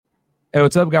Hey,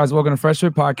 what's up, guys? Welcome to Fresh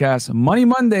Fit Podcast. Money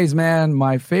Mondays, man.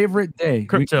 My favorite day.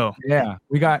 Crypto.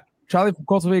 We got Charlie from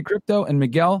Cultivate Crypto and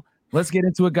Miguel. Let's get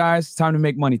into it, guys. It's time to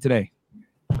make money today.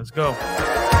 Let's go.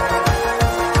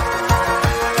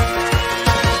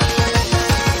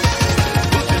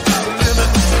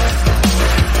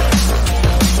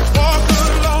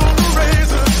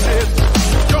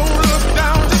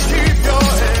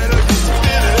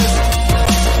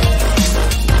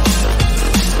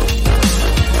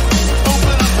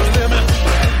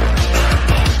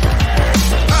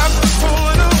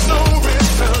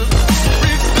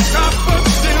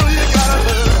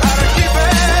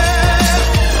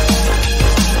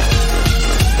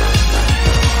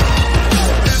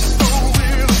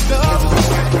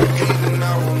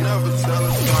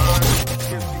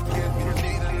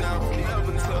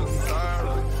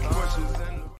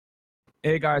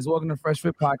 Hey, guys. Welcome to Fresh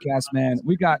Fit Podcast, man.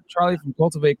 We got Charlie from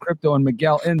Cultivate Crypto and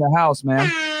Miguel in the house, man.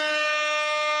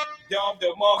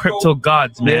 Crypto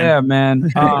gods, man. Yeah, man.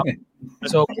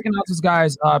 So kicking out this,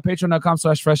 guys,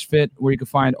 patreon.com/freshfit, where you can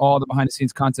find all the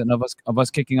behind-the-scenes content of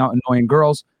us kicking out annoying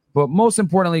girls. But most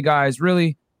importantly, guys,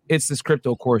 really, it's this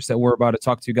crypto course that we're about to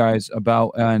talk to you guys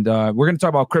about. And we're going to talk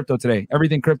about crypto today.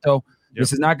 Everything crypto. Yep.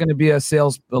 This is not going to be a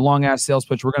long-ass sales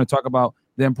pitch. We're going to talk about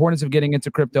the importance of getting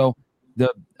into crypto, the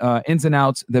ins and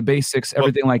outs, the basics,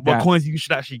 everything like that. What coins you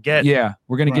should actually get. Yeah,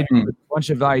 we're going to give you a bunch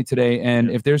of value today. And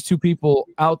if there's two people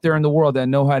out there in the world that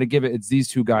know how to give it, it's these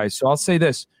two guys. So I'll say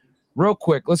this real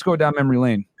quick. Let's go down memory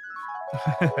lane.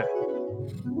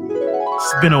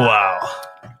 It's been a while.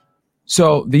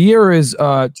 So the year is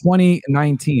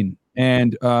 2019,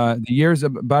 and the year's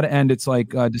about to end. It's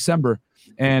like December.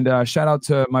 And shout out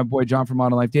to my boy John from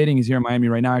Modern Life Dating. He's here in Miami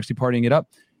right now, actually partying it up.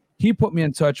 He put me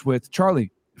in touch with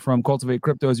Charlie from Cultivate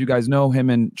Crypto. As you guys know, him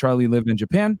and Charlie live in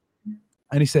Japan.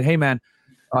 And he said, hey, man,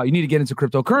 you need to get into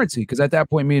cryptocurrency. Because at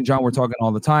that point, me and John were talking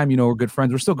all the time. You know, we're good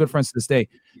friends. We're still good friends to this day.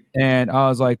 And I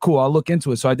was like, cool, I'll look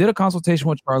into it. So I did a consultation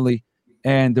with Charlie,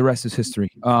 and the rest is history.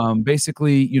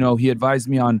 Basically, you know, he advised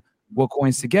me on what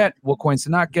coins to get, what coins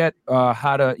to not get,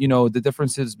 how to, you know, the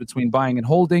differences between buying and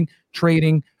holding,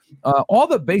 trading, all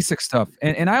the basic stuff.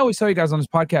 And I always tell you guys on this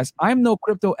podcast, I'm no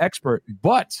crypto expert,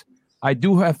 but I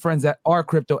do have friends that are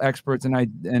crypto experts,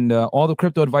 and all the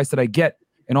crypto advice that I get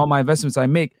and all my investments I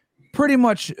make, pretty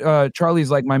much Charlie's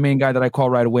like my main guy that I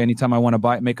call right away anytime I want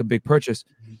to make a big purchase.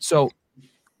 So,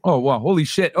 oh wow, holy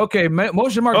shit! Okay,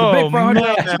 motion mark, the big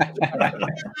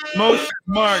 500. Motion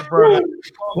mark, bro.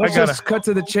 Let's just cut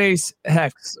to the chase,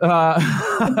 Hex.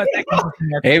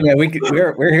 Hey man, we're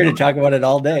here to talk about it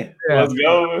all day. Yeah. Let's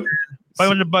go.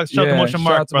 $500. Shout out to Motion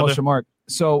Mark, brother. Motion Mark.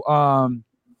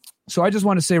 So I just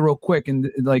want to say real quick, and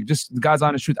like just God's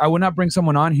honest truth, I would not bring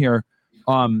someone on here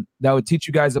that would teach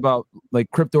you guys about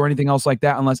like crypto or anything else like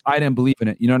that unless I didn't believe in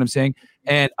it. You know what I'm saying?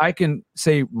 And I can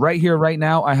say right here, right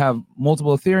now, I have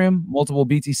multiple Ethereum, multiple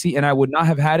BTC, and I would not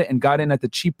have had it and got in at the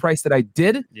cheap price that I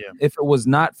did if it was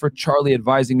not for Charlie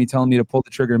advising me, telling me to pull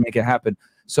the trigger and make it happen.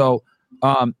 So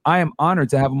I am honored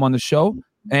to have him on the show.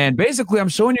 And basically, I'm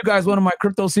showing you guys one of my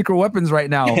crypto secret weapons right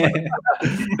now. I didn't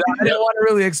want to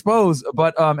really expose,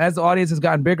 but as the audience has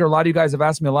gotten bigger, a lot of you guys have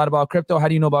asked me a lot about crypto. How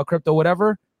do you know about crypto?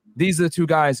 Whatever. These are the two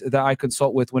guys that I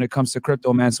consult with when it comes to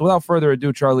crypto, man. So without further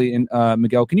ado, Charlie and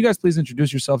Miguel, can you guys please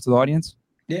introduce yourself to the audience?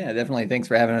 Yeah, definitely. Thanks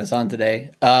for having us on today.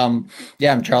 I'm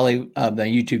Charlie. The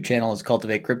YouTube channel is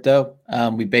Cultivate Crypto.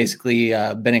 We basically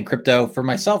been in crypto. For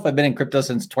myself, I've been in crypto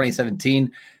since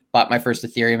 2017. Bought my first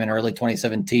Ethereum in early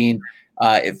 2017.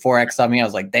 It 4X'd on me. I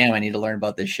was like, damn, I need to learn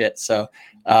about this shit. So,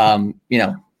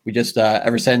 we just,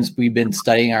 ever since we've been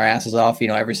studying our asses off,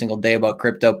 every single day about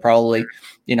crypto, probably,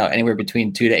 anywhere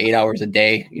between 2 to 8 hours a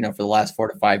day, for the last 4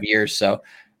 to 5 years. So,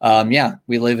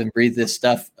 we live and breathe this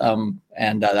stuff.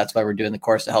 And that's why we're doing the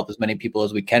course to help as many people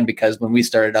as we can, because when we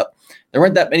started up,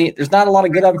 there's not a lot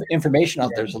of good information out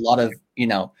there. There's a lot of,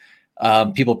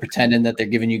 people pretending that they're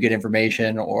giving you good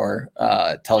information or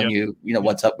telling you,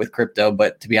 what's up with crypto.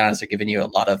 But to be honest, they're giving you a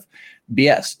lot of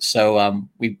BS. So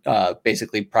we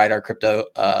basically pride our crypto,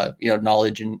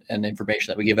 knowledge and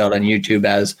information that we give out on YouTube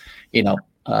as,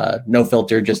 no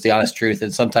filter, just the honest truth.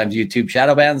 And sometimes YouTube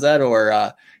shadow bans that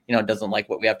or, doesn't like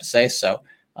what we have to say. So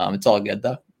it's all good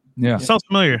though. Yeah. Sounds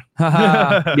familiar.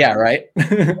 Yeah. Right.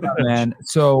 Man.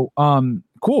 So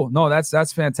cool. No,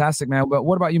 that's fantastic, man. But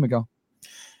what about you, Miguel?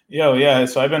 Yeah.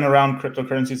 So I've been around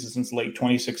cryptocurrencies since late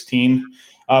 2016.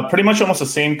 Pretty much almost the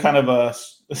same kind of a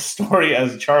story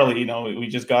as Charlie. We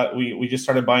just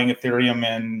started buying Ethereum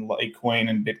and Litecoin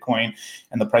and Bitcoin,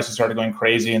 and the prices started going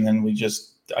crazy. And then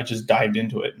I just dived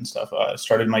into it and stuff.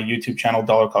 Started my YouTube channel,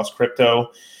 Dollar Cost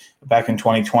Crypto. back in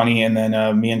 2020, and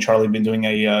then me and Charlie have been doing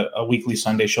a weekly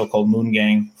Sunday show called Moon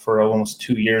Gang for almost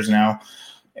 2 years now.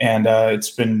 And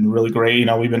it's been really great. You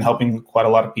know, we've been helping quite a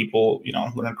lot of people, you know,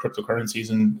 learn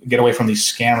cryptocurrencies and get away from these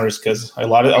scammers, because a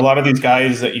lot of these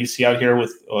guys that you see out here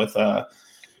with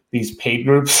these paid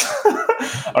groups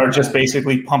are just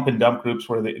basically pump and dump groups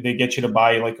where they get you to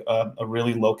buy like a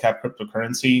really low cap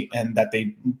cryptocurrency, and that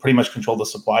they pretty much control the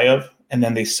supply of, and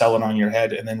then they sell it on your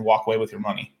head and then walk away with your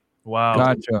money. Wow.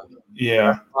 Gotcha.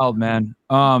 Yeah. Wild, man.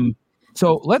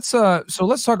 So let's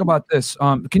talk about this.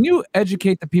 Can you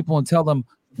educate the people and tell them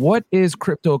what is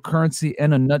cryptocurrency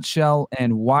in a nutshell,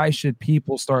 and why should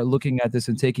people start looking at this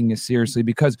and taking it seriously?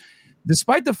 Because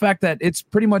despite the fact that it's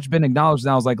pretty much been acknowledged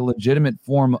now as like a legitimate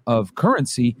form of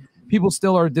currency, people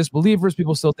still are disbelievers.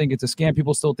 People still think it's a scam.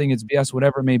 People still think it's BS,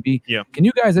 whatever it may be. Yeah. Can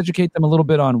you guys educate them a little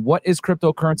bit on what is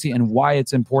cryptocurrency and why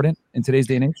it's important in today's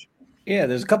day and age? Yeah,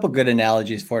 there's a couple good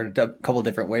analogies for it, a couple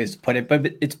different ways to put it,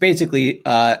 but it's basically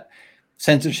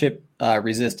censorship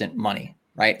resistant money,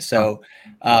 right? So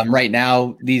right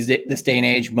now, this day and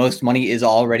age, most money is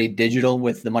already digital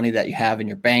with the money that you have in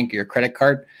your bank or your credit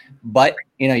card. But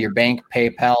you know, your bank,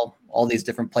 PayPal, all these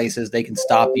different places, they can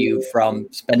stop you from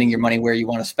spending your money where you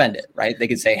want to spend it, right? They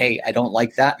could say, hey, I don't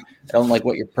like that. I don't like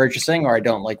what you're purchasing, or I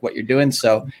don't like what you're doing.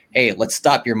 So, hey, let's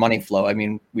stop your money flow. I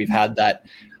mean, we've had that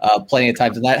plenty of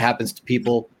times, and that happens to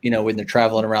people, you know, when they're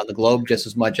traveling around the globe, just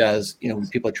as much as, you know, when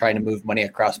people are trying to move money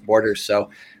across borders. So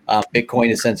Bitcoin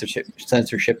is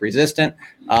censorship resistant.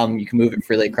 You can move it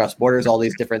freely across borders, all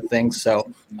these different things.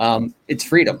 So it's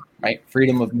freedom, right?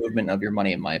 Freedom of movement of your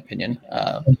money, in my opinion.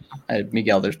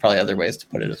 Miguel, there's probably other ways to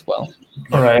put it as well.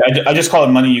 All right. I just call it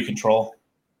money you control.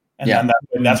 And Yeah.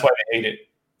 then that's why I hate it.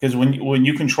 Because when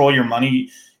you control your money,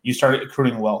 you start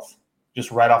accruing wealth just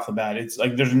right off the bat. It's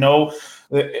like there's no,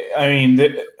 I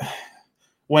mean,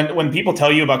 when people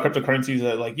tell you about cryptocurrencies,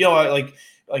 that like, yo,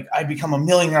 I become a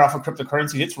millionaire off of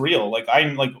cryptocurrency, it's real. Like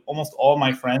I'm like almost all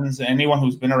my friends, anyone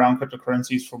who's been around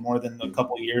cryptocurrencies for more than a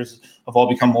couple of years have all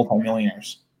become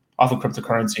multimillionaires off of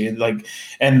cryptocurrency. Like,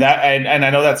 and I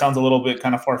know that sounds a little bit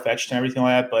kind of far-fetched and everything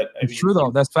like that, but It's true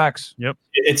though. That's facts. Yep.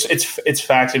 It's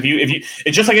facts. If you,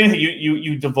 it's just like anything,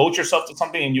 you devote yourself to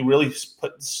something and you really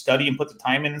study and put the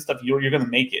time in and stuff, you're going to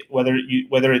make it, whether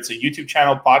it's a YouTube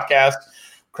channel, podcast,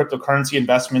 cryptocurrency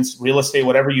investments, real estate,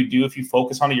 whatever you do, if you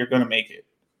focus on it, you're going to make it,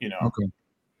 you know?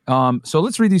 Okay. So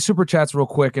let's read these super chats real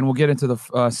quick, and we'll get into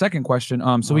the second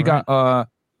question. So we got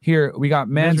here, we got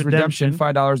Man's Redemption,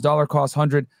 $5, dollar cost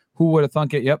 100. Who would have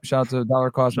thunk it? Yep. Shout out to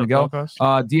dollar cost Miguel.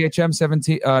 DHM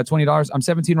 $20. I'm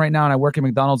 17 right now, and I work at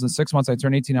McDonald's. In 6 months, I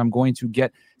turn 18. I'm going to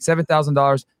get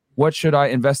 $7,000. What should I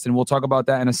invest in? We'll talk about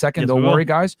that in a second. Don't worry,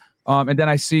 guys. And then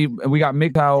I see we got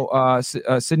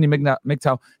MGTOW, Sydney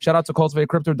MGTOW. Shout out to Cultivate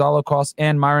Crypto, dollar cost,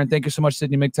 and Myron. Thank you so much,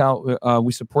 Sydney MGTOW.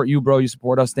 We support you, bro. You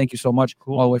support us. Thank you so much.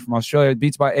 Cool. All the way from Australia.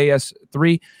 Beats by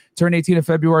AS3. Turned 18 in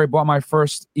February. Bought my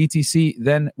first ETC.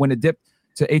 Then when it dipped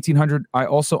to 1,800, I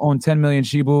also own 10 million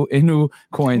Shibu Inu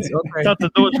coins.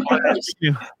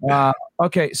 Okay.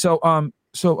 Okay. So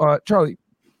Charlie.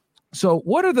 So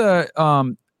what are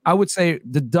the I would say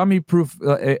the dummy-proof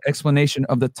explanation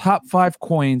of the top 5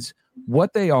 coins,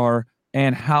 what they are,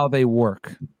 and how they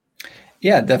work?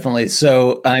 Yeah, definitely.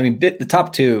 So, I mean, the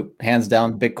top 2, hands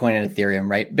down, Bitcoin and Ethereum,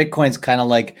 right? Bitcoin's kind of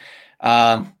like,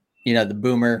 you know, the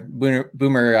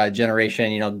boomer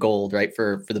generation, you know, gold, right?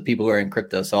 For the people who are in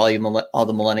crypto. So all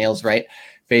the millennials, right?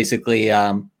 Basically,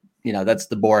 you know, that's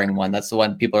the boring one. That's the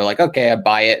one people are like, okay, I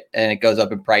buy it and it goes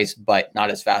up in price, but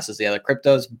not as fast as the other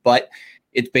cryptos. But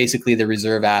it's basically the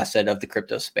reserve asset of the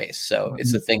crypto space. So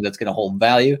it's the thing that's going to hold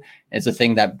value. It's the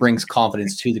thing that brings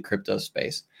confidence to the crypto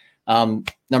space.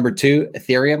 Number 2,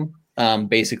 Ethereum.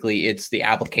 Basically, it's the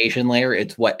application layer.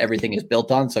 It's what everything is built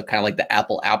on. So kind of like the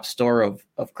Apple App Store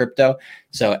of crypto.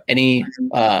 So any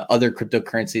other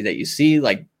cryptocurrency that you see,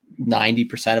 like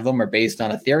 90% of them are based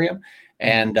on Ethereum.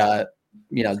 And,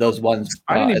 you know, those ones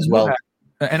as well.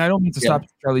 And I don't mean to stop,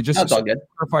 Charlie. Just That's all good.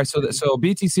 Clarify. So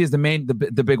BTC is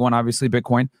the big one, obviously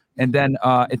Bitcoin, and then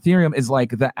Ethereum is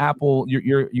like the Apple.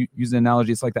 You're using an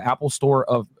analogy. It's like the Apple Store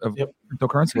of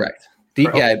cryptocurrency. Correct.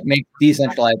 Make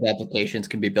decentralized applications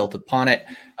can be built upon it.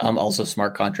 Also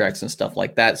smart contracts and stuff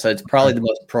like that. So it's probably the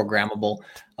most programmable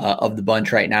of the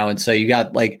bunch right now. And so you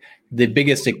got like the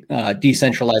biggest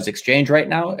decentralized exchange right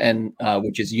now, and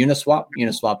which is Uniswap.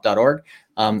 Uniswap.org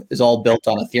is all built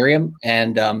on Ethereum.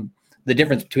 And the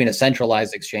difference between a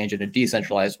centralized exchange and a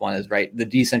decentralized one is, right, the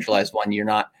decentralized one,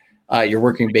 you're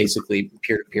working basically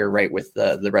peer-to-peer, right, with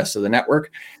the rest of the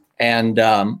network. And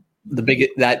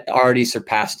that already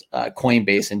surpassed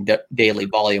Coinbase in daily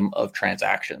volume of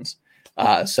transactions.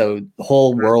 So the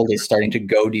whole world is starting to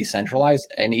go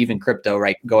decentralized, and even crypto,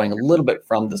 right, going a little bit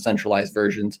from the centralized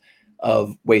versions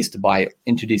of ways to buy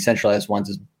into decentralized ones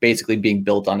is basically being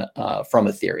built on from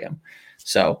Ethereum.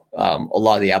 So a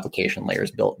lot of the application layers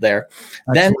built there.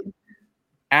 Excellent. Then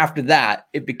after that,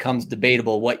 it becomes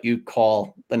debatable what you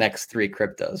call the next three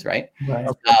cryptos, right?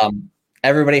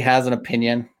 Everybody has an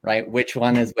opinion, right? Which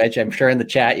one is which? I'm sure in the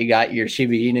chat you got your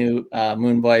Shiba Inu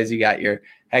Moon Boys, you got your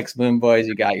Hex Moon Boys,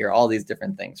 you got your all these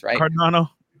different things, right?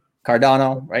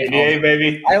 Cardano, right? Yeah,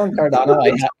 baby. I own Cardano.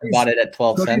 I bought it at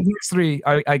 12 cents. These three,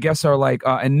 I guess, are like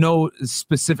in no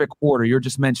specific order. You're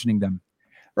just mentioning them.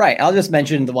 Right. I'll just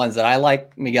mention the ones that I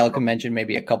like. Miguel can mention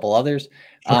maybe a couple others.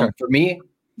 For me,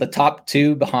 the top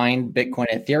two behind Bitcoin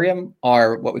and Ethereum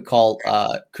are what we call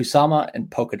Kusama and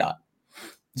Polkadot.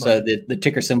 So the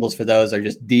ticker symbols for those are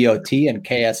just DOT and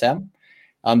KSM.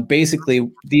 Basically,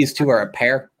 these two are a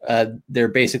pair. They're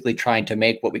basically trying to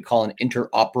make what we call an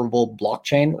interoperable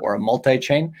blockchain or a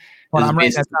multi-chain. Well, I'm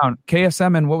writing that down.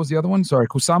 KSM and what was the other one? Sorry,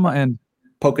 Kusama and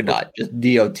Polkadot, just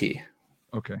DOT.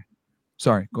 Okay.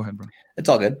 Sorry, go ahead, bro. It's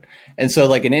all good. And so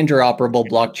like an interoperable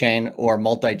blockchain or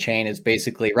multi-chain is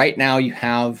basically right now you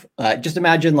have, just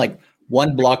imagine like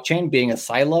one blockchain being a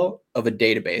silo of a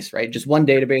database, right? Just one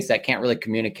database that can't really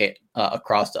communicate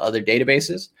across to other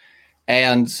databases.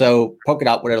 And so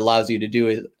Polkadot, what it allows you to do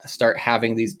is start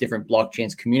having these different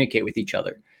blockchains communicate with each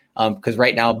other. Because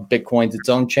right now, Bitcoin's its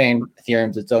own chain,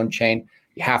 Ethereum's its own chain.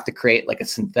 You have to create like a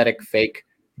synthetic fake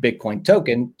Bitcoin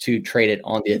token to trade it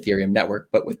on the Ethereum network.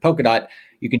 But with Polkadot,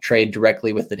 you can trade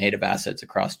directly with the native assets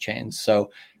across chains.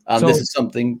 So this is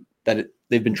something that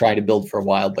they've been trying to build for a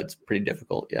while, but it's pretty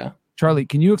difficult. Yeah. Charlie,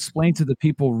 can you explain to the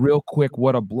people real quick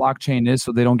what a blockchain is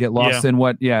so they don't get lost in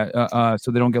what?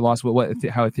 So they don't get lost with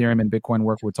how Ethereum and Bitcoin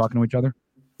work with talking to each other.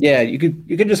 Yeah, you could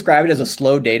describe it as a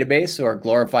slow database or a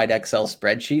glorified Excel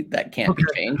spreadsheet that can't be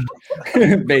changed,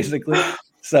 basically.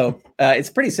 So it's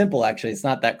pretty simple, actually. It's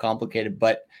not that complicated,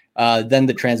 but then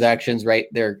the transactions, right?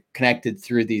 They're connected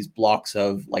through these blocks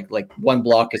of like one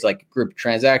block is like group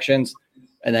transactions,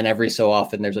 and then every so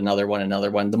often there's another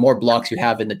one. The more blocks you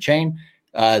have in the chain,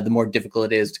 the more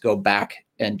difficult it is to go back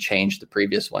and change the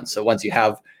previous one. So once you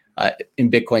have in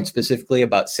Bitcoin specifically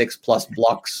about 6+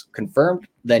 blocks confirmed,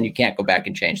 then you can't go back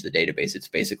and change the database. It's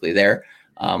basically there,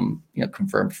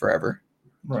 confirmed forever.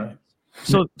 Right.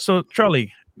 So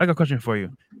Charlie, I got a question for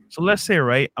you. So let's say,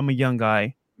 right, I'm a young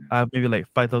guy. I have maybe like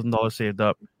 $5,000 saved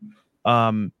up.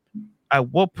 At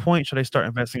what point should I start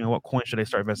investing, and what coin should I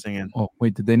start investing in? Oh,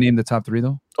 wait, did they name the top three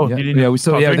though? Oh, yeah, we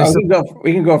still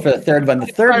we can go for the third one. The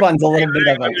third one's a little bit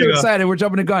of a. I'm too excited. We're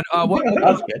jumping the gun.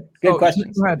 That's good. Good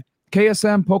question. Go ahead.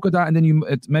 KSM, Polkadot, and then you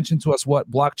mentioned to us what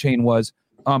blockchain was.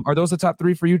 Are those the top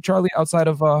three for you, Charlie, outside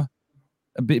of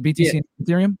BTC and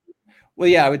Ethereum? Well,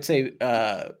 yeah, I would say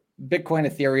Bitcoin,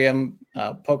 Ethereum,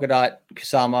 Polkadot,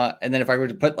 Kusama, and then if I were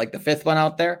to put like the fifth one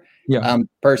out there,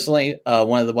 personally,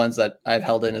 one of the ones that I've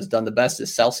held in has done the best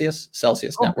is Celsius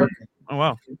Network. Oh,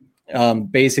 wow.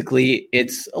 Basically,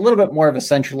 it's a little bit more of a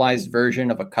centralized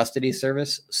version of a custody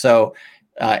service. So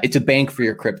it's a bank for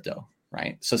your crypto,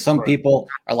 right? So some people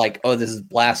are like, oh, this is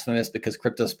blasphemous because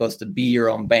crypto is supposed to be your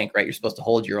own bank, right? You're supposed to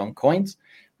hold your own coins.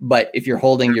 But if you're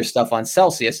holding your stuff on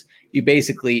Celsius,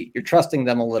 you're trusting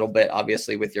them a little bit,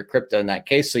 obviously, with your crypto in that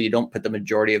case. So you don't put the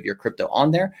majority of your crypto on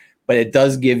there, but it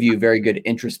does give you very good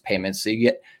interest payments. So you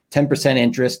get 10%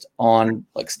 interest on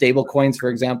like stable coins, for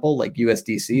example, like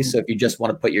USDC. So if you just want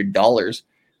to put your dollars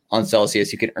on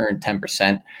Celsius, you can earn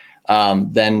 10%.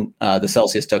 Then the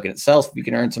Celsius token itself, you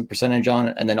can earn some percentage on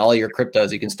it. And then all your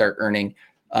cryptos, you can start earning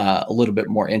a little bit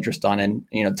more interest on. And,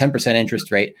 10%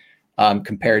 interest rate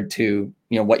compared to,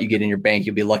 what you get in your bank,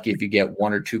 you'll be lucky if you get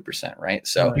 1 or 2%, right?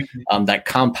 So that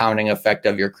compounding effect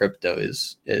of your crypto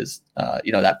is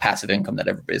that passive income that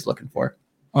everybody's looking for.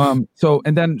 So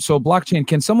blockchain,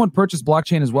 can someone purchase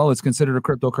blockchain as well? It's considered a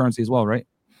cryptocurrency as well, right?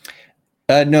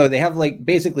 No, they have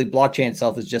basically blockchain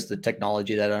itself is just the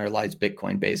technology that underlies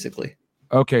Bitcoin, basically.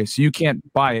 Okay, so you can't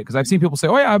buy it because I've seen people say,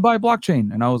 "Oh yeah, I buy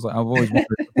blockchain," and I've always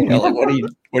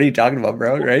wondered, what are you talking about,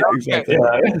 bro? Right? Okay. Exactly.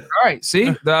 All right. See,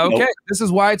 okay, this is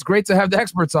why it's great to have the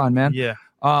experts on, man. Yeah.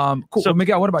 Cool. So,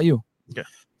 Miguel, what about you? Yeah.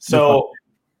 So,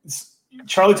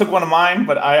 Charlie took one of mine,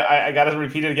 but I got to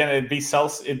repeat it again. It'd be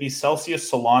Celsius,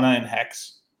 Solana, and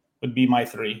Hex would be my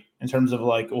three in terms of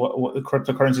like what the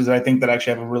cryptocurrencies that I think that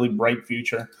actually have a really bright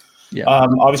future. Yeah.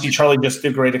 Obviously, Charlie just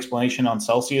did a great explanation on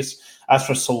Celsius. As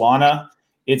for Solana,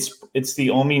 it's the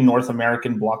only North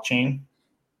American blockchain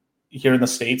here in the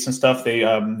States and stuff.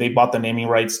 They bought the naming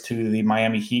rights to the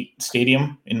Miami Heat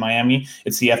Stadium in Miami.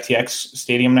 It's the FTX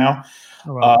Stadium now.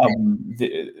 Oh, wow.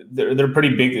 They're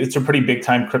pretty big. It's a pretty big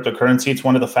time cryptocurrency. It's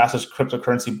one of the fastest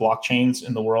cryptocurrency blockchains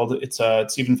in the world.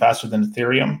 It's even faster than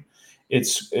Ethereum.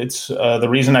 It's the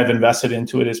reason I've invested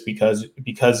into it is because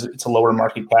it's a lower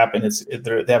market cap and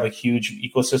they have a huge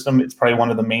ecosystem. It's probably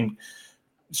one of the main,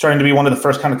 starting to be one of the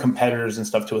first kind of competitors and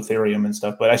stuff to Ethereum and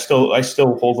stuff. But I still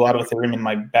hold a lot of Ethereum in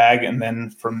my bag, and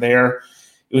then from there,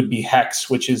 it would be Hex,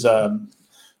 which is a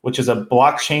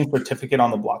blockchain certificate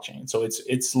on the blockchain. So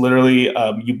it's literally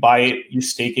you buy it, you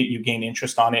stake it, you gain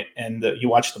interest on it, and you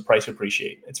watch the price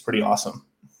appreciate. It's pretty awesome.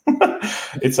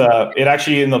 It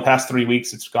actually in the past 3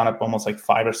 weeks it's gone up almost like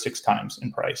 5 or 6 times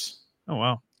in price. Oh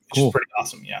wow, cool. It's pretty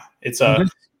awesome. Yeah, it's done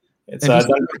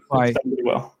pretty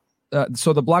well.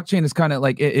 So the blockchain is kind of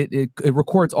like it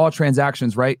records all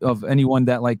transactions, right, of anyone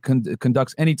that like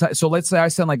conducts any type. So let's say I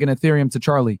send like an Ethereum to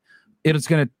Charlie, it's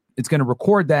gonna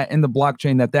record that in the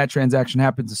blockchain that transaction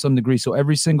happened to some degree. So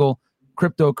every single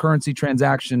cryptocurrency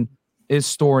transaction is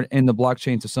stored in the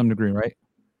blockchain to some degree, right?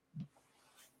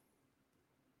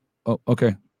 Oh,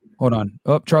 okay. Hold on.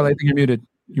 Oh, Charlie, I think you're muted.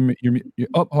 You're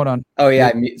oh, hold on. Oh yeah,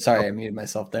 I muted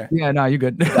myself there. Yeah, no, you're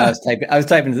good. I was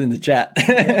typing in the chat.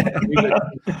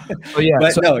 Oh yeah,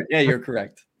 but no, yeah, you're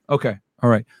correct. Okay, all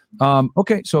right.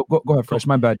 Okay, so go ahead, Fresh.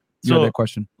 My bad. You had that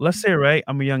question. Let's say, right,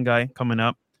 I'm a young guy coming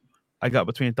up. I got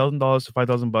between $1,000 to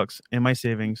 $5,000 in my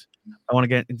savings. I want to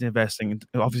get into investing,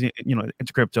 obviously,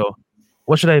 into crypto.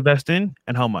 What should I invest in,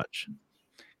 and how much?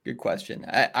 Good question.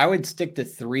 I would stick to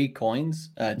 3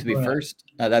 coins to be first.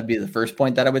 That'd be the first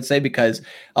point that I would say, because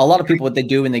a lot of people, what they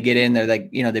do when they get in, they're like,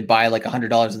 they buy like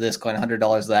 $100 of this coin,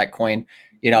 $100 of that coin,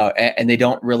 and they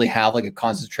don't really have like a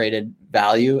concentrated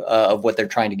value of what they're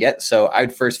trying to get. So I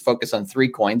would first focus on 3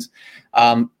 coins.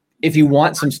 If you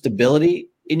want some stability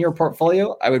in your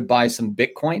portfolio, I would buy some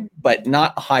Bitcoin, but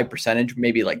not a high percentage,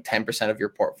 maybe like 10% of your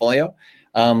portfolio.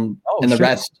 And the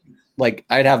rest, like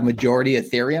I'd have majority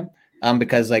Ethereum.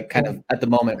 Because like kind of at the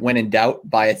moment, when in doubt,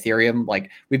 buy Ethereum. Like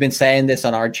we've been saying this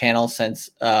on our channel since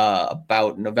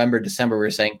about November, December. We were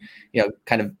saying,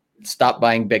 kind of stop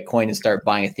buying Bitcoin and start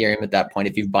buying Ethereum at that point.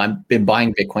 If you've been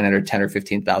buying Bitcoin under $10,000 or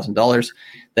 $15,000,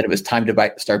 then it was time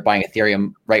to start buying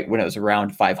Ethereum right when it was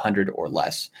around 500 or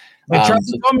less. Charlie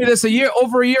told me this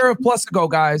over a year plus ago,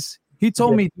 guys. He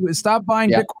told me to stop buying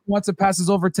Bitcoin once it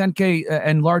passes over 10K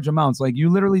and large amounts. Like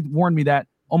you literally warned me that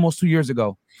almost 2 years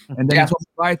ago. And then he told me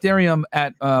to buy Ethereum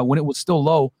at when it was still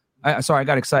low. I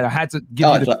got excited. I had to give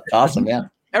you the awesome. Yeah.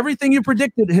 Everything you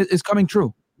predicted is coming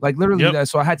true. Like literally.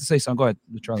 So I had to say something. Go ahead,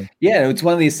 Charlie. Yeah. It's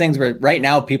one of these things where right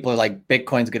now people are like,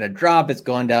 Bitcoin's going to drop. It's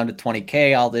going down to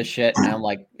 20K, all this shit. And I'm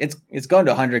like, it's going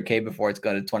to 100K before it's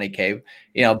going to 20K,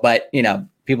 but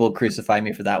people crucify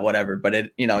me for that, whatever. But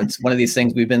it's one of these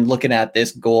things we've been looking at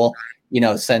this goal,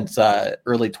 since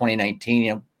early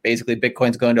 2019, basically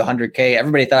Bitcoin's going to 100K.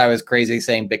 Everybody thought I was crazy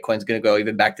saying Bitcoin's going to go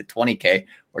even back to 20K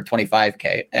or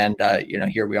 25K. And,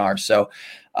 here we are. So,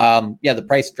 the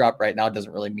price drop right now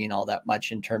doesn't really mean all that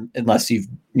much unless you've,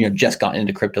 just gotten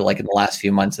into crypto, like in the last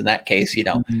few months. In that case,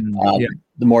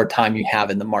 the more time you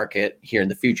have in the market here in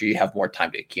the future, you have more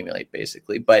time to accumulate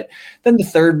basically. But then the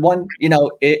third one,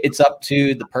 it's up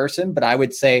to the person, but I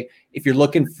would say if you're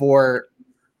looking for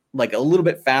like a little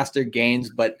bit faster gains,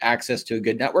 but access to a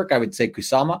good network, I would say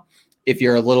Kusama. If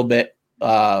you're a little bit,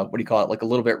 like a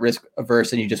little bit risk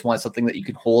averse and you just want something that you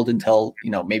can hold until,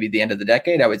 maybe the end of the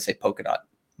decade, I would say Polkadot.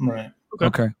 Right.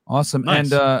 Okay. Awesome.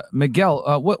 Nice. And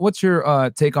Miguel, what's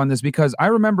your take on this? Because I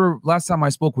remember last time I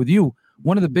spoke with you,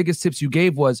 one of the biggest tips you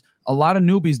gave was a lot of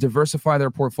newbies diversify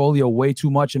their portfolio way too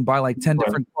much and buy like 10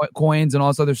 different coins and all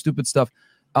this other stupid stuff.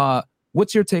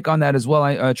 What's your take on that as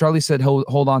well? Charlie said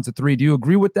hold on to 3. Do you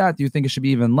agree with that? Do you think it should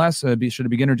be even less? Should a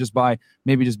beginner just buy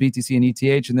maybe just BTC and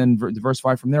ETH and then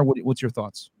diversify from there? What's your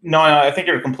thoughts? No, I think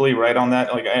you're completely right on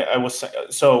that. Like I was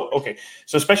so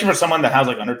especially for someone that has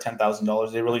like under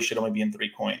 $10,000, they really should only be in 3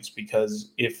 coins,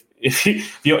 because if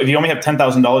you only have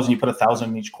 $10,000 and you put 1,000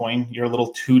 in each coin, you're a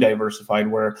little too diversified.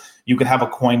 Where you could have a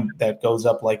coin that goes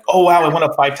up like, oh wow, it went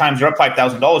up 5 times. You're up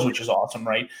 $5,000, which is awesome,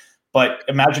 right? But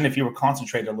imagine if you were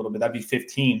concentrated a little bit, that'd be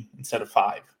 15 instead of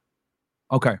 5.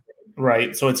 Okay.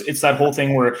 Right. So it's that whole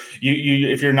thing where you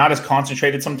if you're not as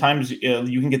concentrated, sometimes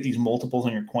you can get these multiples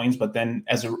on your coins, but then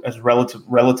as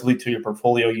relatively to your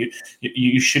portfolio,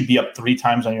 you should be up 3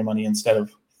 times on your money instead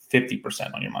of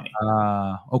 50% on your money.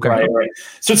 Okay. Right.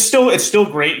 So it's still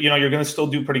great. You're going to still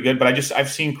do pretty good. But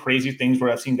I've seen crazy things where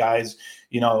I've seen guys,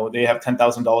 they have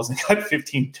 $10,000 and they got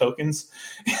 15 tokens.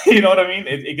 You know what I mean?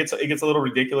 It gets a little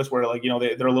ridiculous where like,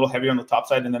 they're a little heavier on the top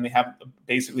side, and then they have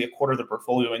basically a quarter of the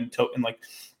portfolio in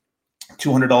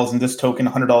 $200 in this token,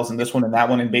 $100 in this one and that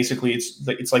one, and basically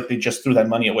it's like they just threw that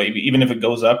money away. Even if it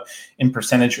goes up in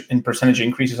percentage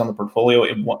increases on the portfolio,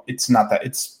 it's not that,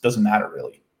 it doesn't matter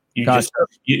really.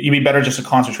 You'd be better just to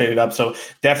concentrate it up. So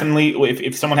definitely,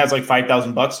 if someone has like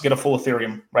 $5,000, get a full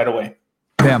Ethereum right away.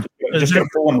 Bam. Just get a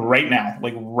full one right now,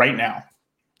 like right now.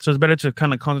 So it's better to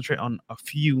kind of concentrate on a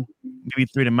few, maybe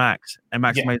 3 to max, and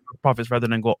maximize profits rather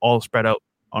than go all spread out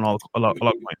on a lot of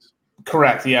coins.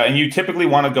 Correct. Yeah, and you typically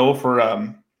want to go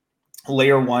for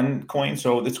layer 1 coins.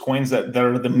 So it's coins that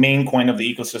are the main coin of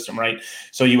the ecosystem, right?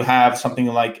 So you have something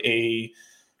like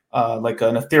like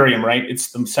an Ethereum, right?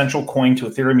 It's the central coin to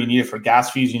Ethereum. You need it for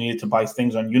gas fees. You need it to buy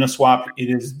things on Uniswap. It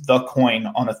is the coin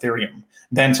on Ethereum.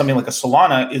 Then something like a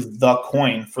Solana is the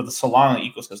coin for the Solana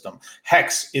ecosystem.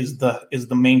 Hex is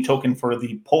the main token for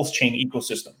the Pulse chain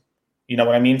ecosystem. You know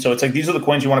what I mean? So it's like these are the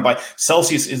coins you want to buy.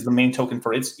 Celsius is the main token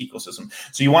for its ecosystem.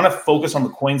 So you want to focus on the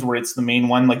coins where it's the main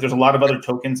one. Like there's a lot of other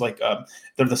tokens, like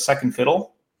they're the second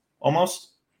fiddle almost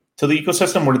to the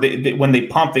ecosystem, where they when they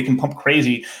pump, they can pump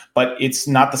crazy, but it's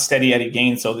not the steady Eddie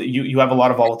gain. So that you have a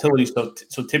lot of volatility. So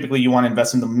typically you want to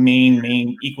invest in the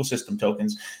main ecosystem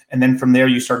tokens, and then from there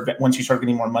once you start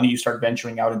getting more money, you start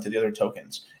venturing out into the other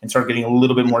tokens and start getting a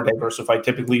little bit more diversified.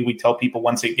 Typically, we tell people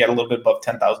once they get a little bit above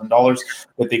 $10,000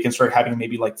 that they can start having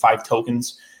maybe like 5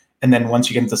 tokens. And then once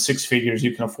you get into 6 figures,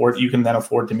 you can then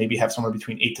afford to maybe have somewhere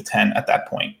between 8 to 10 at that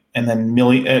point. And then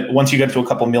once you get to a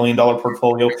couple $1 million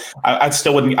portfolio, I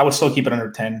would still keep it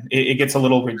under 10. It gets a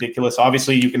little ridiculous.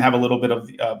 Obviously, you can have a little bit of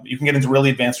you can get into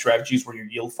really advanced strategies where you're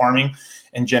yield farming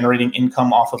and generating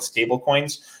income off of stable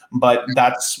coins, but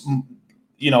that's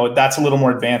a little more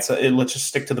advanced. Let's just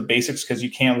stick to the basics because you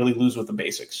can't really lose with the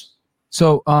basics.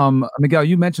 So, Miguel,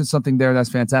 you mentioned something there that's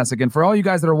fantastic. And for all you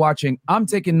guys that are watching, I'm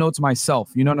taking notes myself.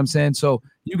 You know what I'm saying? So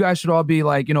you guys should all be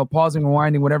like, pausing,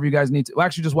 rewinding, whatever you guys need to. Well,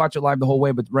 actually, just watch it live the whole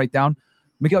way, but write down.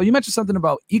 Miguel, you mentioned something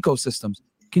about ecosystems.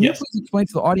 Can you please explain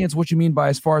to the audience what you mean by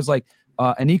as far as like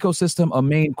an ecosystem, a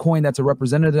main coin that's a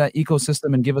representative of that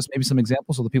ecosystem, and give us maybe some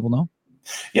examples so the people know?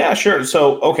 Yeah, sure.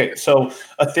 So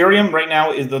Ethereum right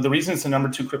now is the reason it's the number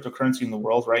 2 cryptocurrency in the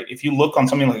world, right? If you look on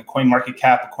something like a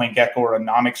CoinMarketCap, a CoinGecko, or a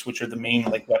Nomics, which are the main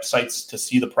like websites to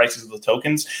see the prices of the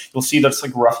tokens, you'll see that's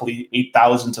like roughly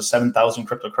 8,000 to 7,000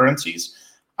 cryptocurrencies.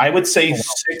 I would say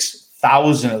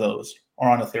 6,000 of those are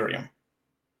on Ethereum.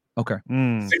 Okay.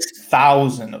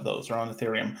 6,000 of those are on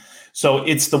Ethereum. So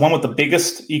it's the one with the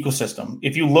biggest ecosystem.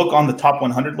 If you look on the top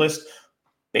 100 list,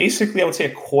 basically, I would say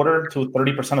a quarter to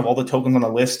 30% of all the tokens on the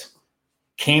list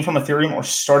came from Ethereum or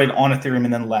started on Ethereum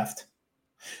and then left.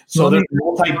 So there's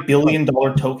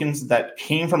multi-billion-dollar tokens that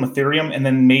came from Ethereum and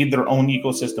then made their own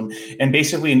ecosystem. And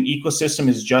basically, an ecosystem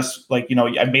is just like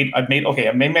I made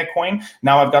my coin.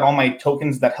 Now I've got all my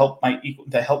tokens that help my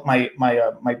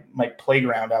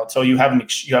playground out. So you have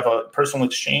a personal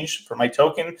exchange for my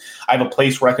token. I have a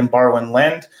place where I can borrow and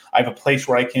lend. I have a place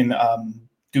where I can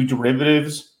do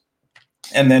derivatives.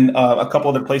 And then a couple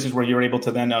other places where you're able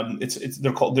to then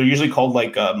they're usually called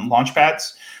like launch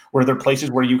pads, where they're places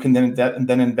where you can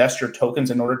then invest your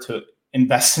tokens in order to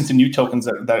invest into new tokens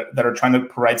that are trying to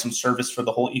provide some service for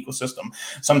the whole ecosystem.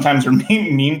 Sometimes they're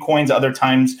meme coins, other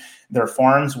times they're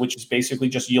farms, which is basically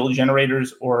just yield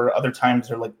generators, or other times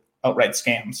they're like outright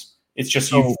scams. It's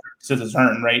just you to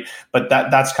discern, right? But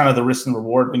that's kind of the risk and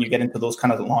reward when you get into those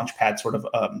kind of launch pad sort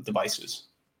of devices.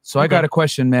 So I got a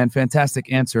question, man.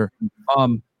 Fantastic answer.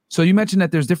 So you mentioned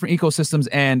that there's different ecosystems,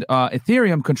 and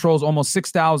Ethereum controls almost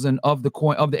 6,000 of the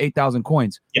 8,000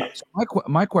 coins. Yeah. So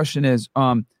my question is,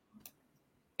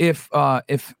 if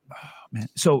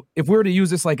we were to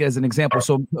use this like as an example,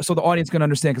 so the audience can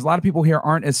understand, because a lot of people here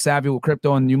aren't as savvy with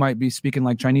crypto, and you might be speaking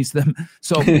like Chinese to them.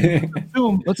 So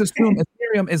let's assume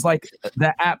Ethereum is like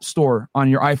the app store on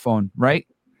your iPhone, right?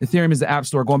 Ethereum is the app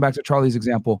store. Going back to Charlie's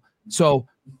example, so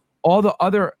all the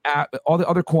other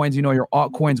coins, your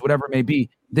altcoins, whatever it may be,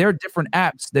 they're different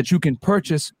apps that you can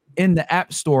purchase in the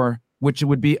app store, which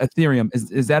would be Ethereum.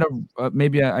 Is that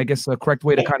maybe a correct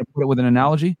way to kind of put it with an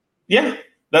analogy? Yeah,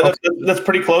 that's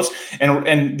pretty close.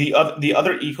 And the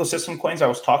other ecosystem coins I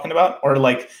was talking about are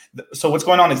like, so what's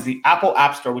going on is the Apple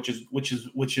App Store, which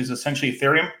is essentially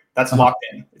Ethereum. That's locked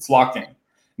in. It's locked in.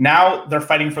 Now they're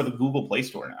fighting for the Google Play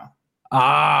Store now.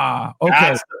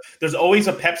 Okay. There's always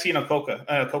a Pepsi and a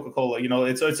Coca-Cola.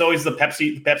 It's always the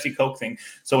Pepsi Coke thing.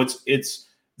 So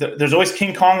there's always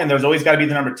King Kong, and there's always got to be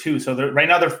the number 2. So right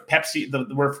now they're Pepsi.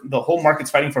 The whole market's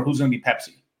fighting for who's going to be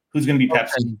Pepsi. Who's going to be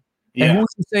Pepsi? Yeah. And who would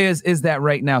you say is that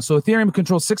right now? So Ethereum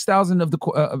controls 6,000 of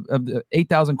the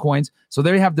 8,000 coins. So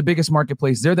they have the biggest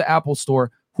marketplace. They're the Apple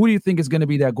Store. Who do you think is going to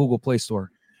be that Google Play Store?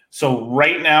 So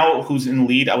right now, who's in the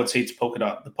lead? I would say it's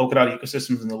Polkadot. The Polkadot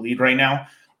ecosystem is in the lead right now.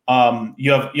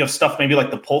 You have stuff maybe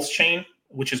like the Pulse chain,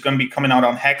 which is going to be coming out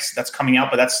on Hex. That's coming out,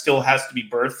 but that still has to be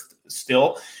birthed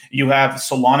still. You have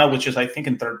Solana, which is, I think,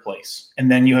 in third place. And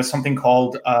then you have something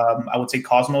called, I would say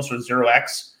Cosmos or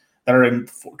 0x that are in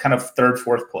kind of third,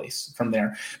 fourth place from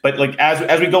there. But like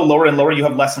as we go lower and lower, you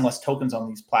have less and less tokens on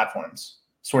these platforms,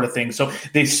 sort of thing. So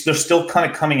they're still kind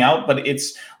of coming out, but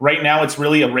it's right now it's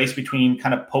really a race between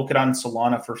kind of Polkadot and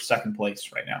Solana for second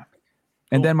place right now.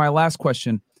 And then my last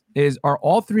question is, are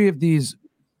all three of these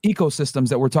ecosystems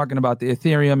that we're talking about, the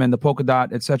Ethereum and the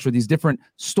Polkadot, et cetera, these different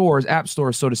stores, app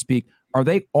stores, so to speak, are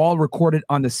they all recorded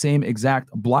on the same exact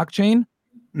blockchain?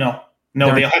 No,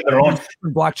 they have their own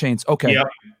blockchains. Okay. Yeah,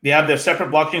 they have their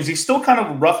separate blockchains. They still kind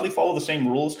of roughly follow the same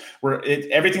rules where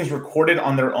everything's recorded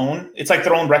on their own. It's like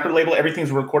their own record label.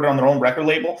 Everything's recorded on their own record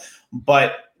label,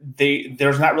 but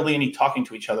there's not really any talking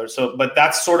to each other. So, but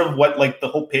that's sort of what like the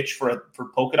whole pitch for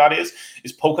Polkadot is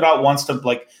Polkadot wants to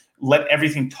like let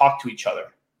everything talk to each other.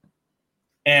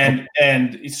 And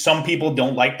some people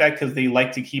don't like that because they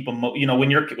like to keep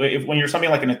when you're something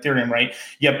like an Ethereum, right?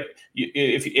 Yep.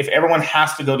 If everyone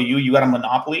has to go to you, you got a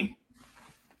monopoly.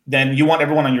 Then you want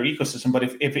everyone on your ecosystem. But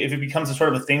if it becomes a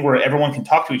sort of a thing where everyone can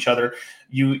talk to each other,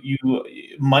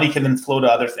 money can then flow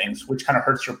to other things, which kind of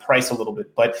hurts your price a little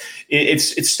bit. But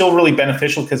it's still really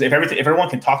beneficial because if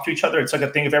everyone can talk to each other, it's like a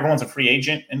thing. If everyone's a free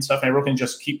agent and stuff, and everyone can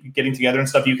just keep getting together and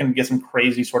stuff, you can get some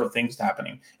crazy sort of things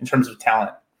happening in terms of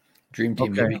talent. Dream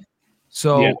team, okay. Baby.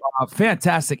 So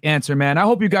fantastic answer, man. I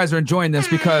hope you guys are enjoying this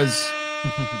because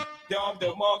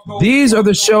these are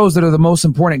the shows that are the most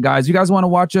important, guys. You guys want to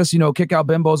watch us, kick out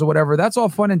bimbos or whatever. That's all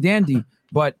fun and dandy.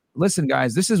 But listen,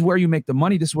 guys, this is where you make the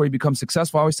money. This is where you become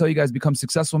successful. I always tell you guys, become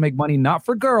successful, make money, not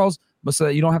for girls, but so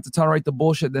that you don't have to tolerate the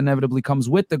bullshit that inevitably comes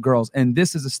with the girls. And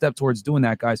this is a step towards doing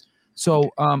that, guys. So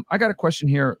I got a question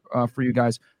here for you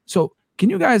guys. So can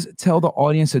you guys tell the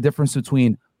audience the difference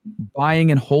between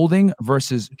buying and holding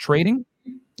versus trading?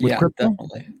 Yeah, crypto?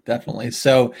 Definitely.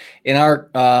 So in our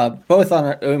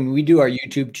we do our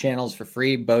YouTube channels for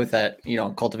free, both at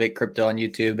Cultivate Crypto on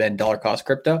YouTube and Dollar Cost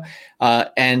Crypto.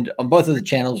 And on both of the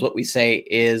channels, what we say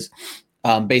is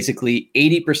basically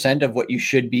 80% of what you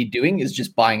should be doing is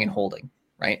just buying and holding.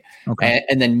 Right. Okay.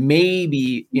 And then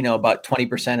maybe, about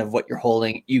 20% of what you're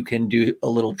holding, you can do a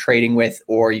little trading with,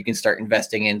 or you can start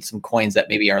investing in some coins that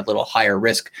maybe are a little higher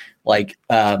risk, like,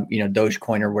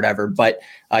 Dogecoin or whatever. But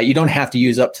you don't have to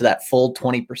use up to that full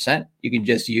 20%. You can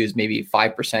just use maybe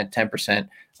 5%, 10%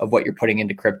 of what you're putting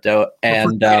into crypto.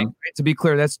 And to be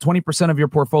clear, that's 20% of your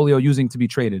portfolio using to be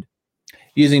traded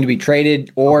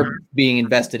or being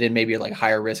invested in maybe like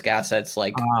higher risk assets,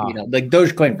 like like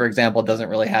Dogecoin, for example, doesn't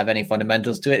really have any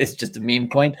fundamentals to it. It's just a meme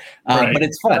coin, but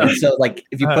it's fun. So like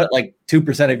if you put like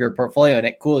 2% of your portfolio in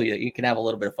it, cool, you can have a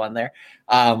little bit of fun there,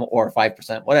 or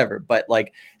 5%, whatever. But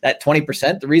like that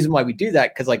 20%, the reason why we do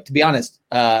that, because like to be honest,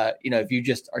 if you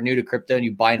just are new to crypto and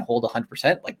you buy and hold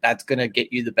 100%, like that's gonna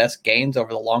get you the best gains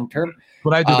over the long term.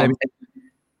 What I do, baby.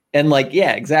 And like,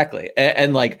 yeah, exactly.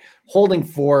 And like holding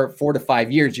for 4 to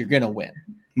 5 years, you're going to win.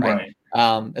 Right.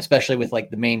 Especially with like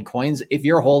the main coins. If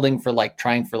you're holding for like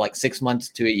trying for like 6 months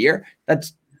to a year,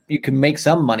 you can make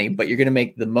some money, but you're going to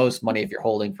make the most money if you're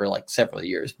holding for like several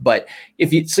years. But if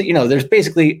there's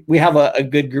basically, we have a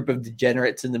good group of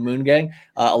degenerates in the Moon Gang.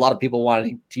 A lot of people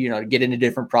wanting to, get into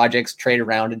different projects, trade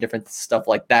around and different stuff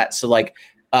like that. So like,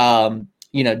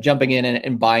 jumping in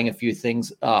and buying a few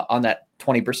things on that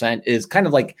 20% is kind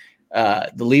of like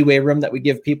the leeway room that we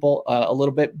give people a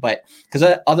little bit, but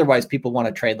because otherwise people want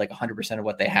to trade like 100% of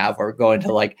what they have or go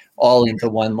into like all into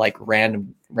one like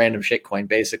random shit coin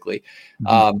basically.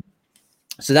 Mm-hmm.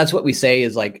 So that's what we say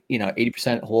is like,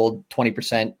 80% hold,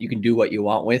 20% you can do what you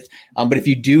want with. But if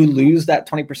you do lose that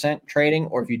 20% trading,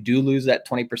 or if you do lose that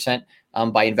 20%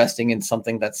 by investing in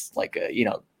something that's like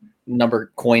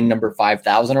coin number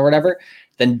 5,000 or whatever,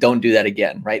 then don't do that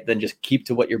again, right? Then just keep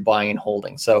to what you're buying and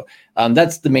holding. So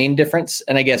that's the main difference.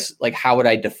 And I guess like, how would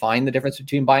I define the difference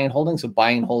between buying and holding? So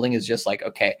buying and holding is just like,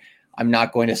 okay, I'm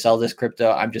not going to sell this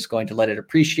crypto. I'm just going to let it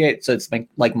appreciate. So it's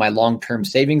like my long-term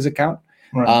savings account.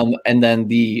 Right. And then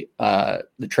the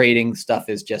trading stuff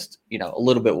is just, a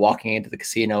little bit walking into the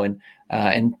casino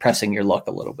and pressing your luck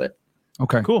a little bit.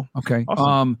 Okay, cool. Okay.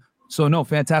 Awesome. So no,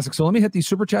 fantastic. So let me hit these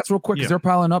super chats real quick because they're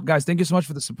piling up, guys. Thank you so much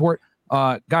for the support.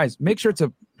 Guys, make sure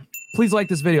to please like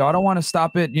this video. I don't want to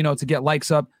stop it, to get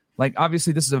likes up. Like,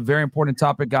 obviously, this is a very important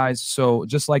topic, guys. So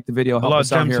just like the video. Help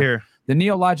us out here. The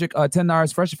Neologic,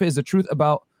 $10. Fresh Fit is the truth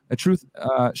about a truth.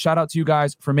 Shout out to you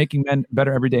guys for making men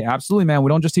better every day. Absolutely, man. We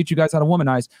don't just teach you guys how to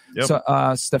womanize. Yep.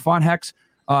 So Stefan Hex,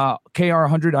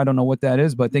 KR100. I don't know what that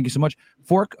is, but thank you so much.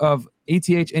 Fork of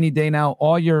ETH any day now.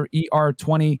 All your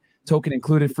ER20 token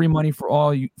included. Free money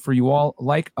for you all.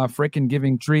 Like a freaking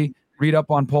giving tree. Read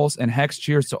up on Pulse and Hex.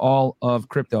 Cheers to all of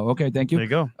crypto. Okay, thank you. There you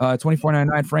go.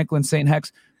 $24.99. Franklin Saint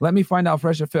Hex. Let me find out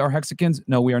fresh if our Hexicans.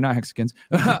 No, we are not Hexicans.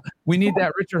 We need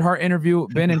that Richard Hart interview.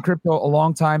 Been in crypto a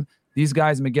long time. These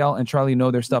guys, Miguel and Charlie,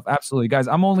 know their stuff. Absolutely, guys.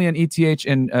 I'm only in ETH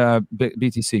and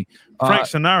BTC. Frank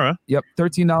Sonara. Yep,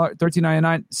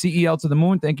 $13.99. CEL to the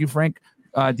moon. Thank you, Frank.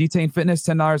 Detain Fitness,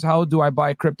 $10. How do I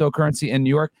buy cryptocurrency in New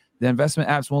York? The investment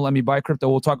apps won't let me buy crypto.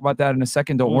 We'll talk about that in a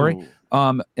second. Don't worry.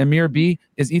 Amir B,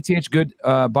 is ETH good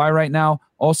buy right now?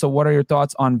 Also, what are your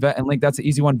thoughts on Vet and Link? That's an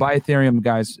easy one. Buy Ethereum,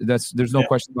 guys. There's no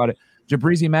question about it.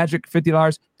 Jabrizi Magic,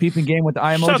 $50. Peeping game with the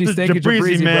eye emojis. Thank you,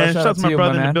 Jabrizi, man. bro. Shout out to my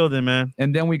brother in the man. building, man.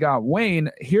 And then we got Wayne.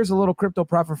 Here's a little crypto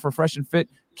profit for Fresh and Fit.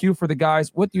 Q for the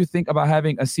guys. What do you think about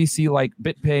having a CC like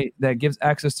BitPay that gives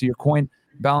access to your coin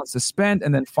balance to spend?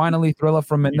 And then finally, Thrilla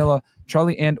from Manila.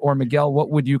 Charlie and or Miguel, what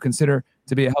would you consider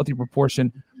to be a healthy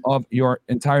proportion of your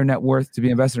entire net worth to be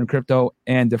invested in crypto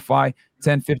and DeFi?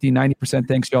 10, 50, 90%.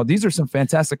 Thanks, y'all. These are some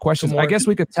fantastic questions. I guess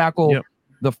we could tackle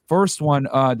the first one.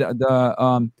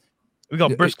 We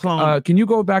got Brisk Clone. Can you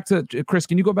go back to Chris?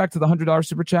 Can you go back to the $100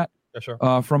 super chat? Yeah,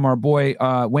 sure. From our boy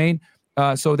Wayne.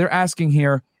 So they're asking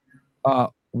here,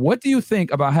 what do you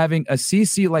think about having a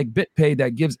CC like BitPay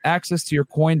that gives access to your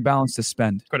coin balance to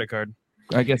spend? Credit card.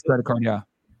 I guess credit card, yeah.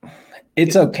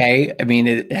 It's okay. I mean,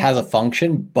 it has a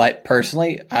function, but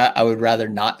personally, I would rather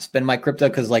not spend my crypto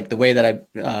because, like, the way that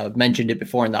I mentioned it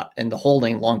before in the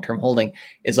holding, long-term holding,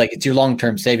 is like it's your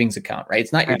long-term savings account, right?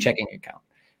 It's not your checking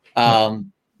account.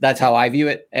 That's how I view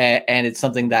it, and it's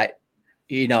something that,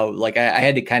 like I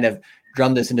had to kind of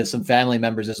drum this into some family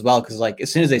members as well, because like as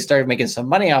soon as they started making some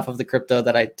money off of the crypto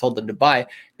that I told them to buy,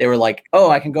 they were like, "Oh,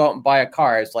 I can go out and buy a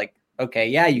car." It's like, okay,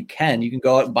 yeah, you can. You can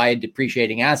go out and buy a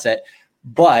depreciating asset.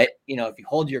 But, if you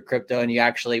hold your crypto and you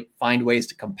actually find ways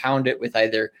to compound it with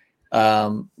either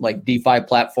like DeFi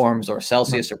platforms or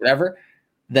Celsius or whatever,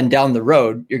 then down the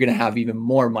road, you're going to have even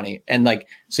more money. And like,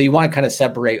 so you want to kind of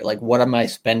separate, like, what am I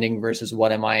spending versus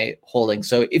what am I holding?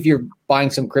 So if you're buying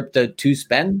some crypto to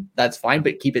spend, that's fine,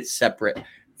 but keep it separate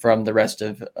from the rest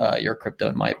of your crypto,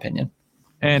 in my opinion.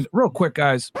 And real quick,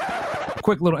 guys,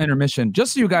 quick little intermission,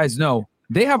 just so you guys know,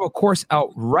 they have a course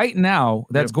out right now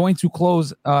that's going to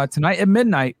close tonight at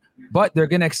midnight, but they're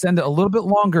going to extend it a little bit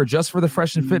longer just for the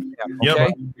Fresh and Fit camp,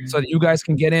 okay? So that you guys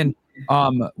can get in.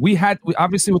 We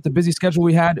obviously, with the busy schedule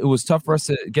we had, it was tough for us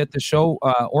to get the show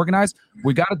organized.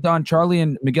 We got it done. Charlie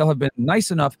and Miguel have been nice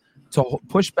enough to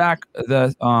push back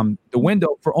the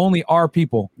window for only our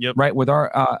people, right, with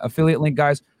our affiliate link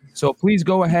guys. So please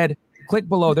go ahead, click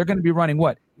below. They're going to be running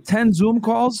 10 Zoom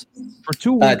calls for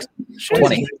 2 weeks?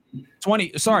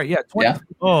 20. Sorry, 20. Yeah.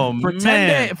 Oh, for 10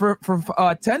 days.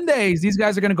 For 10 days, these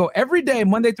guys are going to go every day,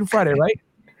 Monday through Friday, right?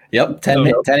 Yep, 10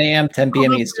 a.m., 10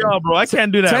 p.m. Eastern. Bro, I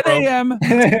can't do that, 10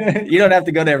 a.m. You don't have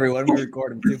to go to everyone. We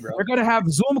record them too, bro. They're going to have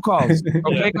Zoom calls,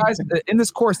 okay, guys? In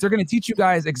this course, they're going to teach you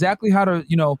guys exactly how to,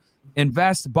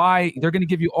 invest, buy. They're going to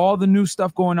give you all the new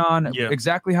stuff going on,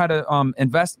 exactly how to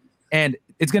invest. And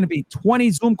it's going to be 20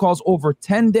 Zoom calls over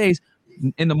 10 days.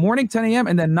 In the morning, 10 a.m.,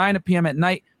 and then 9 p.m. at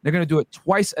night. They're going to do it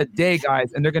twice a day,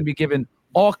 guys, and they're going to be given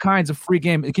all kinds of free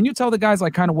game. Can you tell the guys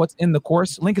like kind of what's in the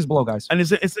course? Link is below, guys. And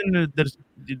it's in the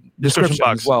description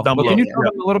box as well. down But below. can you tell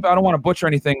them a little bit? I don't want to butcher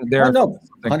anything there. Oh, no,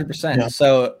 100%. Yeah.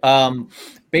 So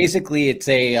basically, it's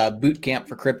a boot camp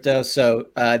for crypto. So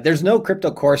there's no crypto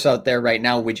course out there right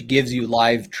now which gives you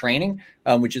live training,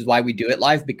 which is why we do it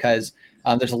live, because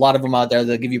there's a lot of them out there.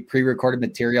 They'll give you pre-recorded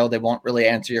material. They won't really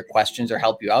answer your questions or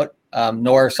help you out.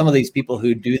 Nor some of these people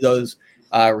who do those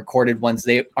recorded ones,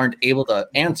 they aren't able to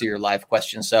answer your live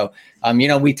questions. So,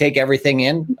 we take everything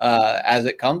in as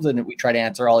it comes, and we try to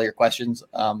answer all your questions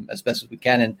as best as we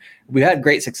can. And we've had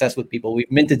great success with people. We've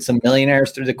minted some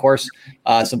millionaires through the course,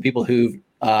 some people who've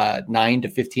 9 to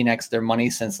 15x their money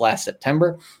since last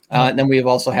September. And then we've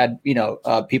also had,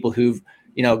 people who've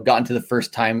gotten to the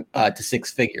first time to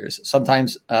 6 figures,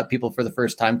 sometimes people for the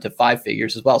first time to 5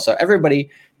 figures as well. So everybody,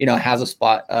 has a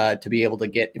spot to be able to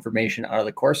get information out of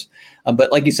the course.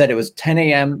 But like you said, it was 10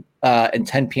 a.m. And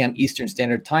 10 p.m. Eastern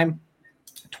Standard Time,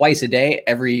 twice a day,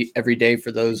 every day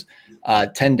for those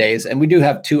 10 days. And we do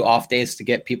have 2 off days to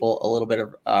get people a little bit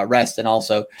of rest and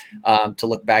also to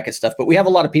look back at stuff. But we have a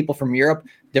lot of people from Europe,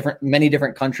 many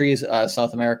different countries,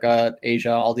 South America,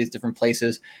 Asia, all these different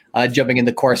places jumping in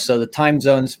the course. So the time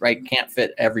zones, right, can't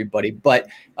fit everybody. But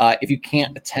if you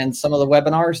can't attend some of the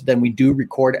webinars, then we do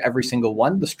record every single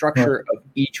one. The structure of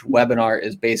each webinar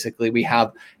is basically we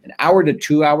have an hour to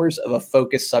 2 hours of a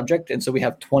focused subject. And so we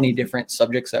have 20 different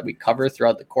subjects that we cover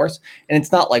throughout the course. And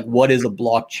it's not like what is a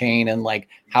blockchain and like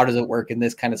how does it work and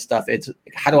this kind of stuff. It's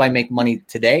how do I make money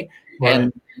today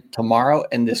and tomorrow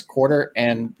and this quarter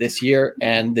and this year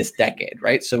and this decade,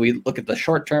 right? So we look at the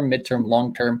short term, midterm,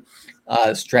 long term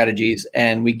strategies,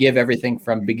 and we give everything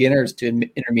from beginners to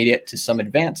intermediate to some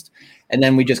advanced, and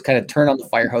then we just kind of turn on the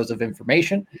fire hose of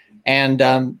information. And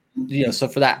so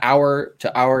for that hour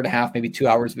to hour and a half, maybe 2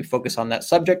 hours, we focus on that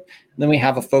subject. And then we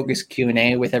have a focused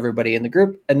Q&A with everybody in the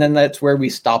group, and then that's where we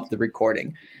stop the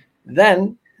recording.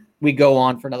 Then we go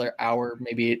on for another hour,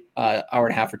 maybe hour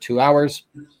and a half or 2 hours.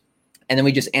 And then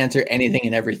we just answer anything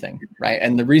and everything, right?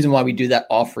 And the reason why we do that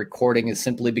off recording is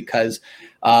simply because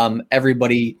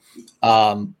everybody,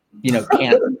 can't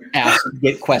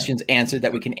get questions answered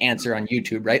that we can answer on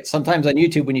YouTube, right? Sometimes on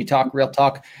YouTube, when you talk real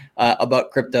talk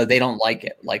about crypto, they don't like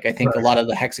it. Like I think a lot of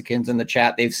the Hexicans in the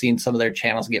chat, they've seen some of their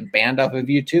channels get banned off of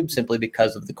YouTube simply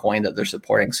because of the coin that they're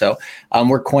supporting. So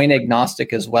we're coin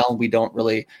agnostic as well. We don't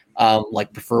really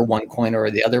prefer one coin or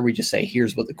the other. We just say,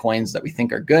 here's what the coins that we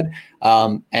think are good.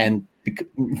 And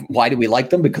why do we like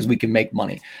them? Because we can make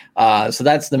money. So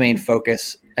that's the main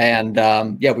focus. And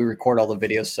we record all the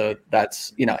videos. So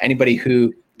that's, anybody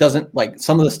who doesn't like,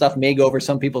 some of the stuff may go over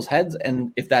some people's heads.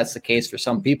 And if that's the case for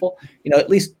some people, at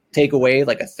least take away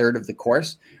like a third of the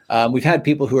course. We've had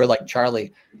people who are like,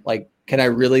 Charlie, like, can I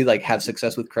really like have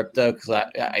success with crypto? Because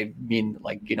I mean,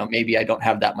 like, maybe I don't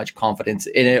have that much confidence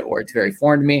in it, or it's very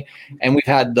foreign to me. And we've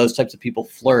had those types of people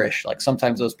flourish. Like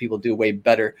sometimes those people do way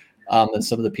better than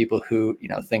some of the people who,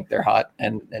 think they're hot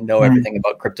and know everything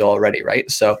about crypto already,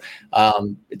 right? So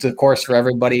it's a course for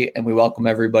everybody, and we welcome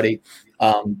everybody.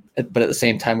 But at the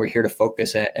same time, we're here to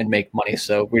focus and make money.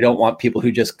 So we don't want people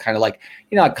who just kind of like,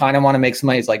 I kind of want to make some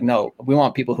money. It's like, no, we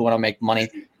want people who want to make money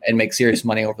and make serious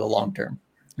money over the long term.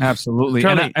 Absolutely.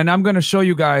 Charlie, and I'm going to show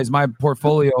you guys my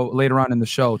portfolio later on in the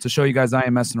show to show you guys I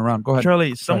am messing around. Go ahead.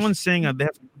 Charlie, someone's saying they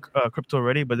have crypto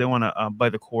already, but they want to buy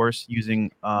the course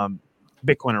using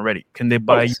Bitcoin already. Can they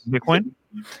buy Bitcoin?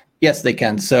 Yes, they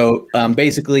can. So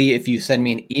basically, if you send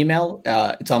me an email,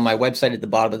 it's on my website at the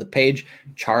bottom of the page,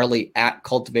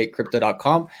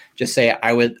 charlie@cultivatecrypto.com. Just say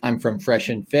I'm from Fresh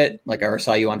and Fit. Like I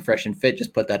saw you on Fresh and Fit.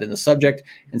 Just put that in the subject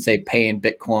and say pay in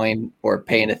Bitcoin or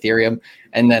pay in Ethereum.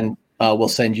 And then we'll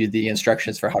send you the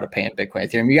instructions for how to pay in Bitcoin,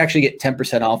 Ethereum. You actually get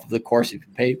 10% off of the course if you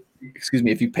pay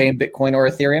in Bitcoin or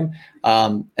Ethereum.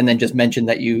 And then just mention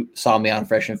that you saw me on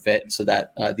Fresh and Fit so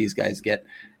that these guys get,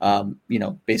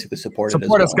 basically supported.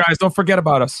 Support us, guys. Don't forget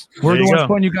about us. We're the ones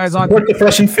putting you guys on. Support the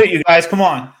Fresh and Fit, you guys. Come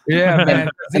on. Yeah, man.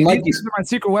 And like these are my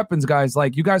secret weapons, guys.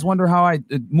 Like, you guys wonder how I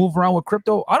move around with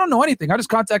crypto? I don't know anything. I just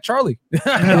contact Charlie.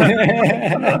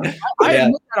 I admit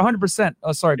that 100%.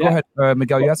 Oh, sorry. Go ahead,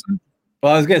 Miguel. You have something?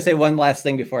 Well, I was going to say one last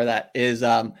thing before that is,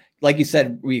 like you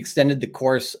said, we extended the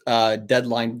course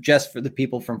deadline just for the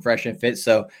people from Fresh and Fit.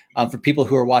 So for people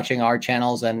who are watching our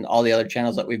channels and all the other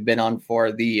channels that we've been on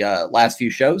for the last few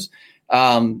shows,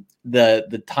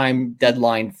 the time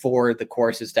deadline for the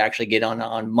course is to actually get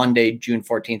on Monday, June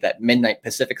 14th at midnight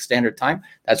Pacific Standard Time.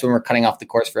 That's when we're cutting off the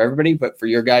course for everybody. But for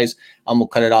your guys, we'll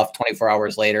cut it off 24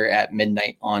 hours later at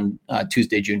midnight on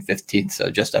Tuesday, June 15th.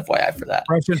 So just FYI for that.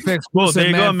 Fresh and Fit. Cool. There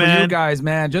you go, man. For you guys,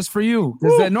 man. Just for you.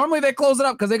 Normally they close it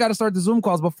up because they got to start the Zoom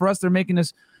calls. But for us, they're making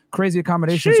this crazy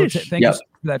accommodation. Sheesh. So thank you for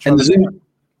that, And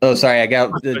Charlie. I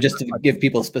got just to give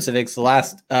people specifics. The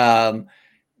last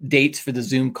dates for the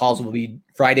Zoom calls will be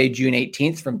Friday, June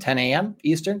 18th from 10 a.m.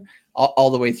 Eastern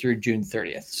all the way through June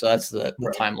 30th. So that's the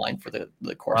timeline for the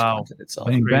course content itself.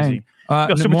 Bang, Crazy.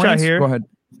 bang. Super chat here. Go ahead.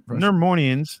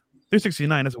 Nermonians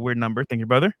 369. That's a weird number. Thank you,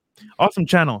 brother. Awesome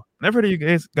channel. Never heard of you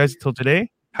guys till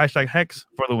today. #Hex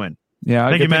for the win. Yeah,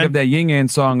 I Thank can you, think man. of that Yin Yang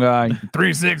song,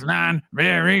 369,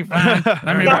 very fine.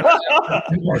 Let me watch.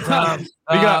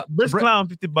 We got Brisk Clown,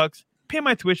 $50. Pay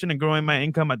my tuition and growing my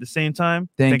income at the same time.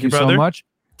 Thank you brother. so much.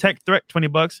 Tech Threat,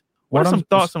 $20. What are some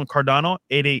thoughts on Cardano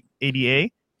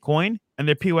 8880A coin and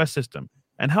their POS system,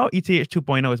 and how ETH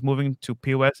 2.0 is moving to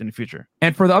POS in the future?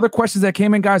 And for the other questions that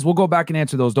came in, guys, we'll go back and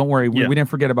answer those. Don't worry. We didn't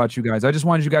forget about you guys. I just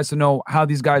wanted you guys to know how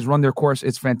these guys run their course.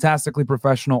 It's fantastically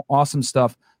professional, awesome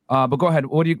stuff. But go ahead.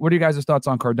 What are you guys' thoughts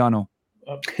on Cardano?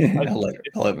 I'll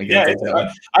let me get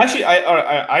that. Actually,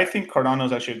 I think Cardano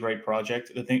is actually a great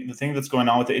project. The thing that's going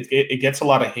on with it gets a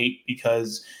lot of hate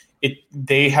because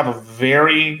they have a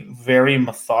very, very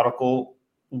methodical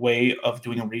way of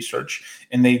doing research,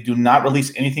 and they do not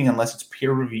release anything unless it's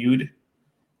peer reviewed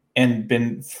and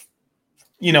been,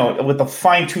 with a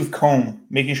fine tooth comb,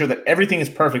 making sure that everything is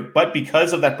perfect. But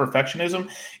because of that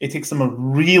perfectionism, it takes them a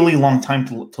really long time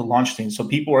to launch things. So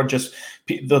people are just,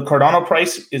 the Cardano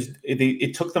price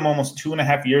it took them almost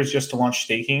 2.5 years just to launch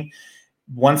staking.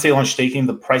 once they launched staking,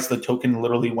 the price of the token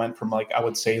literally went from like, I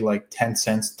would say like 10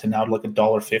 cents to now like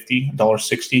 $1.50,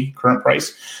 $1.60 current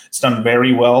price. It's done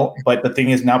very well. But the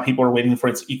thing is now people are waiting for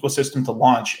its ecosystem to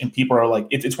launch, and people are like,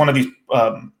 it's one of these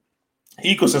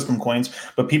ecosystem coins,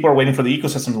 but people are waiting for the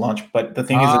ecosystem to launch. But the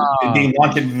thing is that they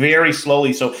launch it very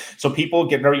slowly. So people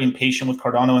get very impatient with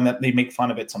Cardano, and that they make fun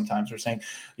of it sometimes. They're saying,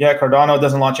 yeah, Cardano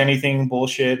doesn't launch anything,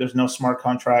 bullshit. There's no smart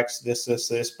contracts, this.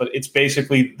 But it's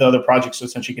basically the other projects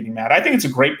essentially getting mad. I think it's a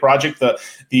great project.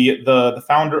 The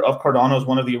founder of Cardano is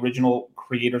one of the original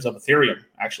creators of Ethereum,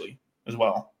 actually, as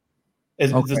well.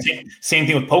 It's the same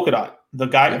thing with Polkadot. The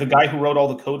guy who wrote all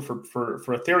the code for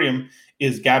Ethereum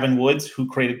is Gavin Woods, who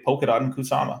created Polkadot and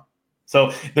Kusama.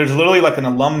 So there's literally like an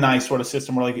alumni sort of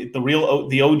system where like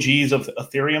the OGs of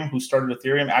Ethereum who started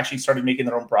Ethereum actually started making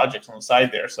their own projects on the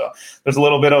side there. So there's a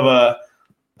little bit of a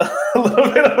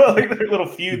like little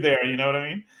feud there. You know what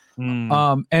I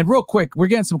mean? And real quick, we're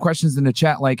getting some questions in the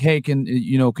chat like, hey, can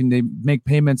they make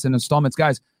payments and installments?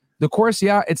 Guys, the course,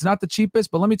 yeah, it's not the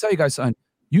cheapest, but let me tell you guys something.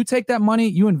 You take that money,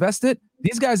 you invest it.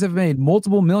 These guys have made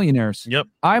multiple millionaires. Yep.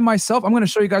 I myself, I'm going to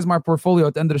show you guys my portfolio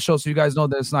at the end of the show so you guys know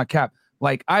that it's not capped.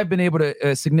 Like I've been able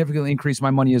to significantly increase my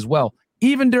money as well.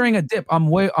 Even during a dip, I'm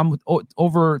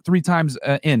over 3 times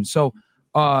in. So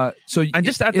and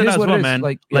just after that as well, man.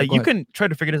 Like you can try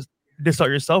to figure this out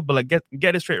yourself, but like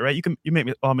get it straight, right? You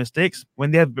make all mistakes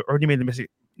when they have already made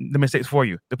the mistakes for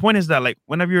you. The point is that like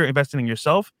whenever you're investing in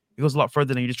yourself, it goes a lot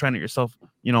further than you just trying it yourself,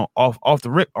 off the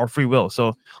rip or free will.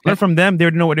 So learn from them. They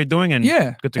already know what they're doing, and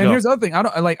good to go. And here's the other thing.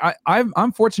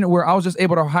 I'm fortunate where I was just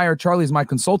able to hire Charlie as my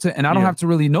consultant, and I don't have to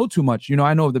really know too much.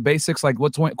 I know the basics, like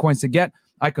what coins to get.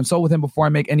 I consult with him before I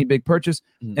make any big purchase,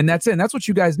 and that's it. And that's what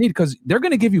you guys need, because they're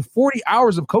going to give you 40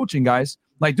 hours of coaching, guys.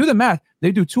 Like do the math.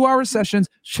 They do 2-hour sessions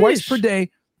twice per day,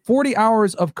 40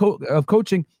 hours of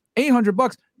coaching,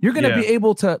 $800. You're going to be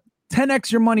able to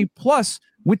 10x your money plus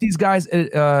with these guys'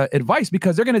 advice,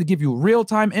 because they're going to give you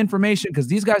real-time information, because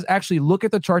these guys actually look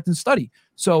at the charts and study.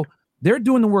 So they're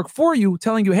doing the work for you,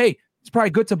 telling you, hey, it's probably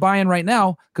good to buy in right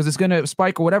now because it's going to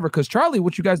spike or whatever. Because Charlie,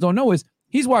 what you guys don't know is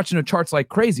he's watching the charts like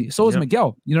crazy. So is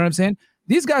Miguel. You know what I'm saying?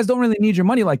 These guys don't really need your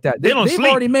money like that. They've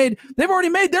already made their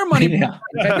money.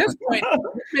 At this point,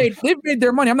 they've made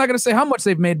their money. I'm not going to say how much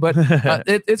they've made, but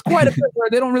it's quite a bit where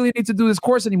they don't really need to do this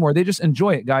course anymore. They just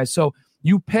enjoy it, guys. So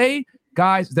you pay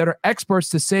guys that are experts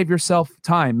to save yourself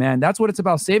time, man. That's what it's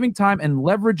about, saving time and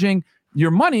leveraging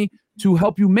your money to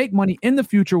help you make money in the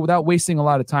future without wasting a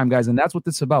lot of time, guys. And that's what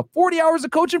this is about. 40 hours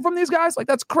of coaching from these guys, like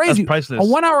that's crazy. That's priceless. A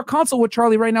 1-hour consult with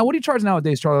Charlie right now. What do you charge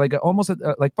nowadays, Charlie? Like almost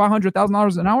like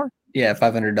 $500,000 an hour? Yeah,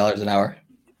 $500 an hour.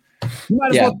 You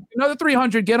might as well do another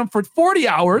 300, get them for 40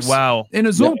 hours. Wow. In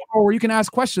a Zoom call where you can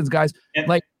ask questions, guys.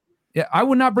 I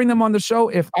would not bring them on the show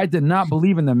if I did not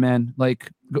believe in them, man. Go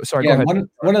ahead.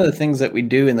 One of the things that we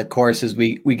do in the course is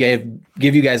we give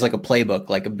you guys like a playbook,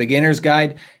 like a beginner's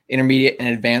guide, intermediate and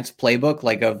advanced playbook,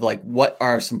 like what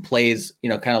are some plays,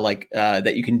 kind of like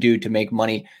that you can do to make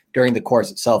money during the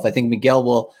course itself. I think Miguel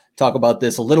will talk about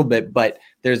this a little bit, but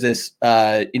there's this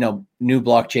new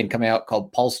blockchain coming out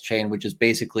called Pulse Chain, which is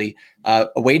basically a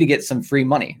way to get some free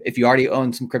money. If you already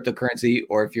own some cryptocurrency,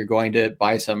 or if you're going to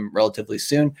buy some relatively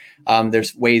soon,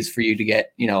 there's ways for you to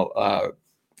get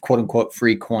quote unquote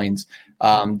free coins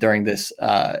during this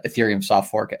Ethereum soft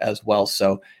fork as well.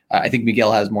 So I think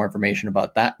Miguel has more information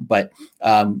about that, but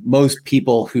most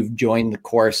people who've joined the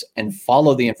course and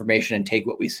follow the information and take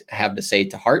what we have to say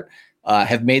to heart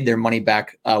have made their money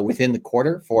back within the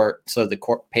quarter. So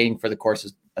paying for the course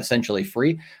is essentially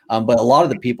free. But a lot of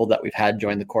the people that we've had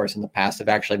join the course in the past have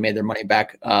actually made their money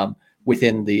back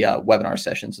within the webinar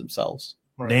sessions themselves.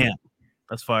 Damn,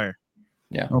 that's fire.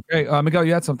 Yeah. Okay, Miguel,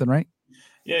 you had something, right?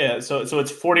 Yeah. So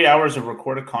it's 40 hours of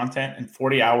recorded content and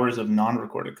 40 hours of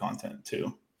non-recorded content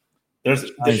too. It's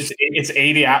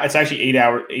 80. It's actually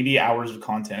 80 hours of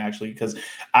content actually, because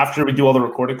after we do all the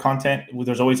recorded content,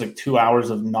 there's always like 2 hours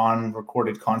of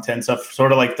non-recorded content stuff,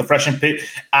 sort of like the Fresh and Fit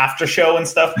after show and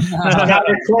stuff. Not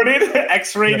recorded,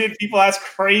 X-rated. People ask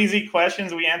crazy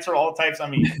questions. We answer all types. I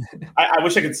mean, I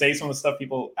wish I could say some of the stuff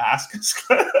people ask.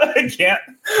 I can't.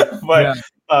 But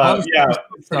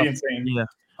it's pretty insane. Yeah.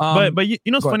 But you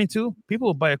know what's funny too? People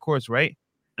will buy a course, right?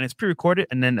 And it's pre-recorded,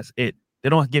 and then that's it. They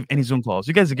don't give any Zoom calls.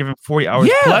 You guys are giving 40 hours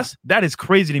plus. That is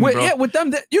crazy to me, bro. Yeah, with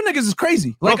them, you niggas is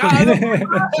crazy. Like,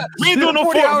 we ain't doing no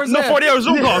 40 hours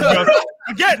Zoom calls, bro.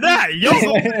 Forget that, yo.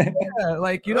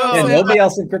 Nobody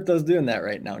else in crypto is doing that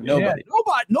right now. Nobody.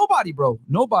 Nobody, bro.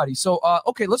 Nobody. So,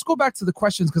 okay, let's go back to the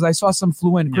questions, because I saw some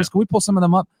flew in. Chris, can we pull some of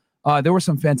them up? There were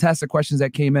some fantastic questions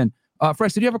that came in.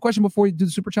 Fresh, did you have a question before you do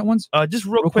the super chat ones? Just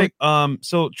real quick.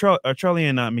 So Charlie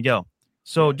and Miguel.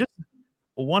 So just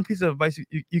one piece of advice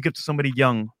you give to somebody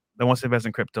young that wants to invest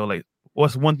in crypto? Like,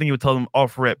 what's one thing you would tell them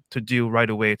off rip to do right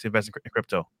away to invest in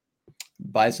crypto?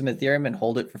 Buy some Ethereum and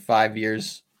hold it for 5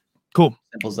 years. Cool.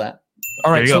 Simple as that.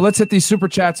 All right, so let's hit these super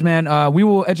chats, man. We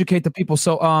will educate the people.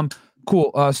 So,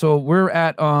 cool. So we're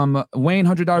at Wayne,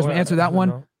 $100. We answered that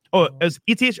one. Oh, is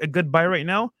ETH a good buy right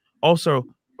now? Also,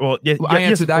 well, yeah, I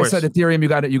answered that. I said Ethereum.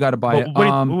 You got to buy it. What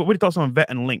are your thoughts on Vet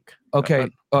and Link? Okay,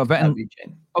 Vet and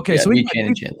VeChain. Okay, Yeah, so VeChain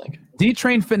and Chainlink.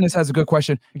 D-Train Fitness has a good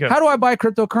question. Okay. How do I buy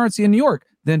cryptocurrency in New York?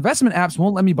 The investment apps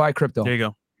won't let me buy crypto. There you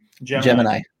go.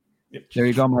 Gemini. There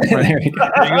you go, my friend. There you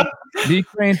go.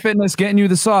 D-Train Fitness getting you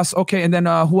the sauce. Okay, and then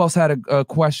who else had a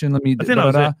question? Let me. I think that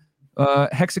was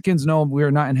it. Hexagons, no,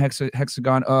 we're not in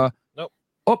hexagon. Nope.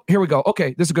 Oh, here we go.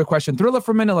 Okay, this is a good question. Thriller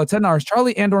from Manila, $10.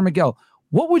 Charlie and/or Miguel,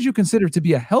 what would you consider to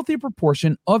be a healthy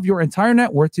proportion of your entire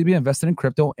net worth to be invested in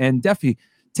crypto and DeFi?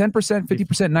 10%, 50%,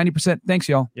 90%. Thanks,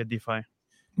 y'all. Yeah, DeFi.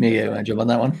 Miguel, you want to jump on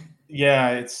that one? Yeah,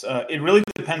 it's it really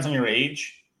depends on your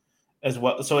age as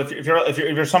well. So if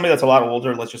you're somebody that's a lot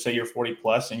older, let's just say you're 40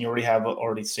 plus and you already have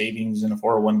savings in a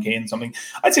 401k and something,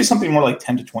 I'd say something more like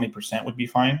 10 to 20% would be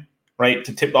fine, right?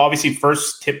 Obviously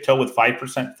first tiptoe with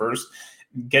 5% first,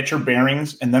 get your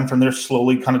bearings, and then from there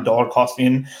slowly kind of dollar cost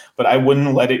in. But I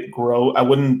wouldn't let it grow. I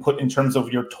wouldn't put in terms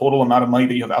of your total amount of money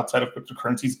that you have outside of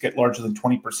cryptocurrencies get larger than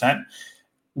 20%.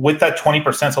 With that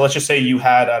 20%, so let's just say you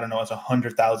had, I don't know, it's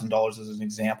 $100,000 as an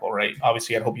example, right?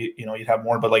 Obviously, I'd hope you'd have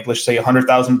more, but like let's say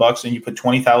 $100,000 and you put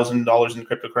 $20,000 in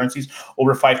cryptocurrencies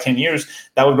over 5-10 years,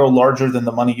 that would grow larger than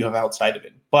the money you have outside of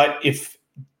it. But if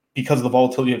because of the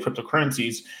volatility of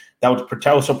cryptocurrencies, that would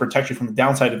also protect you from the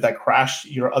downside. If that crashed,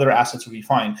 your other assets would be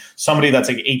fine. Somebody that's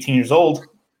like 18 years old,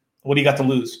 what do you got to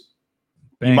lose?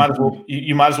 You might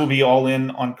as well be all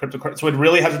in on cryptocurrency. So it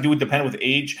really has to do with with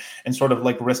age and sort of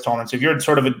like risk tolerance. If you're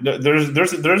sort of there's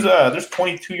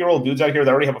 22-year-old dudes out here that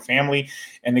already have a family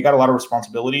and they got a lot of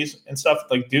responsibilities and stuff.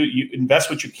 Like, dude, you invest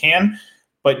what you can,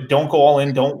 but don't go all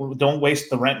in. Don't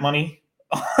waste the rent money.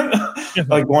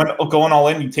 Like going all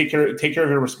in. You take care of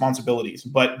your responsibilities,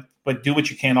 but do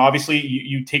what you can. Obviously,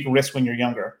 you take a risk when you're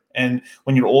younger, and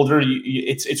when you're older,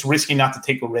 it's risky not to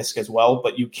take a risk as well.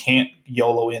 But you can't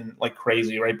YOLO in like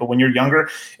crazy, right? But when you're younger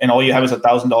and all you have is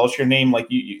 $1,000 to your name, like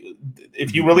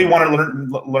if you really want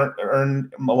to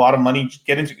earn a lot of money,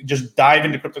 just dive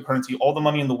into cryptocurrency. All the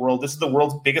money in the world. This is the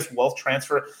world's biggest wealth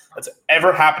transfer that's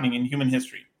ever happening in human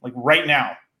history. Like right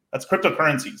now, that's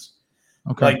cryptocurrencies.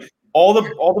 Okay. Like all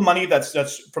the money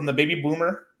that's from the baby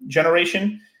boomer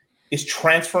generation is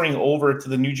transferring over to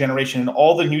the new generation, and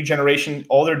all the new generation,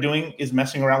 all they're doing is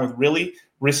messing around with really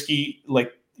risky,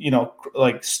 like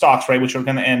stocks, right, which are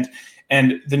going to end.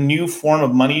 And the new form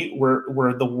of money,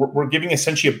 we're giving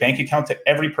essentially a bank account to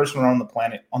every person around the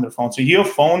planet on their phone. So you have a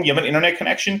phone, you have an internet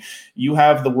connection, you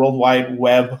have the World Wide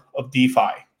Web of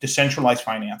DeFi, decentralized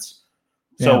finance.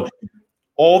 Yeah. So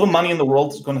all the money in the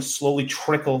world is going to slowly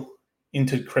trickle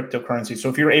into cryptocurrency. So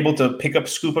if you're able to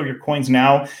scoop up your coins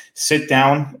now, sit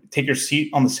down, take your seat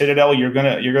on the Citadel, you're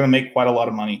gonna make quite a lot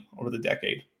of money over the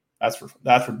decade. That's for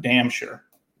damn sure.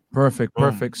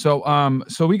 Perfect. So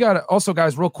we got also,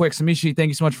 guys, real quick, Samishi, thank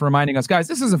you so much for reminding us, guys.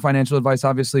 This isn't financial advice,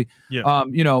 obviously. Yeah.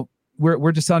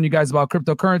 We're just telling you guys about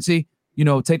cryptocurrency.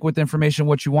 Take with the information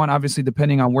what you want. Obviously,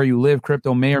 depending on where you live,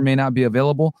 crypto may or may not be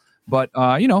available. But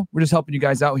we're just helping you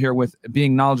guys out here with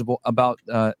being knowledgeable about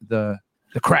the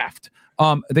craft.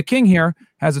 The King here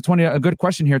has a good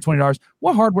question here, $20.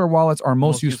 What hardware wallets are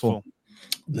most useful?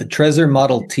 The Trezor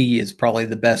Model T is probably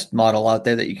the best model out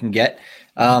there that you can get.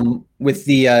 With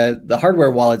the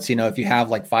hardware wallets, if you have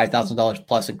like $5,000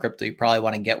 plus in crypto, you probably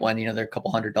want to get one. They're a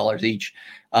couple $100 each,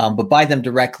 but buy them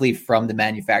directly from the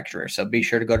manufacturer. So be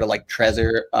sure to go to like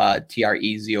Trezor,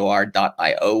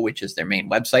 trezor.io, which is their main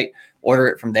website. Order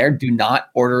it from there. Do not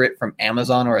order it from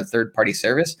Amazon or a third-party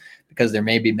service, because there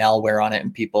may be malware on it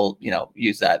and people,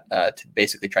 use that to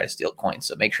basically try to steal coins.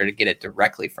 So make sure to get it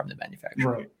directly from the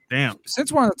manufacturer. Right. Damn.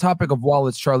 Since we're on the topic of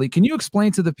wallets, Charlie, can you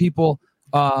explain to the people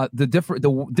the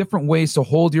different ways to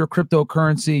hold your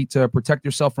cryptocurrency to protect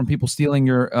yourself from people stealing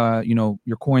your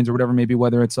coins or whatever, maybe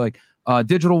whether it's like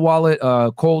digital wallet,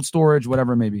 cold storage,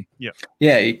 whatever it may be?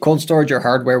 Yeah, cold storage or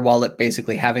hardware wallet,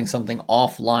 basically having something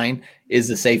offline is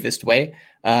the safest way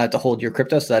to hold your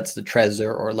crypto. So that's the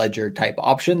Trezor or Ledger type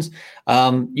options.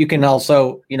 You can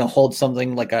also, hold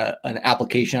something like an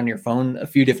application on your phone, a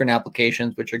few different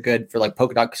applications, which are good for like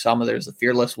Polkadot Kusama. There's the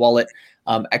Fearless wallet.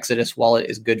 Exodus wallet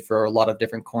is good for a lot of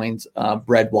different coins.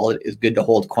 Bread wallet is good to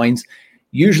hold coins.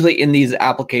 Usually in these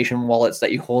application wallets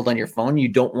that you hold on your phone, you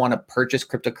don't want to purchase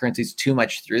cryptocurrencies too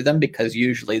much through them, because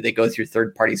usually they go through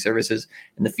third-party services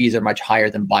and the fees are much higher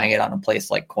than buying it on a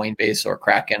place like Coinbase or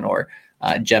Kraken or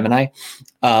Gemini.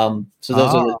 So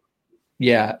those are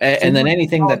and then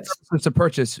anything that's a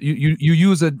purchase, you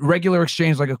use a regular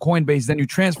exchange like a Coinbase, then you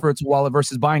transfer it to wallet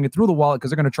versus buying it through the wallet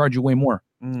because they're going to charge you way more.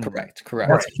 Correct.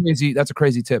 That's crazy. That's a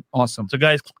crazy tip. Awesome. So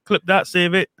guys, clip that,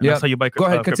 save it. And that's how you buy crypto.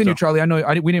 Go ahead, continue, Charlie. I know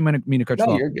we didn't mean to cut you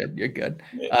off. You're good.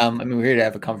 I mean, we're here to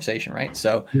have a conversation, right?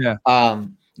 So yeah.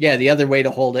 The other way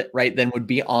to hold it, right, then would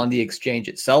be on the exchange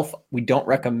itself. We don't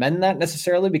recommend that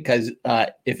necessarily because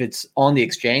if it's on the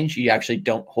exchange, you actually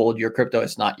don't hold your crypto.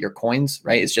 It's not your coins,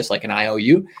 right? It's just like an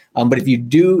IOU. But if you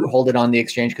do hold it on the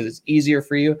exchange because it's easier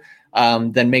for you,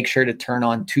 then make sure to turn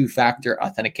on two-factor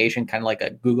authentication, kind of like a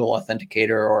Google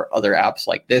Authenticator or other apps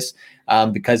like this.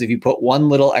 Because if you put one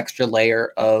little extra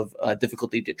layer of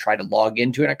difficulty to try to log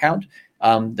into an account,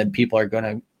 then people are going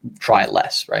to try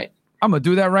less, right? I'm going to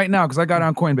do that right now because I got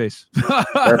on Coinbase.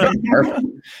 Perfect.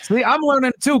 See, I'm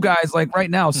learning too, guys, like right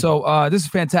now. So this is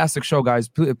a fantastic show, guys.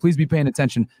 Please be paying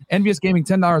attention. Envious Gaming,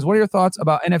 $10. What are your thoughts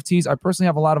about NFTs? I personally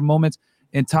have a lot of moments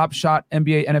in Top Shot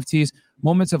NBA NFTs.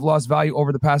 Moments have lost value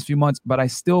over the past few months, but I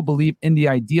still believe in the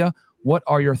idea. What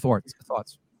are your thoughts?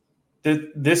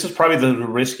 This is probably the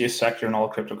riskiest sector in all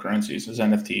cryptocurrencies is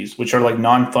NFTs, which are like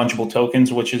non-fungible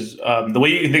tokens, which is the way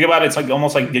you can think about it, it's like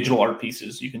almost like digital art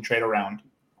pieces you can trade around,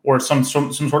 or some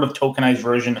sort of tokenized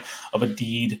version of a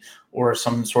deed or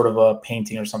some sort of a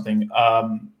painting or something.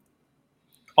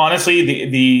 Honestly,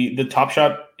 the Top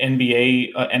Shot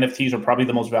NBA NFTs are probably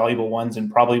the most valuable ones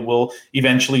and probably will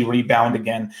eventually rebound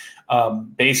again.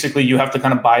 Basically, you have to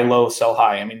kind of buy low, sell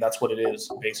high. I mean, that's what it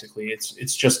is. Basically,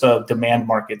 it's just a demand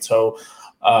market. So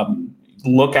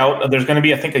look out. There's going to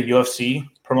be, I think, a UFC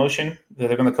promotion.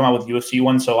 They're going to come out with UFC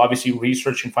one. So obviously,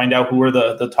 research and find out who are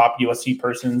the top UFC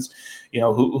persons. You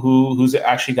know who's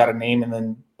actually got a name, and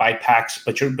then buy packs.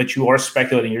 But you are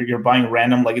speculating. You're buying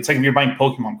random, like it's like if you're buying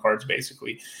Pokemon cards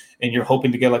basically, and you're hoping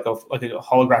to get like a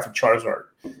holographic Charizard.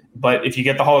 But if you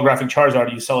get the holographic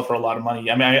Charizard, you sell it for a lot of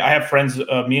money. I mean, I have friends.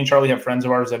 Me and Charlie have friends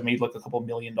of ours that made like a couple $1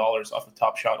 million off of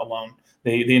Top Shot alone.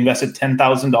 They invested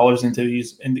 $10,000 into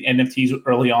the NFTs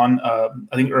early on. I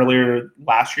think earlier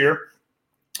last year,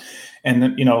 and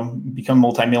then become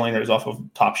multimillionaires off of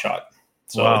Top Shot.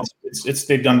 So wow. it's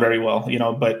they've done very well,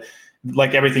 but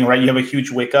like everything, right? You have a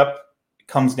huge wake up, it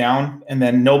comes down, and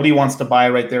then nobody wants to buy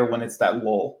right there when it's that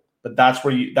lull. But that's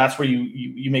where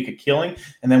you make a killing,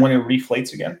 and then when it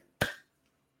reflates again,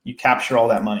 you capture all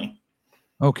that money.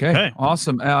 Okay.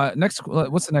 Awesome.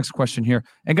 What's the next question here?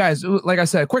 And guys, like I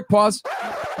said, quick pause.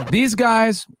 These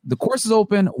guys, the course is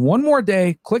open. One more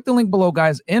day. Click the link below,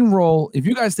 guys. Enroll. If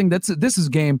you guys think this is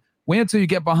game, wait until you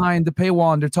get behind the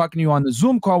paywall and they're talking to you on the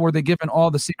Zoom call where they're giving all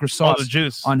the secret sauce the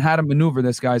juice on how to maneuver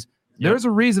this, guys. Yep. There's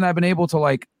a reason I've been able to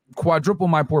like quadruple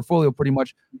my portfolio pretty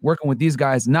much working with these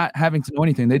guys, not having to know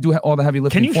anything. They do all the heavy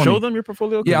lifting. Can you show them your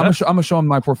portfolio? Yeah, I'm gonna show them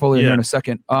my portfolio here in a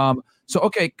second.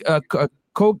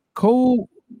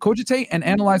 Cogitate and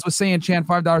analyze was saying Chan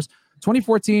 $5.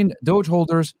 2014 Doge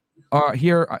holders are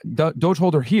here. Doge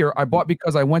holder here. I bought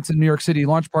because I went to the New York City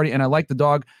launch party and I like the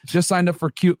dog. Just signed up for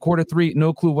Q3.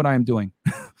 No clue what I am doing.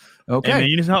 Okay. Hey man,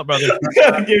 you need help, brother.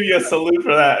 Gotta give you a salute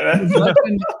for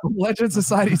that. Legend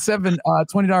Society 7,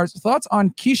 $20. Thoughts on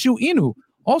Kishu Inu?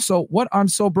 Also, what I'm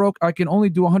so broke I can only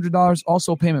do $100.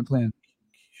 Also, payment plan.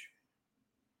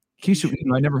 Kishu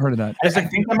Inu, I never heard of that. I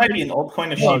think that might be an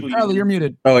altcoin of Shibu. Charlie, you're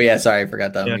muted. Oh yeah, sorry, I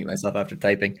forgot to unmute myself after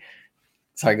typing.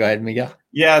 Sorry, go ahead, Miguel.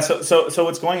 Yeah, so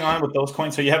what's going on with those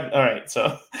coins? So you have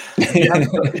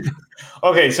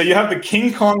okay, so you have the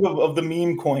King Kong of the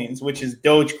meme coins, which is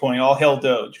Dogecoin, all hail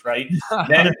Doge, right?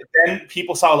 then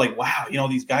people saw like, wow,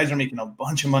 these guys are making a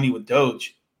bunch of money with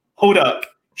Doge. Hold up,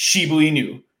 Shibu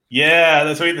Inu. Yeah,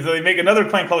 that's right. So they make another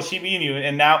coin called Shiba Inu,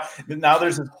 and now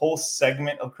there's this whole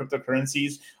segment of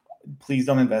cryptocurrencies. Please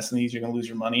don't invest in these; you're gonna lose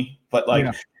your money. But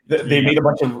they made a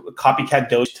bunch of copycat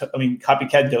Doge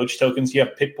tokens. You have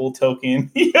Pitbull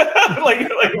token, like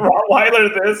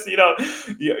Rottweiler. This,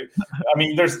 I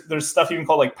mean, there's stuff even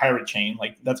called like Pirate Chain,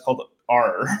 like that's called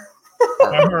R.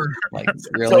 Like,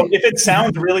 really? So if it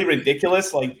sounds really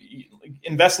ridiculous, like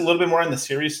invest a little bit more in the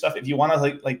serious stuff. If you want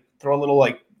to like throw a little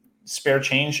like spare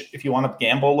change, if you want to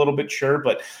gamble a little bit, sure,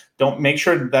 but don't make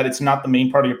sure that it's not the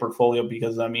main part of your portfolio,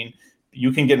 because I mean,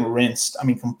 you can get rinsed. I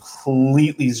mean,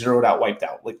 completely zeroed out, wiped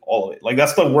out, like all of it. Like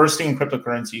that's the worst thing in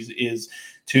cryptocurrencies is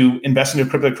to invest into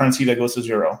a cryptocurrency that goes to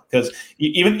zero. Because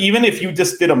even if you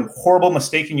just did a horrible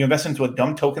mistake and you invest into a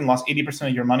dumb token, lost 80%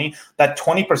 of your money, that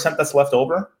 20% that's left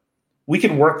over, we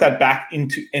can work that back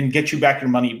into and get you back your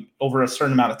money over a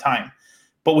certain amount of time.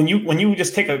 But when you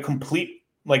just take a complete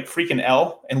like freaking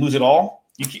L and lose it all,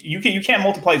 you can't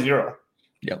multiply zero.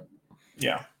 Yep.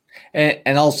 Yeah.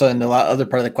 And also in the other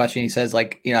part of the question, he says,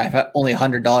 like, you know, I have only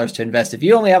 $100 to invest. If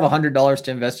you only have $100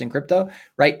 to invest in crypto,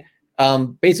 right?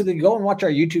 Basically go and watch our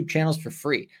YouTube channels for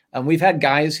free. We've had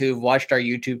guys who've watched our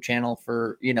YouTube channel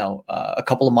for, you know, a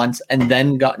couple of months and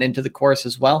then gotten into the course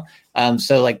as well.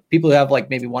 So like people who have like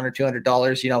maybe $100 or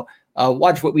 $200, you know,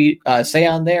 watch what we say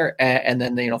on there and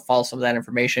then, you know, follow some of that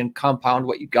information, compound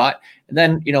what you got. And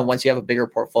then, you know, once you have a bigger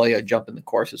portfolio, jump in the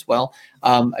course as well.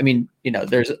 I mean, you know,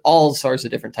 there's all sorts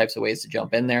of different types of ways to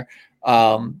jump in there.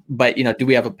 But, you know, do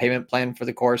we have a payment plan for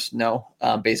the course? No.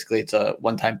 Basically, it's a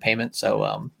one-time payment.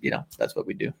 So, you know, that's what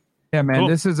we do. Yeah, man, Cool.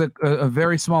 this is a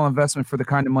very small investment for the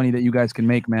kind of money that you guys can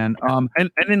make, man. And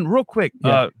then real quick,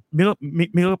 Yeah.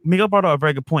 Miguel brought out a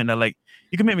very good point that like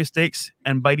you can make mistakes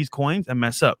and buy these coins and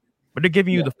mess up, but they're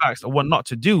giving you the facts of what not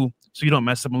to do so you don't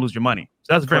mess up and lose your money.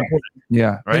 So that's very important.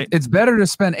 Yeah, Right. It's better to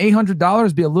spend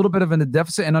 $800, be a little bit of in the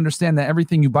deficit, and understand that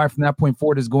everything you buy from that point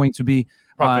forward is going to be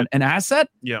Profit. an asset.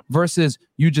 Yeah. Versus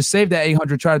you just save that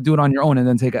 800, try to do it on your own, and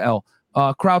then take a L.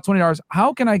 Crowd $20.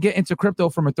 How can I get into crypto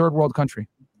from a third world country?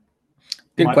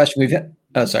 Good question. We've had,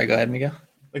 oh, sorry, go ahead, Miguel.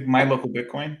 Like My Local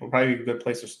Bitcoin will probably be a good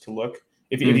place to look.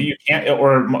 If you can't,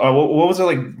 or what was it,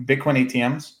 like Bitcoin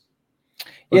ATMs?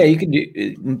 Yeah, you can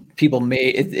do. People may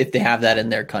if they have that in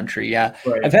their country. Yeah,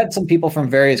 Right. I've had some people from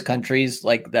various countries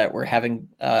like that were having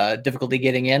difficulty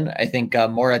getting in. I think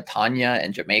Mauritania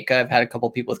and Jamaica. I've had a couple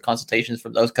of people with consultations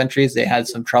from those countries. They had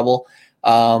some trouble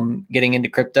getting into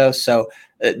crypto. So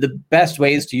the best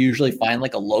way is to usually find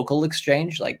like a local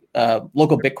exchange, like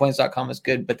localbitcoins.com is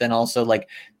good, but then also like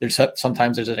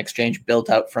sometimes there's an exchange built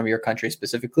out from your country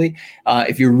specifically.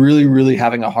 If you're really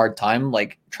having a hard time,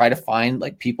 like try to find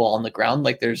like people on the ground.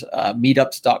 Like there's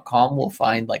meetups.com will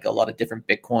find like a lot of different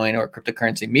Bitcoin or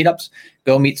cryptocurrency meetups.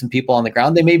 Go meet some people on the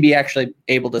ground. They may be actually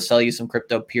able to sell you some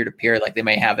crypto peer-to-peer, like they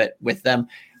may have it with them.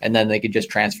 And then they could just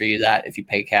transfer you that if you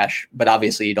pay cash. But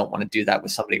obviously you don't want to do that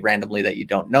with somebody randomly that you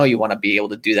don't know. You want to be able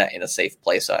to do that in a safe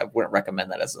place. So I wouldn't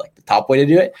recommend that as like the top way to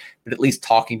do it, but at least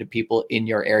talking to people in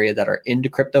your area that are into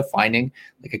crypto, finding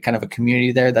like a kind of a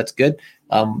community there, that's good.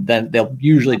 Then they'll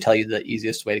usually tell you the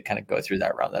easiest way to kind of go through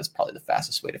that route. That's probably the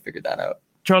fastest way to figure that out.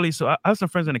 Charlie, so I have some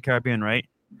friends in the Caribbean, right?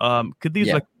 Could they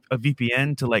use like a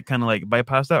VPN to like kind of like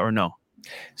bypass that or no?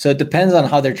 So it depends on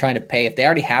how they're trying to pay. If they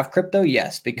already have crypto,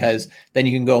 yes, because then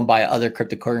you can go and buy other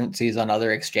cryptocurrencies on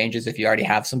other exchanges if you already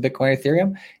have some Bitcoin or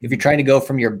Ethereum. If you're trying to go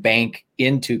from your bank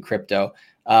into crypto,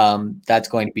 that's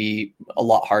going to be a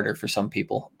lot harder for some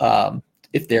people.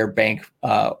 If their bank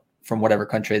from whatever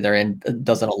country they're in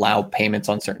doesn't allow payments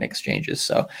on certain exchanges.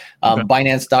 So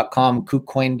Binance.com,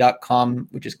 KuCoin.com,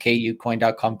 which is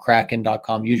KuCoin.com,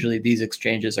 Kraken.com. Usually these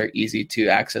exchanges are easy to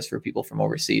access for people from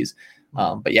overseas.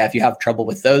 But yeah, if you have trouble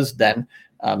with those, then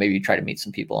maybe you try to meet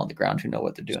some people on the ground who know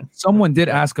what they're doing. Someone did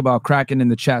ask about Kraken in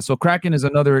the chat. So Kraken is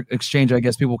another exchange I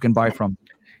guess people can buy from.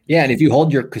 Yeah, and if you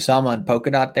hold your Kusama and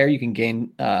Polkadot there, you can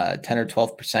gain 10 or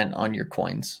 12% on your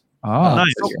coins. Oh,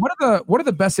 nice. So what are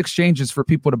the best exchanges for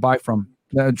people to buy from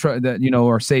that you know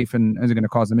are safe and isn't going to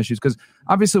cause them issues? Because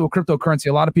obviously with cryptocurrency,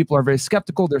 a lot of people are very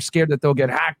skeptical. They're scared that they'll get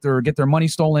hacked or get their money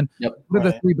stolen. Yep. What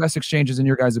are the three best exchanges in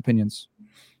your guys' opinions?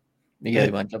 Miguel,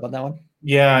 you want to jump on that one?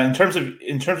 Yeah, in terms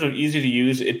of easy to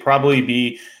use, it'd probably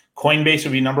be Coinbase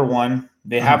would be number one.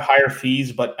 They have higher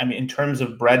fees, but I mean, in terms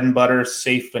of bread and butter,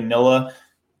 safe vanilla,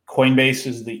 Coinbase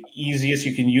is the easiest.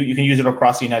 You can use it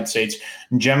across the United States.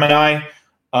 Gemini,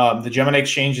 the Gemini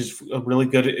exchange is a really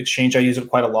good exchange. I use it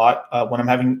quite a lot when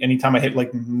I'm anytime I hit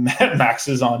like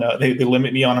maxes on, they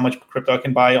limit me on how much crypto I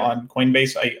can buy on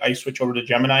Coinbase. I switch over to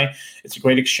Gemini. It's a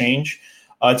great exchange.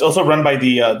 It's also run by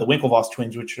the Winklevoss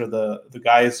twins, which are the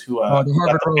guys who the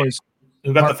Harvard Rose,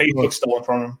 who got the Facebook stolen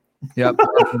from them. Yep,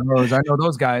 Rose. I know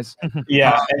those guys.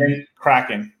 Yeah, and then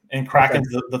Kraken, and Kraken's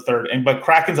the third, but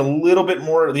Kraken's a little bit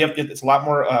more. It's a lot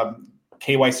more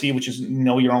KYC, which is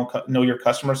know your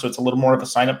customer, so it's a little more of a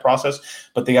sign up process.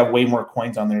 But they have way more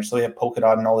coins on there, so they have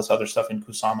Polkadot and all this other stuff in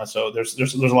Kusama. So there's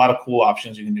a lot of cool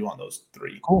options you can do on those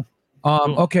three. Cool.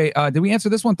 Okay. Did we answer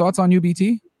this one? Thoughts on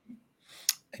UBT?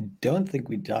 I don't think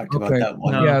we talked about that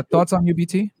one. No. Yeah. Thoughts on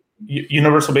UBT?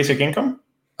 Universal Basic Income.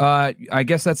 I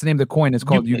guess that's the name of the coin. It's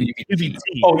called UBT.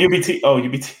 Oh, UBT. Oh,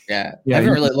 UBT. Yeah, I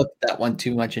haven't really looked at that one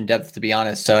too much in depth, to be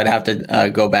honest. So I'd have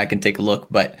to go back and take a look.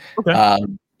 But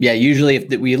yeah, usually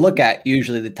we look at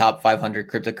the top 500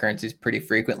 cryptocurrencies pretty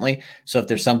frequently. So if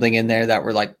there's something in there that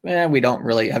we're like, we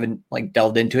haven't like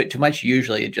delved into it too much,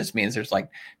 usually it just means there's like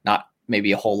not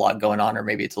maybe a whole lot going on, or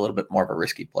maybe it's a little bit more of a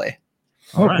risky play.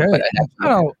 Okay.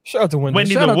 Shout out to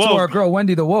Wendy. Shout out to our girl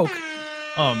Wendy the Woke.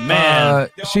 Oh man,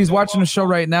 she's watching the show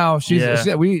right now. She's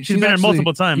been here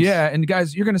multiple times. Yeah, and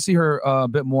guys, you're gonna see her a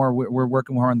bit more. We're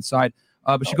working with her on the side.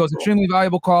 But she goes, extremely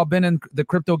valuable call. Been in the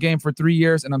crypto game for 3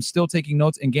 years, and I'm still taking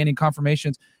notes and gaining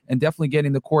confirmations and definitely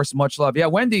getting the course. Much love. Yeah,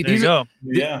 Wendy, these are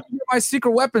my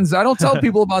secret weapons. I don't tell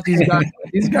people about these guys.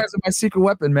 These guys are my secret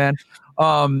weapon, man.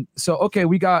 So, okay,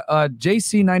 we got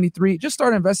JC93. Just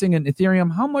started investing in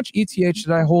Ethereum. How much ETH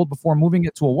should I hold before moving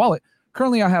it to a wallet?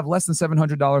 Currently, I have less than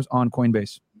 $700 on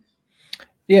Coinbase.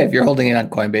 Yeah, if you're holding it on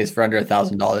Coinbase for under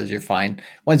 $1,000, you're fine.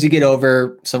 Once you get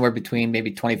over somewhere between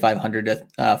maybe $2,500 to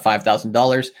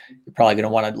 $5,000, you're probably going to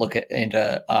want to look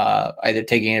into either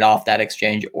taking it off that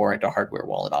exchange or into hardware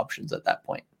wallet options at that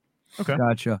point. Okay,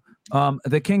 gotcha.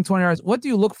 The King 20 hours. What do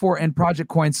you look for in project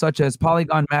coins such as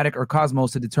Polygon, Matic, or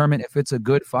Cosmos to determine if it's a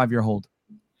good 5-year hold?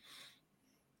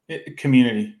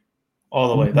 Community, all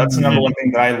the way. That's the number one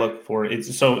thing that I look for.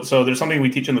 It's so there's something we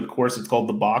teach in the course. It's called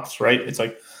the box, right? It's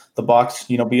like the box,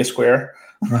 be a square.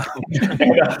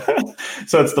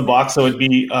 So it's the box. So it'd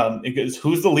be it goes,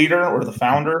 who's the leader or the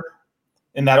founder,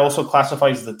 and that also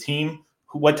classifies the team.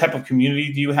 What type of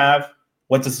community do you have?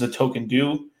 What does the token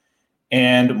do?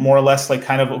 And more or less, like,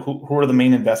 kind of who are the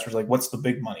main investors? Like, what's the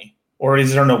big money, or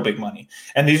is there no big money?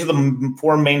 And these are the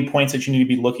 4 main points that you need to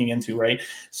be looking into, right?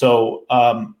 So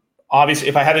obviously,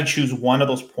 if I had to choose one of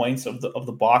those points of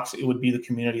the box, it would be the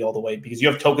community all the way, because you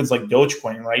have tokens like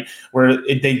Dogecoin, right, where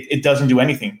it doesn't do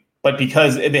anything, but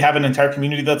because they have an entire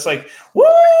community that's like, woo,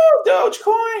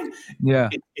 Dogecoin,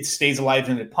 it stays alive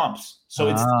and it pumps. So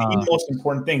it's the most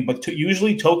important thing. But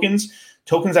usually tokens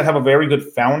that have a very good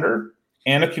founder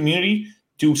and a community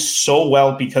do so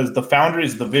well because the founder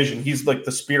is the vision. He's like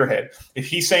the spearhead. If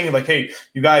he's saying like, hey,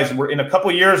 you guys, we're in a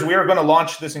couple of years, we are going to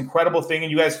launch this incredible thing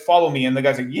and you guys follow me. And the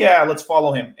guy's like, yeah, let's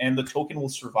follow him. And the token will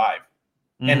survive.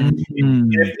 And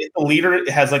if the leader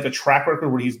has like a track record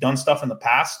where he's done stuff in the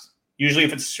past, usually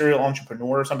if it's a serial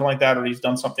entrepreneur or something like that, or he's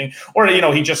done something, or,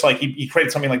 he just like, he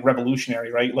created something like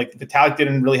revolutionary, right? Like Vitalik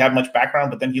didn't really have much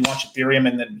background, but then he launched Ethereum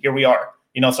and then here we are.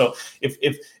 So if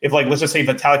like, let's just say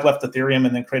Vitalik left Ethereum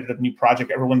and then created a new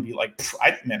project, everyone would be like,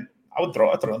 I would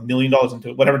throw $1 million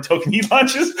into whatever token he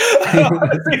launches.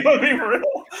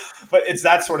 But it's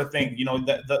that sort of thing.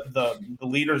 The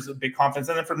leader's a big confidence,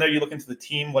 and then from there you look into the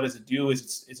team. What does it do?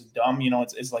 Is it dumb?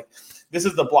 It's like, this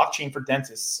is the blockchain for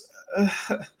dentists.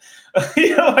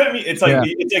 You know what I mean? It's like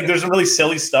it's like there's really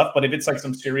silly stuff, but if it's like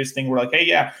some serious thing, we're like, hey,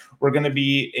 yeah, we're going to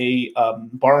be a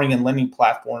borrowing and lending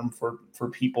platform for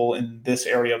people in this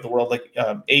area of the world, like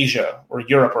Asia or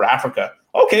Europe or Africa.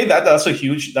 Okay, that's a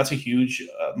huge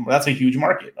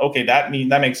market. Okay, that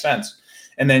makes sense.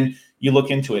 And then you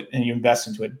look into it and you invest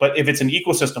into it. But if it's an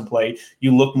ecosystem play,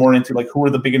 you look more into like, who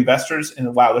are the big investors?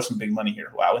 And wow, there's some big money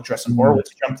here. Wow, Andreessen Horowitz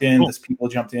jumped in. This people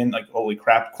jumped in. Like, holy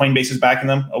crap, Coinbase is backing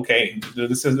them. Okay,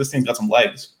 this thing's got some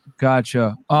legs.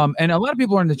 Gotcha. And a lot of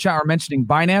people in the chat are mentioning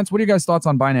Binance. What are your guys' thoughts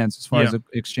on Binance as far as an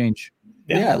exchange?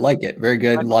 Yeah, I like it. Very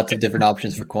good. Lots of different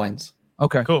options for coins.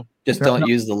 Okay, cool. Just don't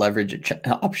use the leverage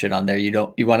option on there. You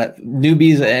want to,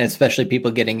 newbies and especially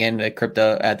people getting into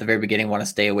crypto at the very beginning, want to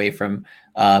stay away from,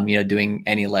 doing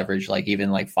any leverage, like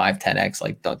even like 5, 10x.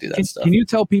 Like, don't do that stuff. Can you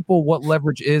tell people what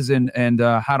leverage is and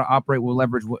how to operate with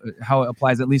leverage, how it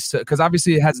applies, at least because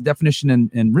obviously it has a definition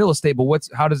in real estate, but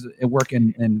how does it work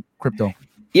in crypto?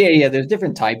 Yeah. There's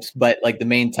different types, but like the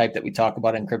main type that we talk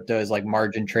about in crypto is like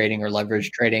margin trading or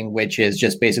leverage trading, which is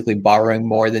just basically borrowing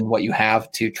more than what you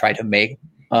have to try to make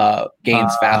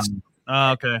gains fast.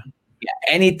 Okay. Yeah,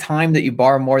 any time that you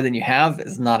borrow more than you have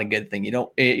is not a good thing.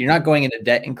 You're not going into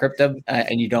debt in crypto,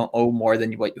 and you don't owe more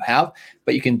than what you have.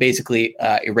 But you can basically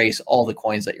erase all the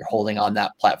coins that you're holding on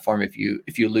that platform if you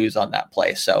lose on that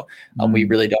play. So we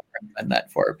really don't recommend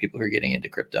that for people who are getting into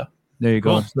crypto. There you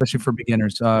go, especially for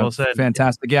beginners. Well said.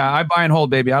 Fantastic. Yeah, I buy and hold,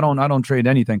 baby. I don't trade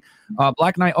anything.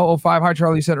 Black Knight 005. Hi,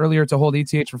 Charlie. You said earlier to hold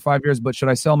ETH for 5 years, but should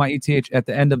I sell my ETH at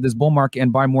the end of this bull market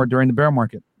and buy more during the bear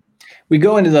market? We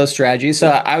go into those strategies. So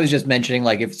I was just mentioning,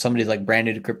 like, if somebody's like brand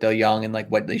new to crypto, young, and like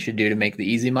what they should do to make the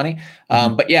easy money.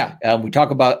 But yeah, we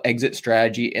talk about exit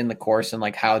strategy in the course and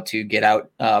like how to get out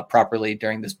properly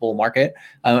during this bull market.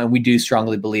 And we do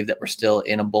strongly believe that we're still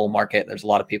in a bull market. There's a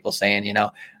lot of people saying,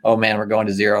 oh man, we're going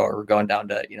to zero, or we're going down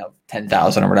to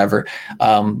 10,000 or whatever.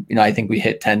 I think we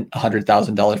hit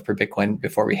 $100,000 per Bitcoin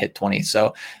before we hit 20.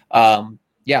 So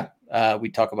we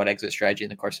talk about exit strategy in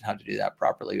the course and how to do that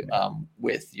properly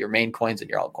with your main coins and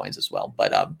your altcoins as well.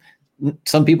 But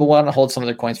some people want to hold some of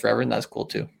their coins forever, and that's cool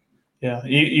too. Yeah,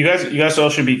 you guys all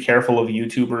should be careful of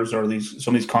YouTubers or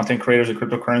some of these content creators of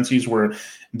cryptocurrencies where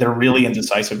they're really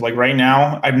indecisive. Like right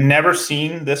now, I've never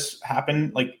seen this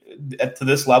happen like to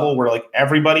this level where like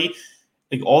everybody,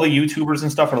 like all the YouTubers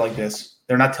and stuff are like this.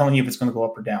 They're not telling you if it's going to go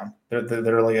up or down.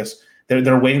 They're like this.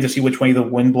 They're waiting to see which way the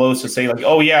wind blows to say like,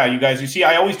 oh yeah, you guys, you see,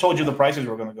 I always told you the prices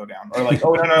were going to go down, or like,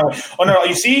 oh no,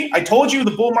 you see, I told you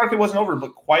the bull market wasn't over,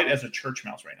 but quiet as a church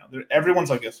mouse right now. Everyone's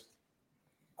like this.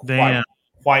 Quiet.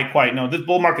 No, this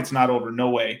bull market's not over. No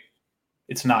way.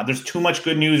 It's not. There's too much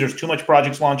good news. There's too much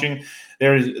projects launching.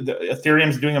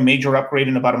 Ethereum's doing a major upgrade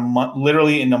in about a month,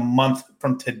 literally in a month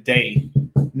from today.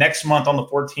 Next month on the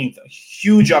 14th, a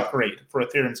huge upgrade for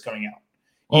Ethereum's coming out.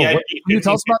 Can you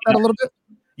tell us about that a little bit?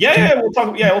 Yeah, we'll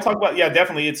talk about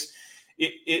definitely.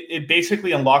 It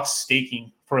basically unlocks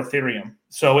staking for Ethereum.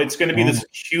 So it's going to be this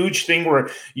huge thing where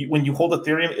when you hold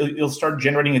Ethereum, it'll start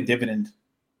generating a dividend.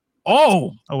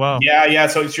 Oh wow. Yeah.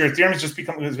 So your Ethereum is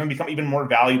going to become even more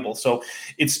valuable. So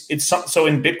so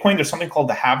in Bitcoin, there's something called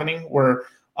the halvening, where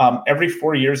every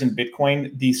 4 years in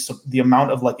Bitcoin, the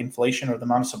amount of like inflation or the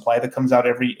amount of supply that comes out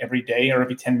every day or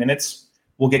every 10 minutes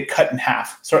will get cut in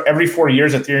half. So every 4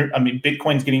 years,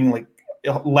 Bitcoin's getting like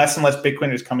less and less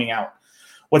Bitcoiners coming out.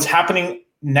 What's happening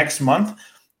next month?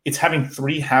 It's having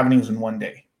 3 halvenings in one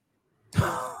day.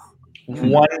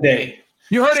 One day.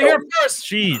 You heard it here first.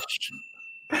 Jeez.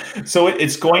 So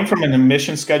it's going from an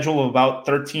emission schedule of about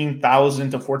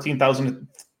 13,000 to 14,000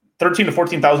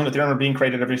 Ethereum are being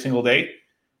created every single day.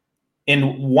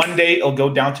 In one day, it'll go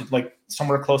down to like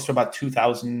somewhere close to about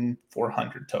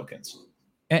 2,400 tokens.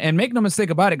 And make no mistake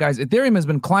about it, guys. Ethereum has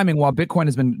been climbing while Bitcoin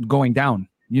has been going down.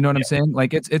 You know what I'm saying?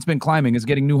 Like it's been climbing. It's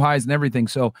getting new highs and everything.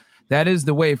 So that is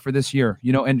the way for this year.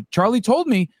 And Charlie told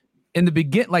me in the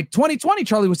beginning, like 2020,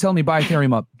 Charlie was telling me buy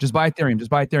Ethereum up. Just buy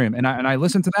Ethereum. And I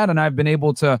listened to that, and I've been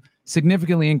able to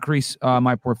significantly increase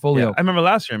my portfolio. Yeah, I remember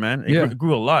last year, man. It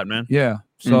grew a lot, man. Yeah.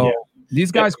 So these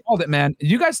guys called it, man.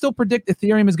 You guys still predict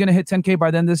Ethereum is going to hit 10K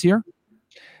by then this year?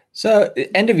 So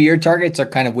end of year targets are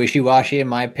kind of wishy-washy in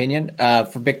my opinion.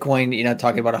 For Bitcoin,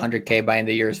 talking about 100K by end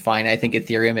of year is fine. I think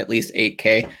Ethereum at least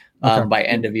 8K by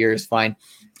end of year is fine.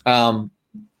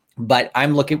 But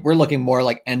we're looking more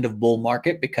like end of bull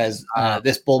market, because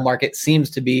this bull market seems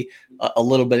to be a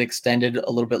little bit extended,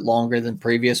 a little bit longer than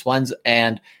previous ones.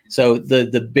 And so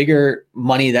the bigger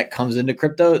money that comes into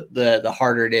crypto, the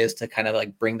harder it is to kind of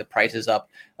like bring the prices up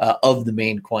of the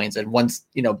main coins. And once,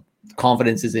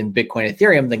 confidence is in Bitcoin,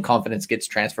 Ethereum, then confidence gets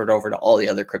transferred over to all the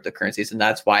other cryptocurrencies. And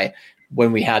that's why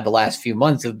when we had the last few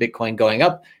months of Bitcoin going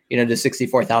up, to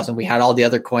 64,000, we had all the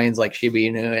other coins like Shiba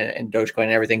Inu and Dogecoin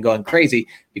and everything going crazy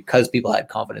because people had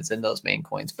confidence in those main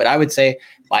coins. But I would say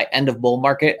by end of bull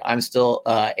market, I'm still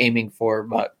aiming for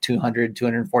about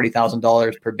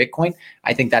 $240,000 per Bitcoin.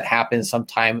 I think that happens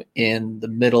sometime in the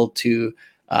middle to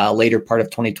later part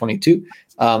of 2022.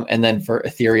 And then for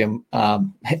Ethereum,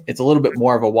 it's a little bit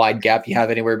more of a wide gap. You have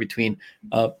anywhere between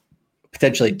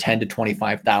potentially $10,000 to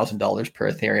 $25,000 per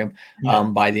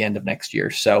Ethereum by the end of next year.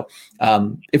 So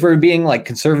if we're being like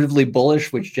conservatively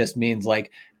bullish, which just means like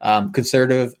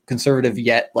conservative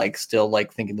yet like still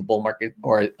like thinking the bull market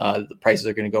or the prices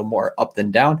are going to go more up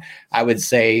than down, I would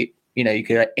say you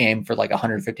could aim for like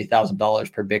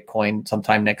 $150,000 per Bitcoin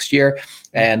sometime next year,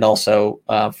 and also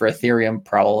for Ethereum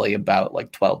probably about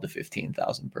like 12 to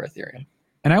 15,000 per Ethereum.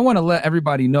 And I want to let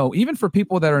everybody know, even for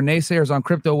people that are naysayers on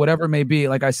crypto, whatever it may be,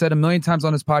 like I said a million times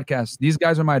on this podcast, these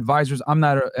guys are my advisors. I'm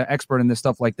not an expert in this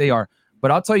stuff like they are. But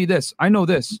I'll tell you this. I know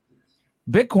this.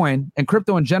 Bitcoin and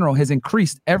crypto in general has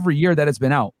increased every year that it's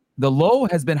been out. The low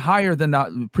has been higher than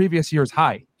the previous year's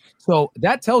high. So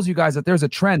that tells you guys that there's a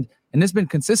trend, and it's been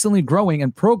consistently growing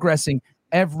and progressing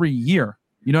every year.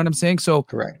 You know what I'm saying? So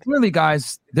correct. Clearly,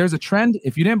 guys, there's a trend.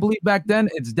 If you didn't believe back then,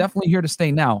 it's definitely here to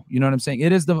stay now. You know what I'm saying?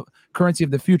 It is the currency of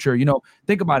the future.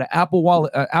 Think about it. Apple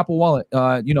Wallet,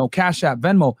 Cash App,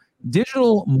 Venmo.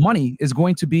 Digital money is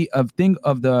going to be a thing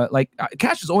of the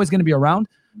cash is always going to be around,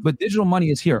 but digital money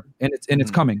is here and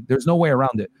it's coming. There's no way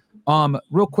around it.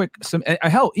 Real quick,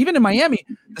 hell, even in Miami,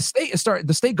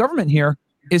 the state government here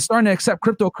is starting to accept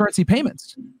cryptocurrency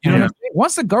payments. You know what I'm saying?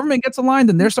 Once the government gets aligned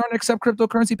and they're starting to accept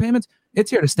cryptocurrency payments,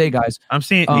 it's here to stay, guys. I'm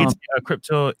seeing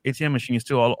crypto ATM machines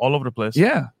too all over the place.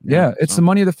 Yeah. It's the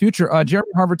money of the future.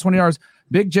 Jeremy Harvard, $20.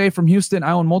 Big J from Houston.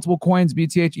 I own multiple coins,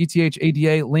 BTH, ETH,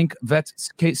 ADA, Link, VET,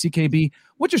 CKB.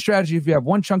 What's your strategy if you have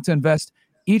one chunk to invest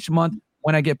each month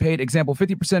when I get paid? Example,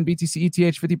 50% BTC,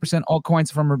 ETH, 50%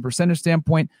 altcoins from a percentage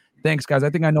standpoint. Thanks, guys. I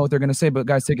think I know what they're going to say, but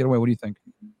guys, take it away. What do you think?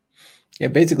 Yeah,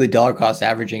 basically dollar cost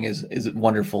averaging is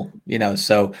wonderful,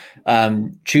 so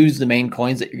choose the main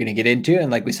coins that you're going to get into.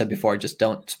 And like we said before, just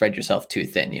don't spread yourself too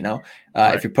thin,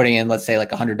 Right. If you're putting in, let's say like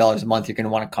 $100 a month, you're going to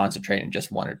want to concentrate in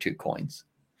just one or two coins.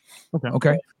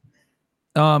 Okay.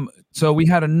 So we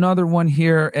had another one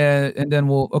here and then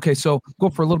so go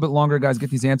for a little bit longer, guys, get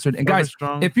these answered. And guys,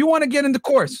 if you want to get in the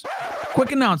course,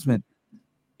 quick announcement.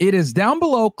 It is down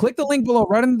below. Click the link below,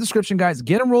 right in the description, guys.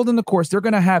 Get enrolled in the course. They're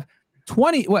going to have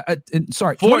 20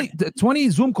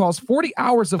 Zoom calls, 40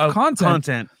 hours of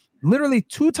content. Literally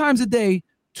 2 times a day,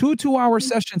 2-hour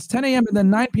sessions, 10 a.m. and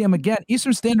then 9 p.m. again,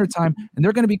 Eastern Standard Time. And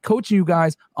they're going to be coaching you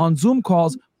guys on Zoom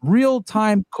calls, real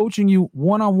time coaching you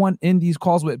one-on-one in these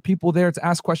calls with people there to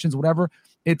ask questions, whatever.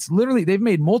 It's literally, they've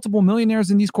made multiple millionaires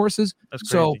in these courses. That's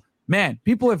crazy. So, man,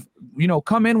 people have,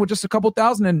 come in with just a couple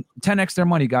thousand and 10x their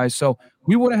money, guys. So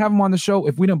we wouldn't have them on the show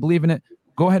if we didn't believe in it.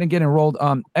 Go ahead and get enrolled.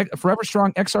 Forever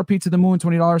Strong, XRP to the moon,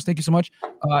 $20. Thank you so much.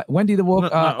 Wendy the Wolf.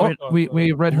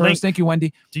 We read hers. Thank you,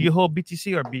 Wendy. Do you hold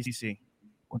BTC or BCC?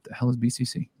 What the hell is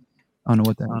BCC? I don't know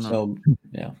what that is. So,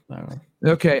 yeah, I don't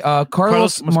know. Okay,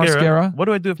 Carlos Mascara. What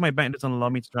do I do if my bank doesn't allow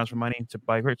me to transfer money to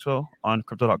buy crypto on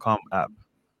crypto.com app?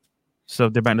 So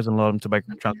if their bank doesn't allow them to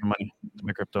transfer money to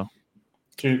my crypto.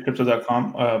 To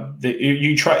crypto.com.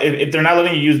 You try if they're not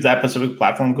letting you use that specific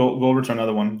platform, go over to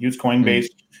another one. Use Coinbase,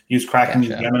 use Kraken,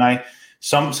 use Gemini.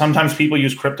 Sometimes people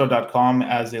use crypto.com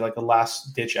as a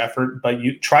last ditch effort, but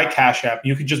you try Cash App.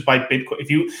 You could just buy Bitcoin.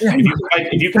 If you can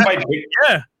buy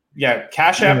Bitcoin,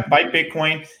 Cash App, buy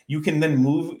Bitcoin. You can then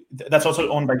move. That's also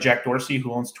owned by Jack Dorsey,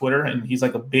 who owns Twitter, and he's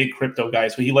like a big crypto guy.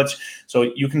 So you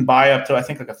can buy up to I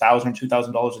think like $1,000 or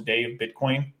 $2,000 a day of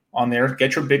Bitcoin on there.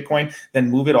 Get your Bitcoin,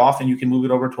 then move it off, and you can move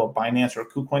it over to a Binance or a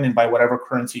KuCoin and buy whatever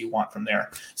currency you want from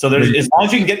there. So there's as long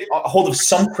as you can get a hold of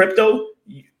some crypto,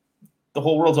 the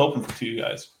whole world's open to you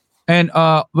guys. And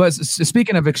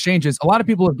speaking of exchanges, a lot of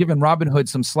people have given Robinhood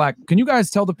some slack. Can you guys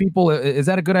tell the people, is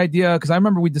that a good idea? Because I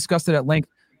remember we discussed it at length.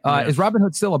 Is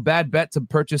Robinhood still a bad bet to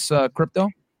purchase crypto?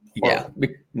 Yeah.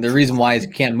 The reason why is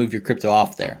you can't move your crypto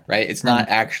off there, right? It's not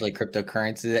actually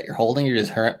cryptocurrency that you're holding. You're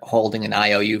just holding an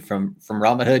IOU from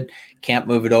Robinhood. Can't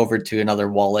move it over to another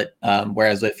wallet.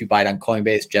 Whereas if you buy it on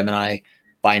Coinbase, Gemini,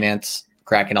 Binance,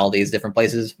 Kraken, all these different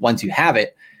places, once you have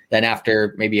it, then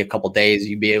after maybe a couple days,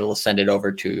 you'd be able to send it over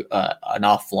to an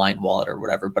offline wallet or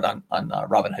whatever. But on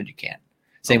Robinhood, you can't.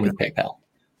 Same with PayPal.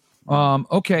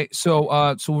 Okay,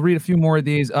 so we'll read a few more of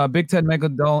these. Big Ted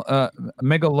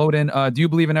Megalodin. Do you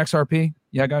believe in XRP?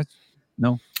 Yeah, guys?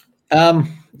 No?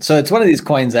 So it's one of these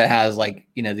coins that has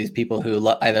these people who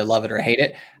either love it or hate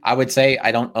it. I would say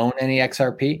I don't own any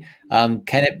XRP.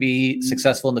 Can it be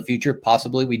successful in the future?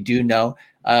 Possibly. We do know.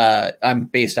 I'm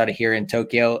based out of here in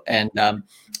Tokyo, and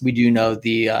we do know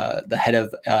the head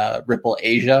of Ripple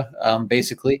Asia,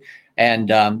 basically.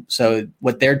 And so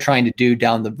what they're trying to do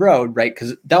down the road, right?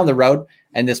 Because down the road,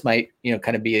 and this might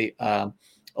kind of be a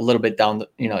little bit down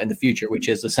in the future, which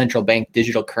is the central bank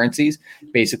digital currencies,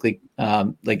 basically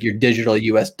like your digital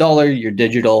US dollar, your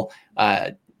digital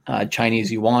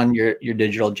Chinese yuan, your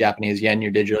digital Japanese yen, your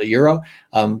digital euro.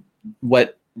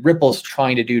 What Ripple's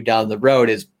trying to do down the road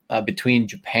is between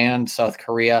Japan, South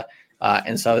Korea,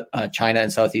 and China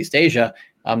and Southeast Asia.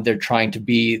 They're trying to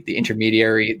be the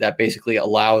intermediary that basically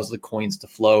allows the coins to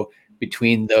flow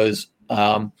between those,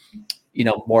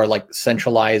 more like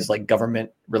centralized, like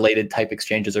government related type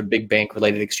exchanges or big bank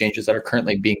related exchanges that are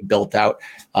currently being built out.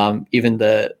 Even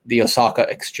the Osaka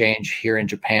exchange here in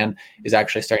Japan is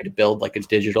actually starting to build like a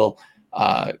digital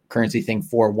currency thing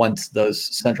for once those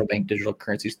central bank digital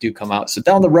currencies do come out. So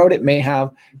down the road, it may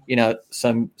have,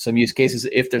 some use cases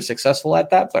if they're successful at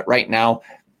that. But right now,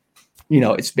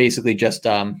 it's basically just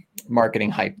marketing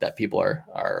hype that people are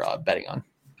betting on.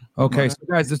 Okay, so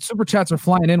guys, the super chats are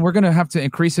flying in. We're gonna have to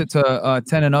increase it to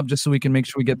 10 and up just so we can make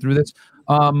sure we get through this.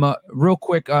 Real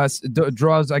quick,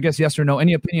 draws. I guess yes or no.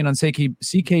 Any opinion on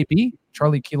CKB?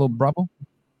 Charlie Kilo Bravo?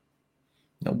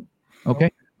 Nope.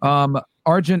 Okay.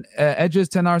 Argent Edges,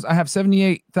 $10. I have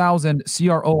 78,000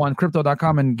 CRO on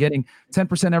crypto.com and getting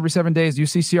 10% every 7 days. Do you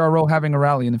see CRO having a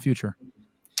rally in the future?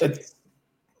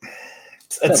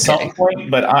 At some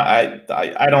point, but I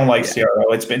don't like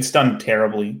CRO. It's done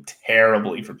terribly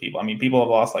for people. I mean, people have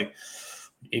lost like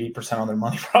 80% on their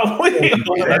money probably.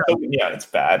 Yeah, it's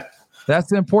bad.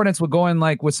 That's the importance with going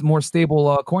with more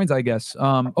stable coins, I guess.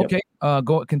 Okay.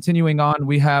 Continuing on,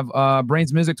 we have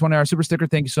Brains Music, $20 super sticker.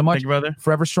 Thank you so much. Thank you, brother.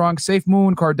 Forever Strong, Safe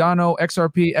Moon, Cardano,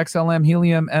 XRP, XLM,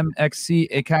 Helium,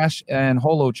 MXC, Akash, and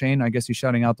Holo Chain. I guess he's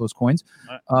shouting out those coins.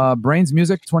 Brains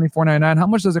Music, $24.99. How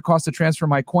much does it cost to transfer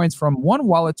my coins from one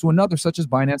wallet to another, such as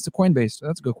Binance to Coinbase?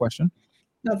 That's a good question.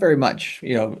 Not very much.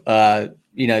 You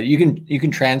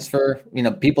can transfer.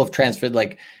 People have transferred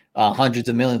hundreds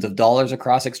of millions of dollars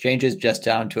across exchanges just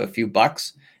down to a few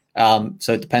bucks.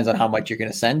 So it depends on how much you're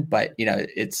going to send, but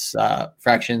it's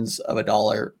fractions of a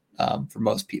dollar for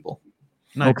most people.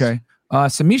 Nice. Okay.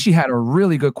 Samishi had a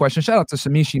really good question. Shout out to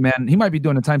Samishi, man. He might be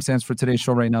doing the timestamps for today's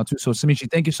show right now too. So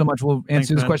Samishi, thank you so much. We'll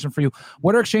answer this question for you.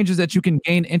 What are exchanges that you can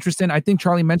gain interest in? I think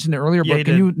Charlie mentioned it earlier, but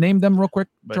can you name them real quick,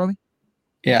 Charlie?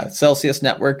 Yeah, Celsius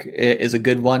Network is a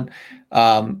good one.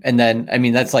 And then, I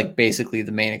mean, that's like basically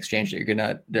the main exchange that you're going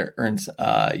to earn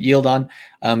yield on.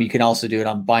 You can also do it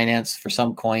on Binance for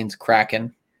some coins,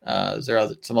 Kraken. Is there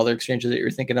some other exchanges that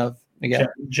you're thinking of? Again?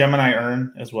 Gemini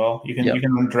Earn as well. You can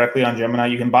earn directly on Gemini.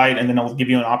 You can buy it, and then it'll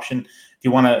give you an option. If you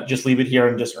want to just leave it here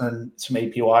and just earn some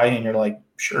APY, and you're like,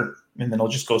 sure. And then it'll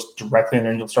just go directly in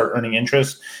there and you'll start earning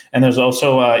interest. And there's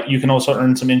also, you can also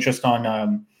earn some interest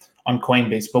on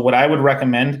Coinbase. But what I would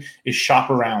recommend is shop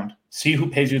around, see who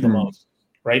pays you the most,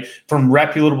 right? From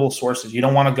reputable sources. You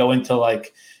don't want to go into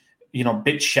like,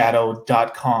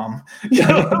 bitshadow.com.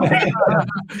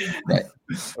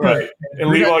 Right. And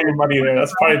leave all your money there.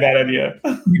 That's probably a bad idea.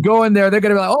 You go in there, they're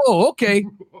going to be like, oh, okay.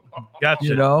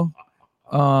 Gotcha.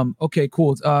 Okay,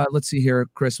 cool. Let's see here,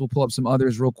 Chris. We'll pull up some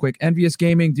others real quick. Envious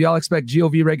Gaming. Do y'all expect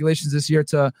GOV regulations this year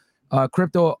to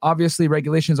crypto? Obviously,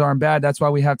 regulations aren't bad. That's why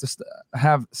we have to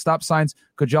have stop signs.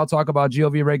 Could y'all talk about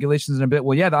GOV regulations in a bit?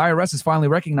 Well, yeah, the IRS is finally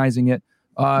recognizing it.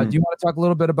 Do you want to talk a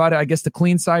little bit about it? I guess the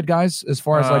clean side, guys, as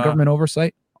far as like government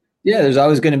oversight? Yeah, there's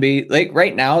always going to be, like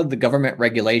right now, the government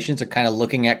regulations are kind of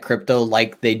looking at crypto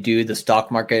like they do the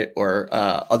stock market or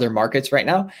other markets right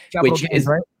now, capital gains,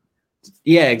 right?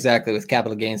 Yeah, exactly, with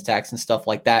capital gains tax and stuff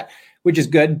like that, which is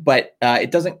good, but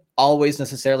it doesn't always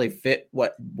necessarily fit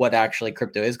what actually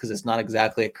crypto is, because it's not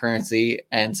exactly a currency.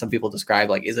 And some people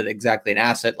describe like, is it exactly an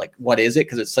asset? Like, what is it?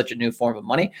 Because it's such a new form of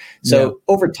money. So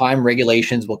over time,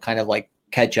 regulations will kind of like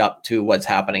catch up to what's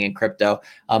happening in crypto.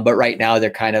 But right now they're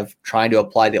kind of trying to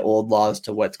apply the old laws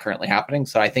to what's currently happening.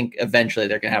 So I think eventually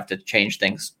they're going to have to change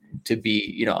things to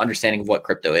be, understanding of what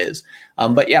crypto is.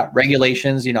 But yeah,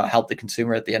 regulations, help the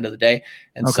consumer at the end of the day.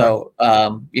 And so,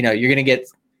 you're going to get,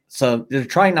 so they're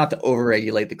trying not to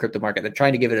overregulate the crypto market. They're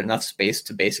trying to give it enough space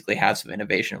to basically have some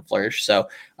innovation and flourish. So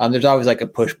there's always like a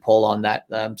push pull on that.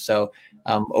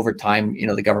 Over time,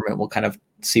 the government will kind of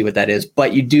see what that is.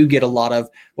 But you do get a lot of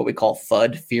what we call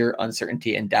FUD, fear,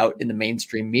 uncertainty, and doubt in the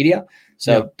mainstream media.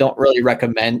 So don't really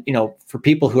recommend, for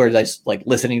people who are just like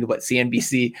listening to what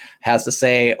CNBC has to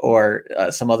say or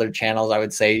some other channels, I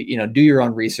would say, do your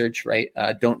own research, right?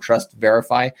 Don't trust,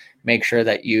 verify, make sure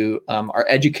that you are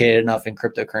educated enough in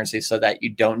cryptocurrency so that you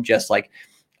don't just like,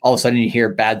 all of a sudden you hear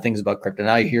bad things about crypto.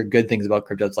 Now you hear good things about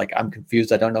crypto. It's like, I'm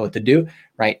confused. I don't know what to do,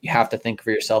 right? You have to think for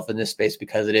yourself in this space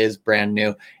because it is brand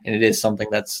new and it is something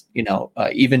that's,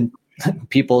 even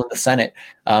people in the Senate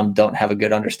don't have a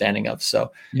good understanding of.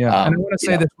 So, and I want to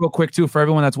say this real quick too, for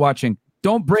everyone that's watching,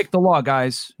 don't break the law,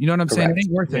 guys. You know what I'm saying? It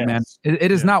ain't worth it, man.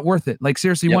 It is not worth it. Like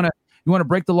seriously, you want to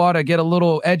break the law to get a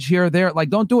little edge here or there. Like,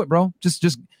 don't do it, bro.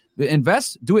 Just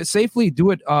invest, do it safely,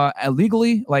 do it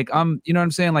legally. Like you know what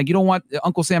I'm saying? Like you don't want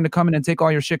Uncle Sam to come in and take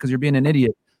all your shit because you're being an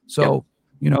idiot. So,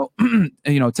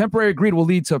 temporary greed will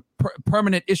lead to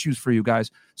permanent issues for you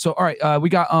guys. So, all right, we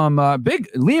got Big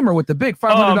Lemur with the big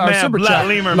 $500 super chat.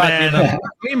 Lemur, man.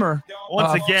 Lemur,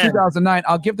 once again, 2009.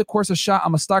 I'll give the course a shot.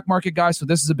 I'm a stock market guy, so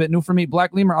this is a bit new for me.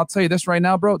 Black Lemur, I'll tell you this right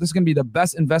now, bro. This is gonna be the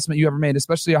best investment you ever made,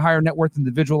 especially a higher net worth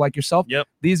individual like yourself. Yep.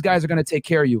 These guys are gonna take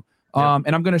care of you.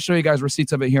 And I'm going to show you guys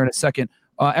receipts of it here in a second.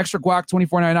 Extra Guac,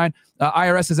 $24.99.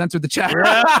 IRS has entered the chat.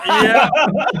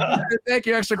 Thank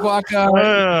you, Extra Guac.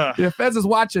 The Feds is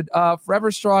watching.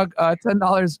 Forever Strong,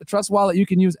 $10. Trust Wallet, you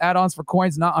can use add-ons for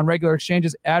coins not on regular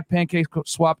exchanges. Add Pancake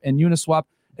Swap and Uniswap,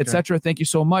 etc. Thank you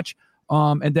so much.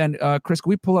 And then, Chris, can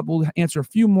we pull up? We'll answer a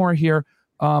few more here.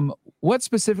 What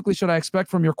specifically should I expect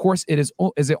from your course? Is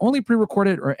it only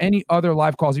pre-recorded or any other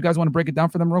live calls? You guys want to break it down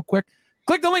for them real quick?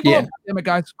 Click the link below. Damn it,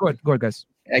 guys. Go ahead, guys.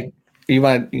 You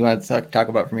want to talk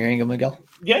about from your angle, Miguel?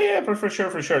 Yeah, for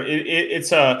sure.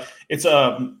 It's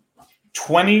a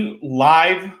 20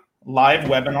 live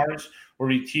webinars where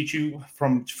we teach you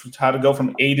from how to go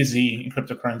from A to Z in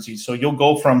cryptocurrencies. So you'll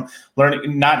go from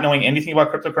not knowing anything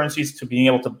about cryptocurrencies to being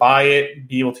able to buy it,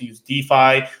 be able to use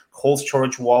DeFi, cold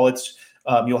storage wallets.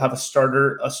 You'll have a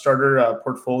starter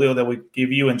portfolio that we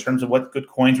give you in terms of what good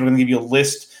coins. We're going to give you a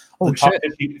list. The top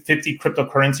 50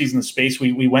 cryptocurrencies in the space.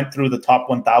 We went through the top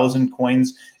 1,000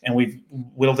 coins and we've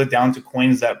whittled it down to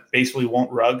coins that basically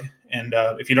won't rug. And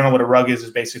if you don't know what a rug is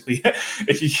basically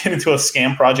if you get into a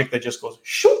scam project that just goes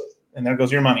shoot and there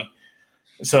goes your money.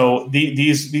 So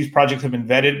these projects have been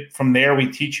vetted. From there,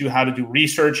 we teach you how to do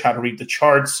research, how to read the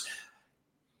charts.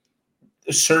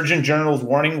 The Surgeon General's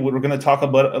warning. We're going to talk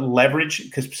about leverage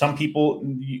because some people.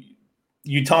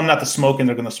 you tell them not to smoke and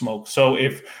they're going to smoke. So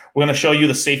if we're going to show you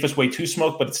the safest way to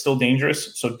smoke, but it's still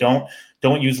dangerous. So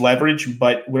don't use leverage,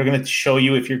 but we're going to show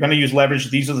you if you're going to use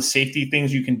leverage, these are the safety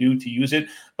things you can do to use it.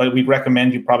 But we'd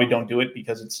recommend you probably don't do it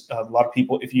because it's a lot of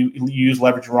people, if you use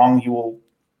leverage wrong, you will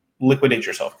liquidate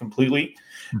yourself completely.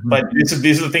 Mm-hmm. But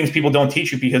these are the things people don't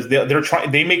teach you because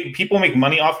people make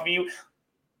money off of you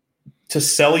to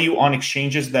sell you on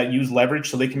exchanges that use leverage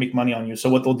so they can make money on you. So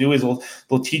what they'll do is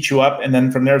they'll teach you up, and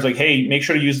then from there it's like, hey, make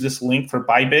sure to use this link for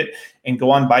Bybit and go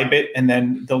on Bybit, and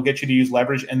then they'll get you to use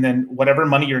leverage, and then whatever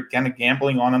money you're kind of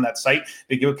gambling on that site,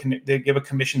 they give a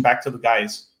commission back to the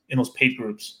guys in those paid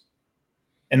groups,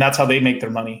 and that's how they make their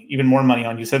money, even more money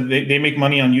on you. So they make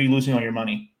money on you losing all your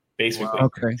money, basically. Wow.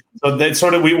 Okay. So that's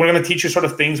sort of we're going to teach you sort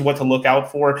of things what to look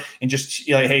out for, and just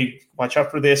hey, watch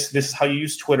out for this. This is how you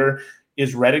use Twitter.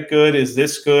 Is Reddit good? Is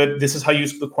this good? This is how you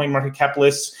use the CoinMarketCap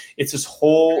lists. It's this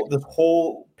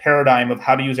whole paradigm of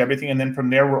how to use everything. And then from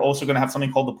there, we're also going to have something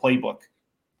called the playbook,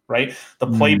 right? The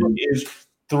playbook is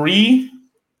 3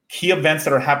 key events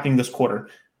that are happening this quarter: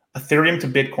 Ethereum to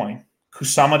Bitcoin,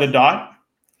 Kusama to DOT,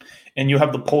 and you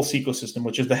have the Pulse ecosystem,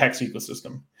 which is the Hex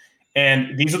ecosystem.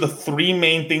 And these are the 3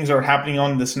 main things that are happening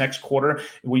on this next quarter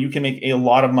where you can make a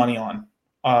lot of money on.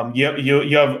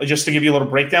 You have, just to give you a little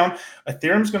breakdown,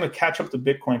 Ethereum's going to catch up to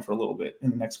Bitcoin for a little bit in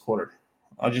the next quarter.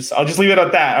 I'll just leave it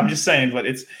at that. I'm just saying, but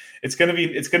it's going to be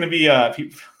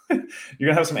people, you're going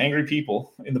to have some angry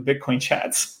people in the Bitcoin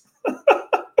chats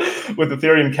with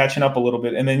Ethereum catching up a little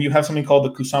bit. And then you have something called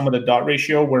the Kusama to DOT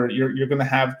ratio, where you're going to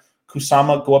have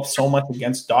Kusama go up so much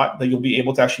against DOT that you'll be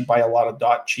able to actually buy a lot of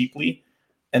DOT cheaply.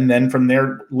 And then from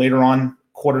there, later on,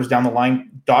 quarters down the line,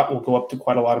 DOT will go up to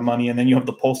quite a lot of money. And then you have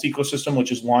the Pulse ecosystem,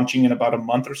 which is launching in about a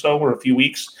month or so, or a few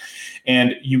weeks.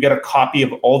 And you get a copy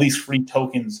of all these free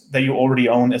tokens that you already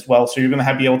own as well. So you're going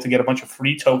to be able to get a bunch of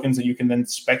free tokens that you can then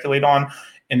speculate on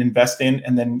and invest in,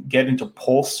 and then get into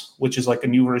Pulse, which is like a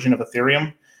new version of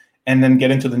Ethereum, and then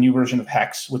get into the new version of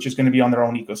Hex, which is going to be on their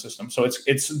own ecosystem. So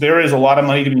there is a lot of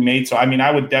money to be made. So, I mean,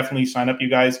 I would definitely sign up, you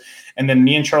guys. And then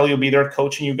me and Charlie will be there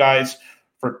coaching you guys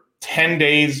for 10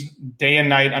 days, day and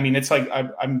night. I mean, it's like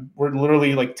we're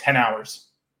literally like 10 hours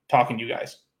talking to you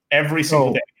guys every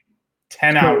single day.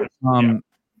 10 hours.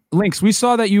 Links, we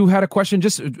saw that you had a question.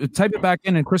 Just type it back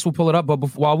in and Chris will pull it up. But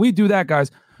while we do that,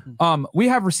 guys, we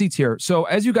have receipts here. So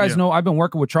as you guys know, I've been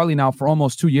working with Charlie now for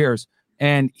almost 2 years.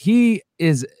 And he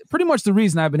is pretty much the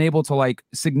reason I've been able to like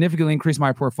significantly increase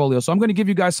my portfolio. So I'm going to give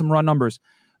you guys some raw numbers.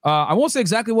 I won't say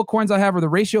exactly what coins I have or the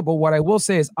ratio, but what I will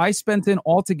say is I spent in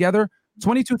altogether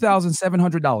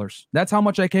 $22,700. That's how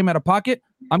much I came out of pocket.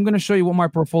 I'm going to show you what my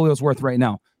portfolio is worth right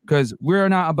now, because we're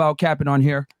not about capping on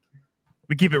here.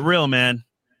 We keep it real, man.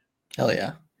 Hell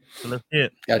yeah. So let's get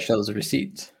it. Gotta show those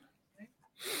receipts.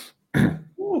 There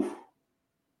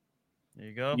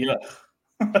you go. Yeah.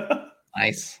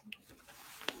 Nice.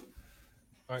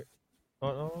 All right.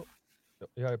 Oh.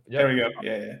 Yeah. There we go.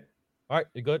 Yeah. All right.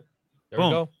 You good? There Boom.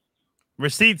 we go.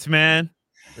 Receipts, man.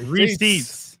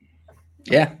 Receipts.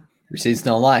 Yeah. Receipts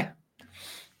don't lie.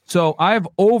 So I have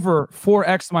over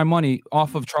 4x my money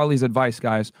off of Charlie's advice,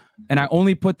 guys. And I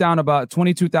only put down about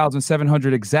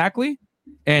 22,700 exactly.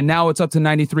 And now it's up to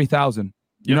 93,000.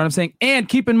 You know what I'm saying? And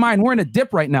keep in mind, we're in a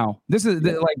dip right now. This is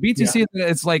like BTC. Yeah.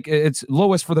 It's like it's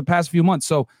lowest for the past few months.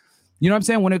 So, you know what I'm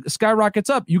saying? When it skyrockets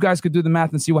up, you guys could do the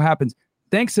math and see what happens.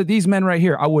 Thanks to these men right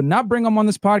here. I would not bring them on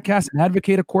this podcast and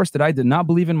advocate a course that I did not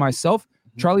believe in myself.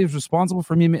 Charlie is responsible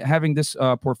for me having this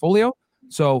portfolio.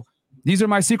 So these are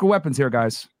my secret weapons here,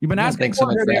 guys. You've been asking. Thanks so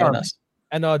much for having us.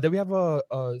 And did we have a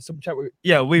super chat?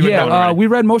 We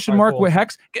read Motion Mark with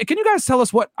Hex. Can you guys tell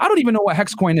us what? I don't even know what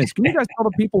Hex coin is. Can you guys tell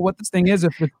the people what this thing is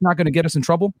if it's not going to get us in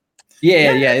trouble?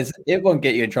 Yeah. It won't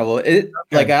get you in trouble.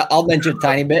 Like I'll mention a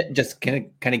tiny bit, just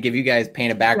kind of give you guys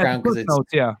paint a background because it's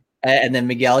And then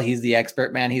Miguel, he's the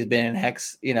expert, man. He's been in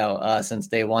Hex, since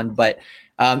day one. But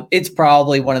it's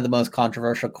probably one of the most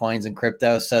controversial coins in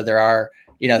crypto. So there are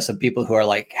some people who are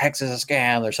like, Hex is a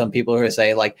scam. There's some people who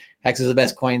say like Hex is the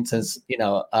best coin since,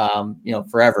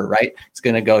 forever, right? It's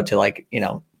going to go to like,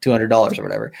 $200 or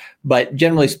whatever. But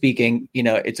generally speaking,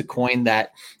 it's a coin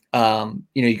that,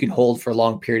 you can hold for a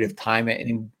long period of time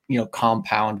and,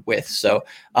 compound with. So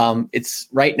it's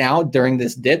right now during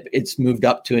this dip, it's moved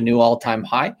up to a new all-time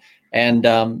high. And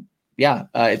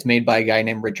it's made by a guy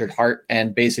named Richard Hart.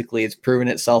 And basically it's proven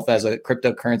itself as a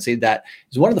cryptocurrency that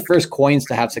is one of the first coins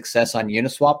to have success on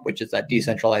Uniswap, which is that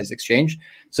decentralized exchange.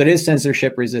 So it is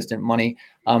censorship resistant money.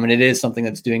 And it is something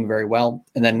that's doing very well.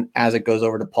 And then as it goes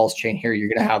over to Pulse Chain here, you're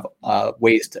going to have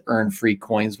ways to earn free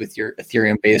coins with your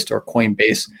Ethereum based or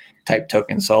Coinbase type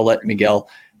token. So I'll let Miguel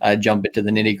jump into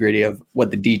the nitty gritty of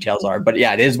what the details are. But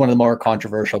yeah, it is one of the more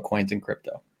controversial coins in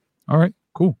crypto. All right,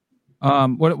 cool.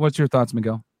 What's your thoughts,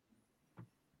 Miguel?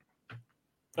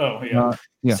 Oh yeah.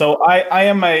 Yeah. So I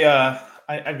am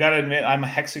I've got to admit I'm a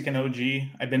Hexagon OG.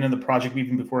 I've been in the project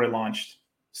even before I launched.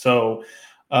 So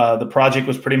the project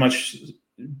was pretty much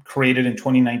created in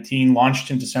 2019,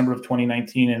 launched in December of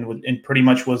 2019, and pretty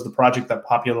much was the project that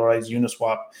popularized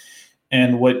Uniswap.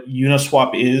 And what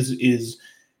Uniswap is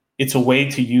it's a way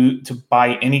to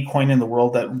buy any coin in the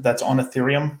world that's on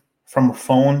Ethereum from a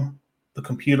phone, the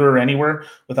computer, or anywhere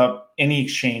without any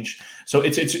exchange. So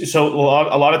it's so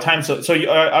a lot of times. So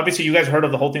obviously you guys heard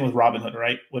of the whole thing with Robinhood,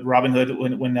 right? With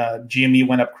Robinhood, when GME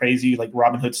went up crazy, like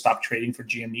Robinhood stopped trading for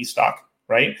GME stock,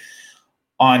 right?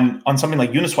 On something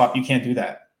like Uniswap, you can't do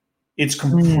that. It's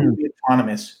completely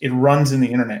autonomous. It runs in the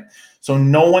internet. So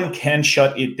no one can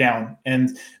shut it down.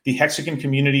 And the Hexagon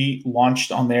community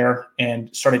launched on there and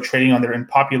started trading on there and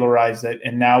popularized it.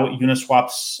 And now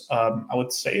Uniswap's, I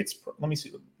would say it's, let me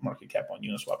see the market cap on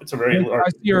Uniswap. It's a very large.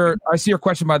 I see your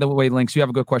question, by the way, Links. You have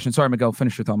a good question. Sorry, Miguel,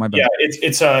 finish your thought. My bad. Yeah,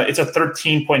 it's a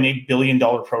 $13.8 billion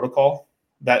protocol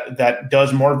that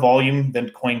does more volume than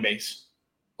Coinbase.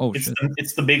 Oh,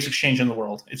 it's the biggest exchange in the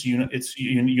world. It's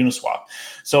Uniswap.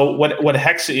 So what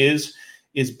Hex is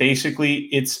basically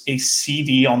it's a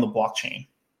CD on the blockchain.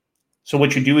 So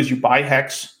what you do is you buy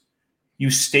Hex, you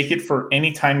stake it for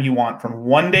any time you want, from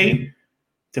 1 day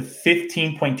to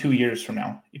 15.2 years from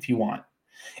now, if you want.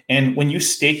 And when you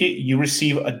stake it, you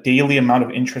receive a daily amount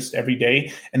of interest every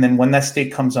day. And then when that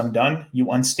stake comes undone, you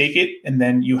unstake it, and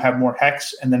then you have more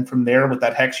Hex. And then from there, with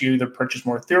that Hex, you either purchase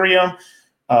more Ethereum,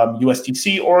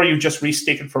 USDC, or you just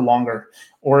restake it for longer,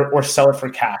 or sell it for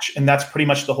cash. And that's pretty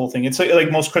much the whole thing. It's like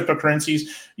most cryptocurrencies,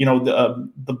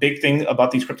 the big thing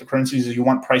about these cryptocurrencies is you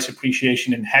want price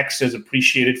appreciation, and Hex has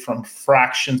appreciated from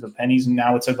fractions of pennies, and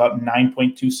now it's about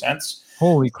 9.2 cents.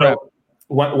 Holy crap. So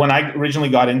when I originally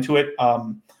got into it,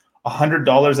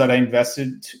 $100 that I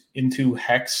invested into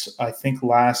Hex, I think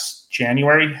last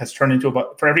January, has turned into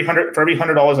about, for every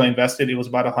 $100 I invested, it was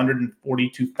about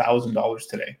 $142,000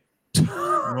 today.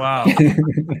 Wow.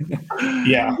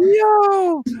 Yeah.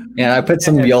 Yo. And I put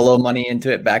some YOLO money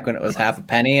into it back when it was half a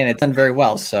penny, and it's done very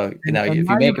well. So, if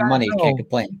you're making money, you can't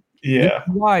complain. Yeah.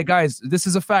 Why, guys? This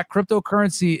is a fact.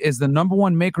 Cryptocurrency is the number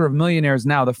one maker of millionaires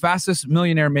now, the fastest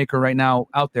millionaire maker right now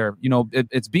out there.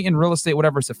 It's beating real estate,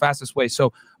 whatever. It's the fastest way.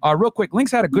 So, real quick,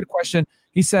 Links had a good question.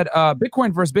 He said,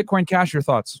 Bitcoin versus Bitcoin Cash, your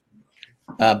thoughts?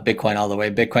 Bitcoin all the way.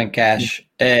 Bitcoin Cash.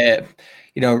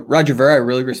 Roger Ver, I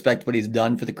really respect what he's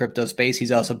done for the crypto space.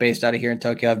 He's also based out of here in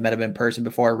Tokyo. I've met him in person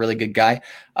before. A really good guy.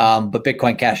 But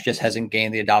Bitcoin Cash just hasn't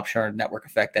gained the adoption or network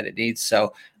effect that it needs.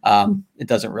 So it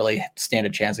doesn't really stand a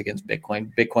chance against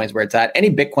Bitcoin. Bitcoin's where it's at. Any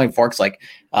Bitcoin forks like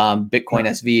Bitcoin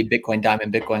SV, Bitcoin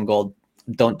Diamond, Bitcoin Gold,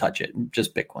 don't touch it.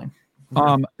 Just Bitcoin.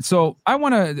 So I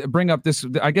want to bring up this.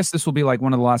 I guess this will be like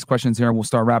one of the last questions here, and we'll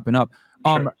start wrapping up.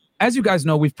 Sure. As you guys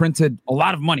know, we've printed a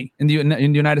lot of money in the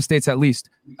United States, at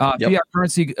least. Fiat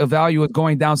currency value is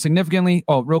going down significantly.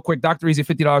 Oh, real quick, Dr. Easy,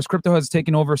 $50. Crypto has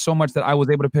taken over so much that I was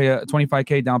able to pay a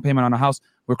 $25K down payment on a house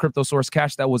with crypto source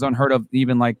cash. That was unheard of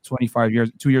even like 2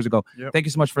 years ago. Yep. Thank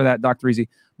you so much for that, Dr. Easy.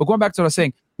 But going back to what I was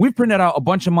saying, we've printed out a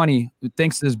bunch of money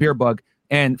thanks to this beer bug,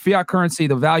 and fiat currency,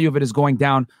 the value of it is going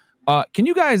down. Can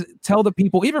you guys tell the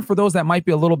people, even for those that might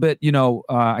be a little bit,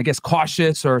 I guess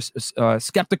cautious or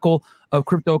skeptical of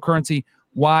cryptocurrency,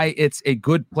 why it's a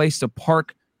good place to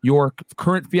park your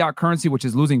current fiat currency, which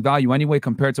is losing value anyway,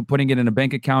 compared to putting it in a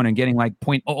bank account and getting like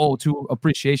 0.002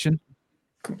 appreciation?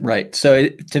 Right. So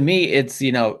to me, it's,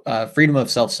 freedom of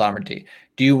self-sovereignty.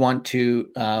 Do you want to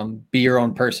be your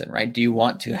own person, right? Do you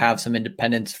want to have some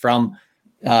independence from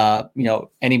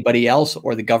anybody else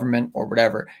or the government or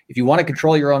whatever? If you want to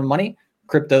control your own money,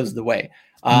 crypto's the way.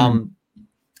 And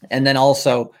then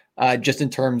also just in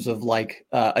terms of like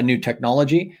a new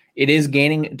technology, it is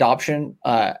gaining adoption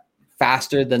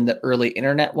faster than the early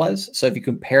internet was. So if you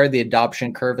compare the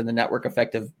adoption curve and the network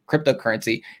effect of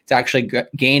cryptocurrency, it's actually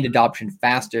gained adoption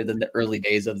faster than the early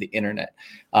days of the internet.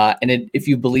 If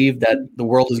you believe that the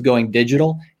world is going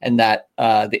digital and that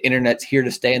the internet's here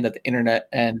to stay and that the internet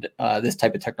and this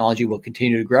type of technology will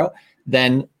continue to grow,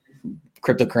 then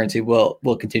cryptocurrency will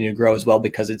continue to grow as well,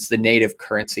 because it's the native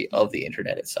currency of the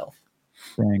internet itself.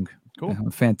 Dang. Cool.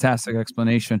 Fantastic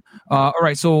explanation. All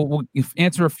right. So we'll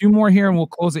answer a few more here and we'll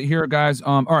close it here, guys.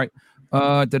 All right.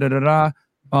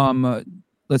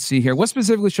 Let's see here. What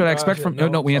specifically should I expect from?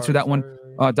 No, we answered that one.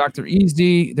 Dr.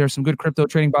 Easy. There's some good crypto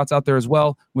trading bots out there as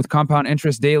well with compound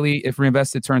interest daily. If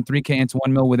reinvested, turn 3K into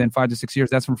 1 mil within 5 to 6 years.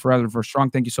 That's from Forever for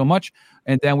Strong. Thank you so much.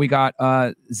 And then we got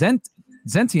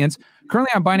Zentians.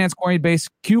 Currently on Binance, Coinbase,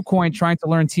 Qcoin, trying to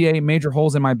learn TA, major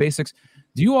holes in my basics.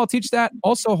 Do you all teach that?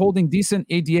 Also holding decent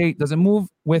ADA. Does it move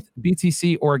with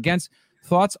BTC or against?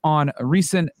 Thoughts on a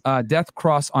recent death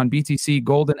cross on BTC,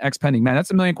 Golden X pending? Man, that's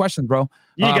a million questions, bro.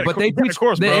 But they teach.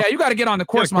 Course, bro. Yeah, you got to get on the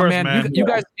course, my man. You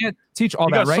guys can't teach all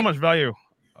you that, got right? So much value.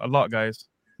 A lot, guys.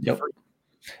 Yep.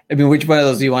 I mean, which one of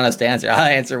those do you want us to answer? I'll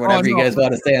answer whatever you guys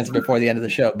want us to answer before the end of the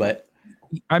show. But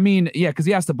I mean, yeah, because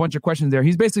he asked a bunch of questions there.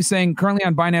 He's basically saying currently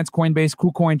on Binance, Coinbase,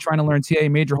 KuCoin, trying to learn TA,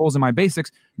 major holes in my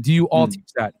basics. Do you all teach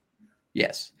that?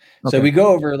 Yes. Okay. So we go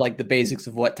over like the basics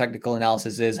of what technical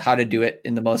analysis is, how to do it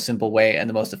in the most simple way and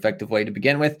the most effective way to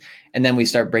begin with. And then we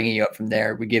start bringing you up from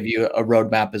there. We give you a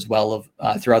roadmap as well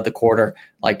of throughout the quarter,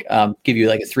 like give you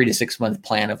like a 3 to 6 month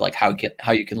plan of like how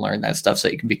you can learn that stuff so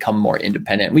you can become more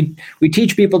independent. We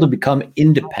teach people to become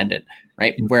independent,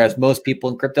 right? Whereas most people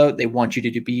in crypto, they want you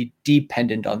to be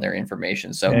dependent on their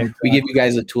information. So we give you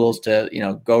guys the tools to,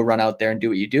 go run out there and do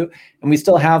what you do. And we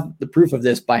still have the proof of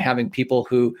this by having people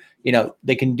who,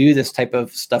 they can do this type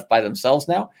of stuff by themselves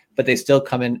now, but they still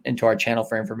come into our channel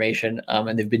for information.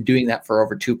 And they've been doing that for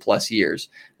over 2+ years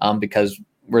because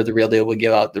we're the real deal. We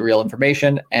give out the real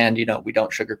information and, we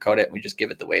don't sugarcoat it. We just give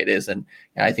it the way it is. And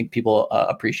I think people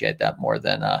appreciate that more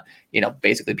than,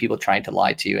 basically people trying to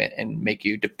lie to you and make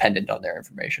you dependent on their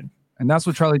information. And that's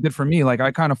what Charlie did for me. Like I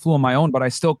kind of flew on my own, but I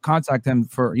still contact him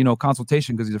for,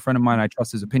 consultation because he's a friend of mine. I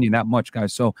trust his opinion that much,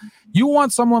 guys. So you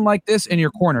want someone like this in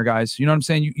your corner, guys. You know what I'm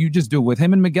saying? You just do. With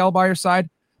him and Miguel by your side,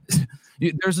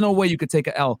 there's no way you could take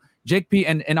a L. Jake P.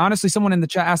 And honestly, someone in the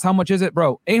chat asked, how much is it,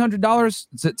 bro?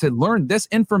 $800 to learn this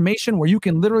information where you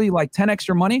can literally like 10x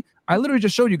your money. I literally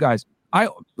just showed you guys. I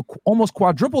almost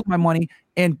quadrupled my money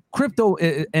and crypto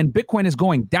and Bitcoin is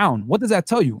going down. What does that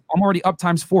tell you? I'm already up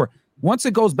 ×4. Once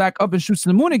it goes back up and shoots to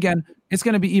the moon again, it's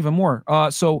going to be even more.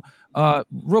 So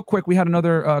real quick, we had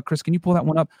another, Chris, can you pull that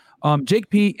one up? Jake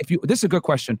P, this is a good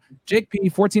question. Jake P,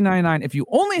 $14.99. If you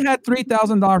only had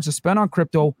 $3,000 to spend on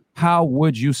crypto, how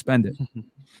would you spend it?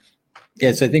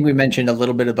 Yeah, so I think we mentioned a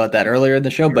little bit about that earlier in the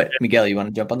show, but Miguel, you want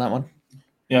to jump on that one?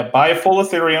 Yeah, buy a full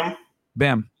Ethereum.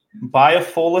 Bam. Buy a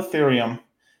full Ethereum.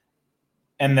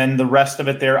 And then the rest of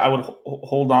it there, I would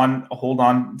hold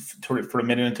on to it for a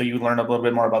minute until you learn a little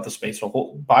bit more about the space.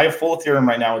 So buy a full Ethereum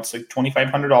right now. It's like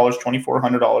 $2,500,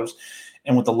 $2,400.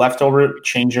 And with the leftover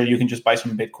change there, you can just buy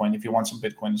some Bitcoin if you want some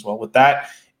Bitcoin as well. With that,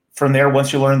 from there,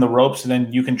 once you learn the ropes,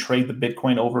 then you can trade the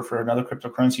Bitcoin over for another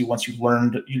cryptocurrency once you've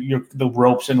learned the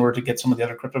ropes in order to get some of the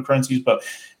other cryptocurrencies. But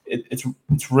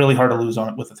it's really hard to lose on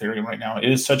it with Ethereum right now. It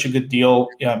is such a good deal.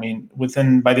 Yeah, I mean,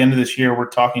 by the end of this year, we're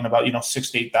talking about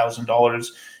 $6,000 to $8,000.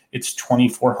 It's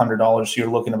 $2,400. So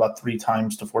you're looking about 3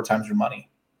 times to 4 times your money.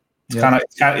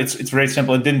 It's very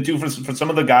simple. It didn't do for some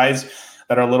of the guys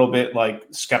that are a little bit like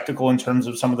skeptical in terms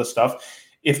of some of the stuff.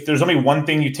 If there's only one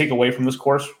thing you take away from this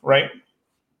course, right?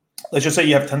 Let's just say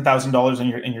you have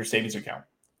 $10,000 in your savings account.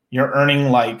 You're earning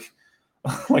like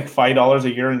 $5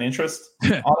 a year in interest.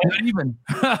 Not even.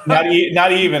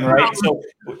 not even, right? So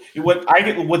what I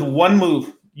get with one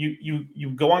move, you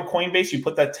go on Coinbase, you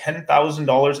put that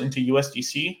 $10,000 into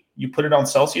USDC, you put it on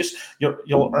Celsius,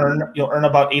 you'll earn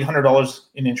about $800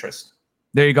 in interest.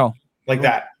 There you go. Like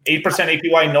that. 8%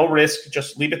 APY, no risk.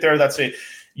 Just leave it there. That's it.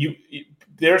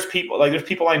 There's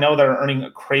people I know that are earning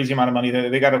a crazy amount of money.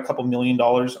 They got a couple $1 million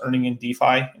earning in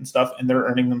DeFi and stuff, and they're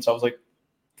earning themselves like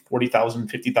 $40,000,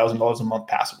 $50,000 a month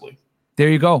passively. There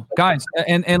you go, guys.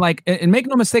 And make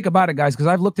no mistake about it, guys, because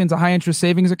I've looked into high interest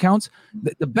savings accounts.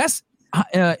 The best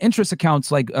interest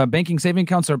accounts, like banking saving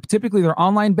accounts, are typically they're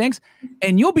online banks,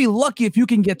 and you'll be lucky if you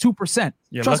can get 2%.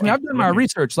 Trust me, I've done my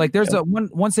research. Like there's a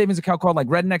one savings account called like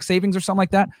Redneck Savings or something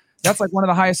like that. That's like one of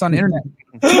the highest on the internet.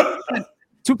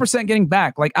 2% getting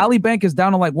back. Like Ali Bank is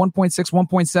down to like 1.6,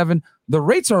 1.7. The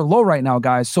rates are low right now,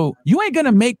 guys. So you ain't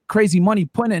gonna make crazy money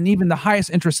putting in even the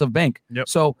highest interest of bank. Yep.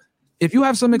 So if you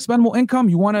have some expendable income,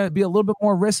 you want to be a little bit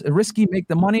more risky, make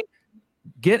the money,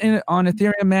 get in on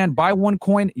Ethereum, man. Buy one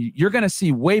coin. You're gonna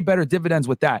see way better dividends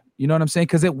with that. You know what I'm saying?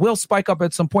 Because it will spike up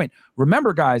at some point.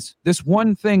 Remember, guys, this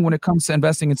one thing when it comes to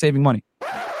investing and saving money,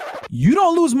 you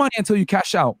don't lose money until you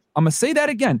cash out. I'm gonna say that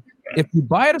again. If you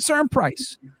buy at a certain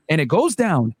price and it goes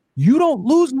down, you don't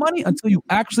lose money until you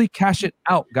actually cash it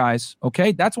out, guys.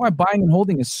 Okay, that's why buying and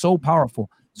holding is so powerful.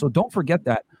 So don't forget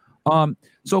that.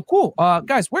 So cool,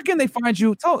 guys. Where can they find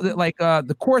you? Tell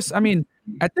the course. I mean,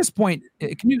 at this point,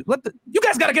 can you you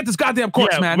guys got to get this goddamn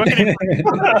course, man? Where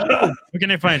can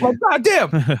they find you? Goddamn.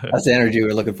 That's the energy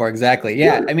we're looking for. Exactly.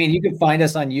 Yeah. I mean, you can find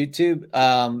us on YouTube.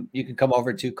 You can come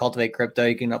over to Cultivate Crypto.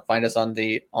 You can find us on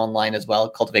the online as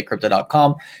well,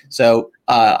 cultivatecrypto.com. So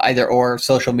either or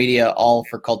social media, all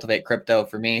for Cultivate Crypto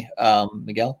for me.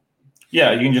 Miguel?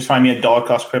 Yeah, you can just find me at Dollar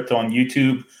Cost Crypto on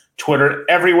YouTube, Twitter,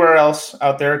 everywhere else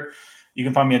out there. You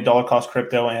can find me at Dollar Cost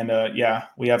Crypto, and yeah,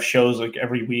 we have shows like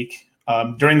every week.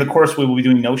 During the course, we will be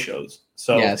doing no shows.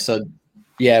 So we're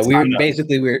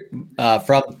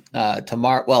from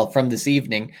tomorrow. Well, from this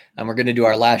evening, and we're going to do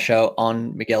our last show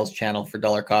on Miguel's channel for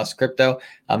Dollar Cost Crypto,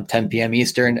 10 p.m.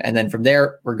 Eastern, and then from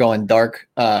there we're going dark.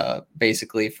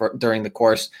 Basically, for during the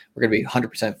course, we're going to be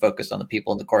 100% focused on the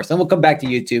people in the course. Then we'll come back to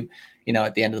YouTube,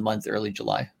 at the end of the month, early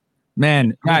July.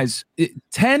 Man, guys,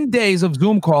 10 days of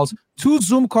Zoom calls, 2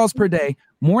 Zoom calls per day,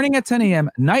 morning at 10 a.m.,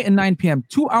 night at 9 p.m.,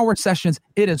 2-hour sessions.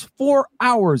 It is 4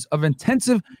 hours of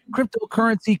intensive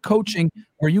cryptocurrency coaching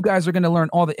where you guys are going to learn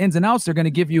all the ins and outs. They're going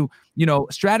to give you,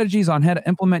 strategies on how to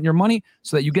implement your money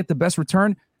so that you get the best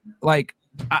return. Like,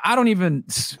 I don't even...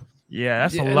 Yeah,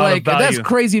 that's a lot of value. That's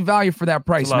crazy value for that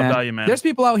price, man. There's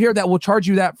people out here that will charge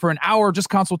you that for an hour just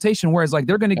consultation, whereas like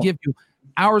they're going to give you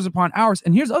hours upon hours.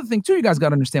 And here's the other thing too, you guys got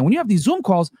to understand. When you have these Zoom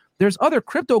calls, there's other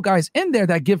crypto guys in there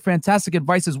that give fantastic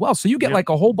advice as well. So you get like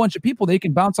a whole bunch of people that you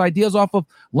can bounce ideas off of,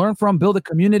 learn from, build a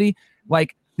community.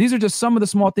 Like these are just some of the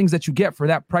small things that you get for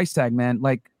that price tag, man.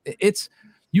 Like it's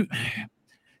you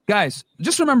guys,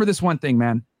 just remember this one thing,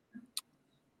 man.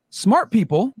 Smart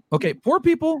people, poor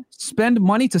people spend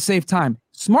money to save time.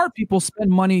 Smart people spend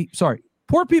money. Sorry,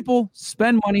 poor people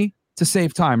spend money to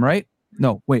save time, right?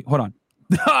 No, wait, hold on.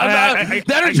 I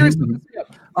get what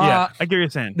you're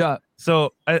saying.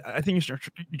 So I think you're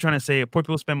trying to say poor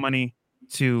people spend money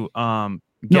to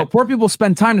no, poor people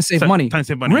spend time to save money. Time to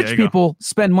save money. Rich people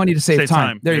spend money to save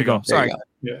time. There you go. Sorry.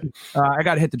 I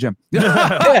got to hit the gym.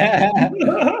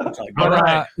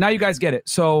 But now you guys get it.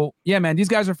 So yeah, man, these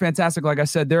guys are fantastic. Like I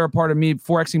said, they're a part of me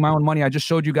forexing my own money. I just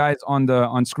showed you guys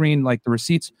on screen like the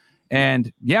receipts,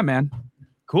 and yeah, man,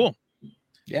 cool.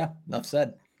 Yeah, enough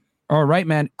said. All right,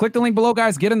 man. Click the link below,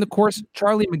 guys. Get in the course.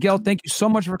 Charlie, Miguel, thank you so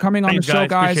much for coming on the show,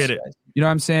 guys. Appreciate it. You know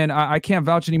what I'm saying? I can't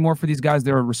vouch anymore for these guys.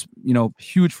 They're,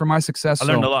 huge for my success. I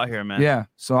learned a lot here, man. Yeah.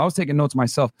 So I was taking notes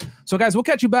myself. So, guys, we'll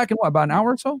catch you back in about an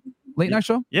hour or so? Late night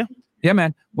show? Yeah. Yeah,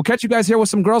 man. We'll catch you guys here with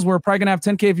some girls. We're probably going to have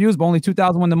 10K views, but only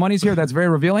 2,000 when the money's here. That's very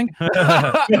revealing. You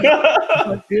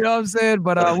know what I'm saying?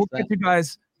 But we'll catch you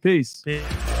guys. Peace.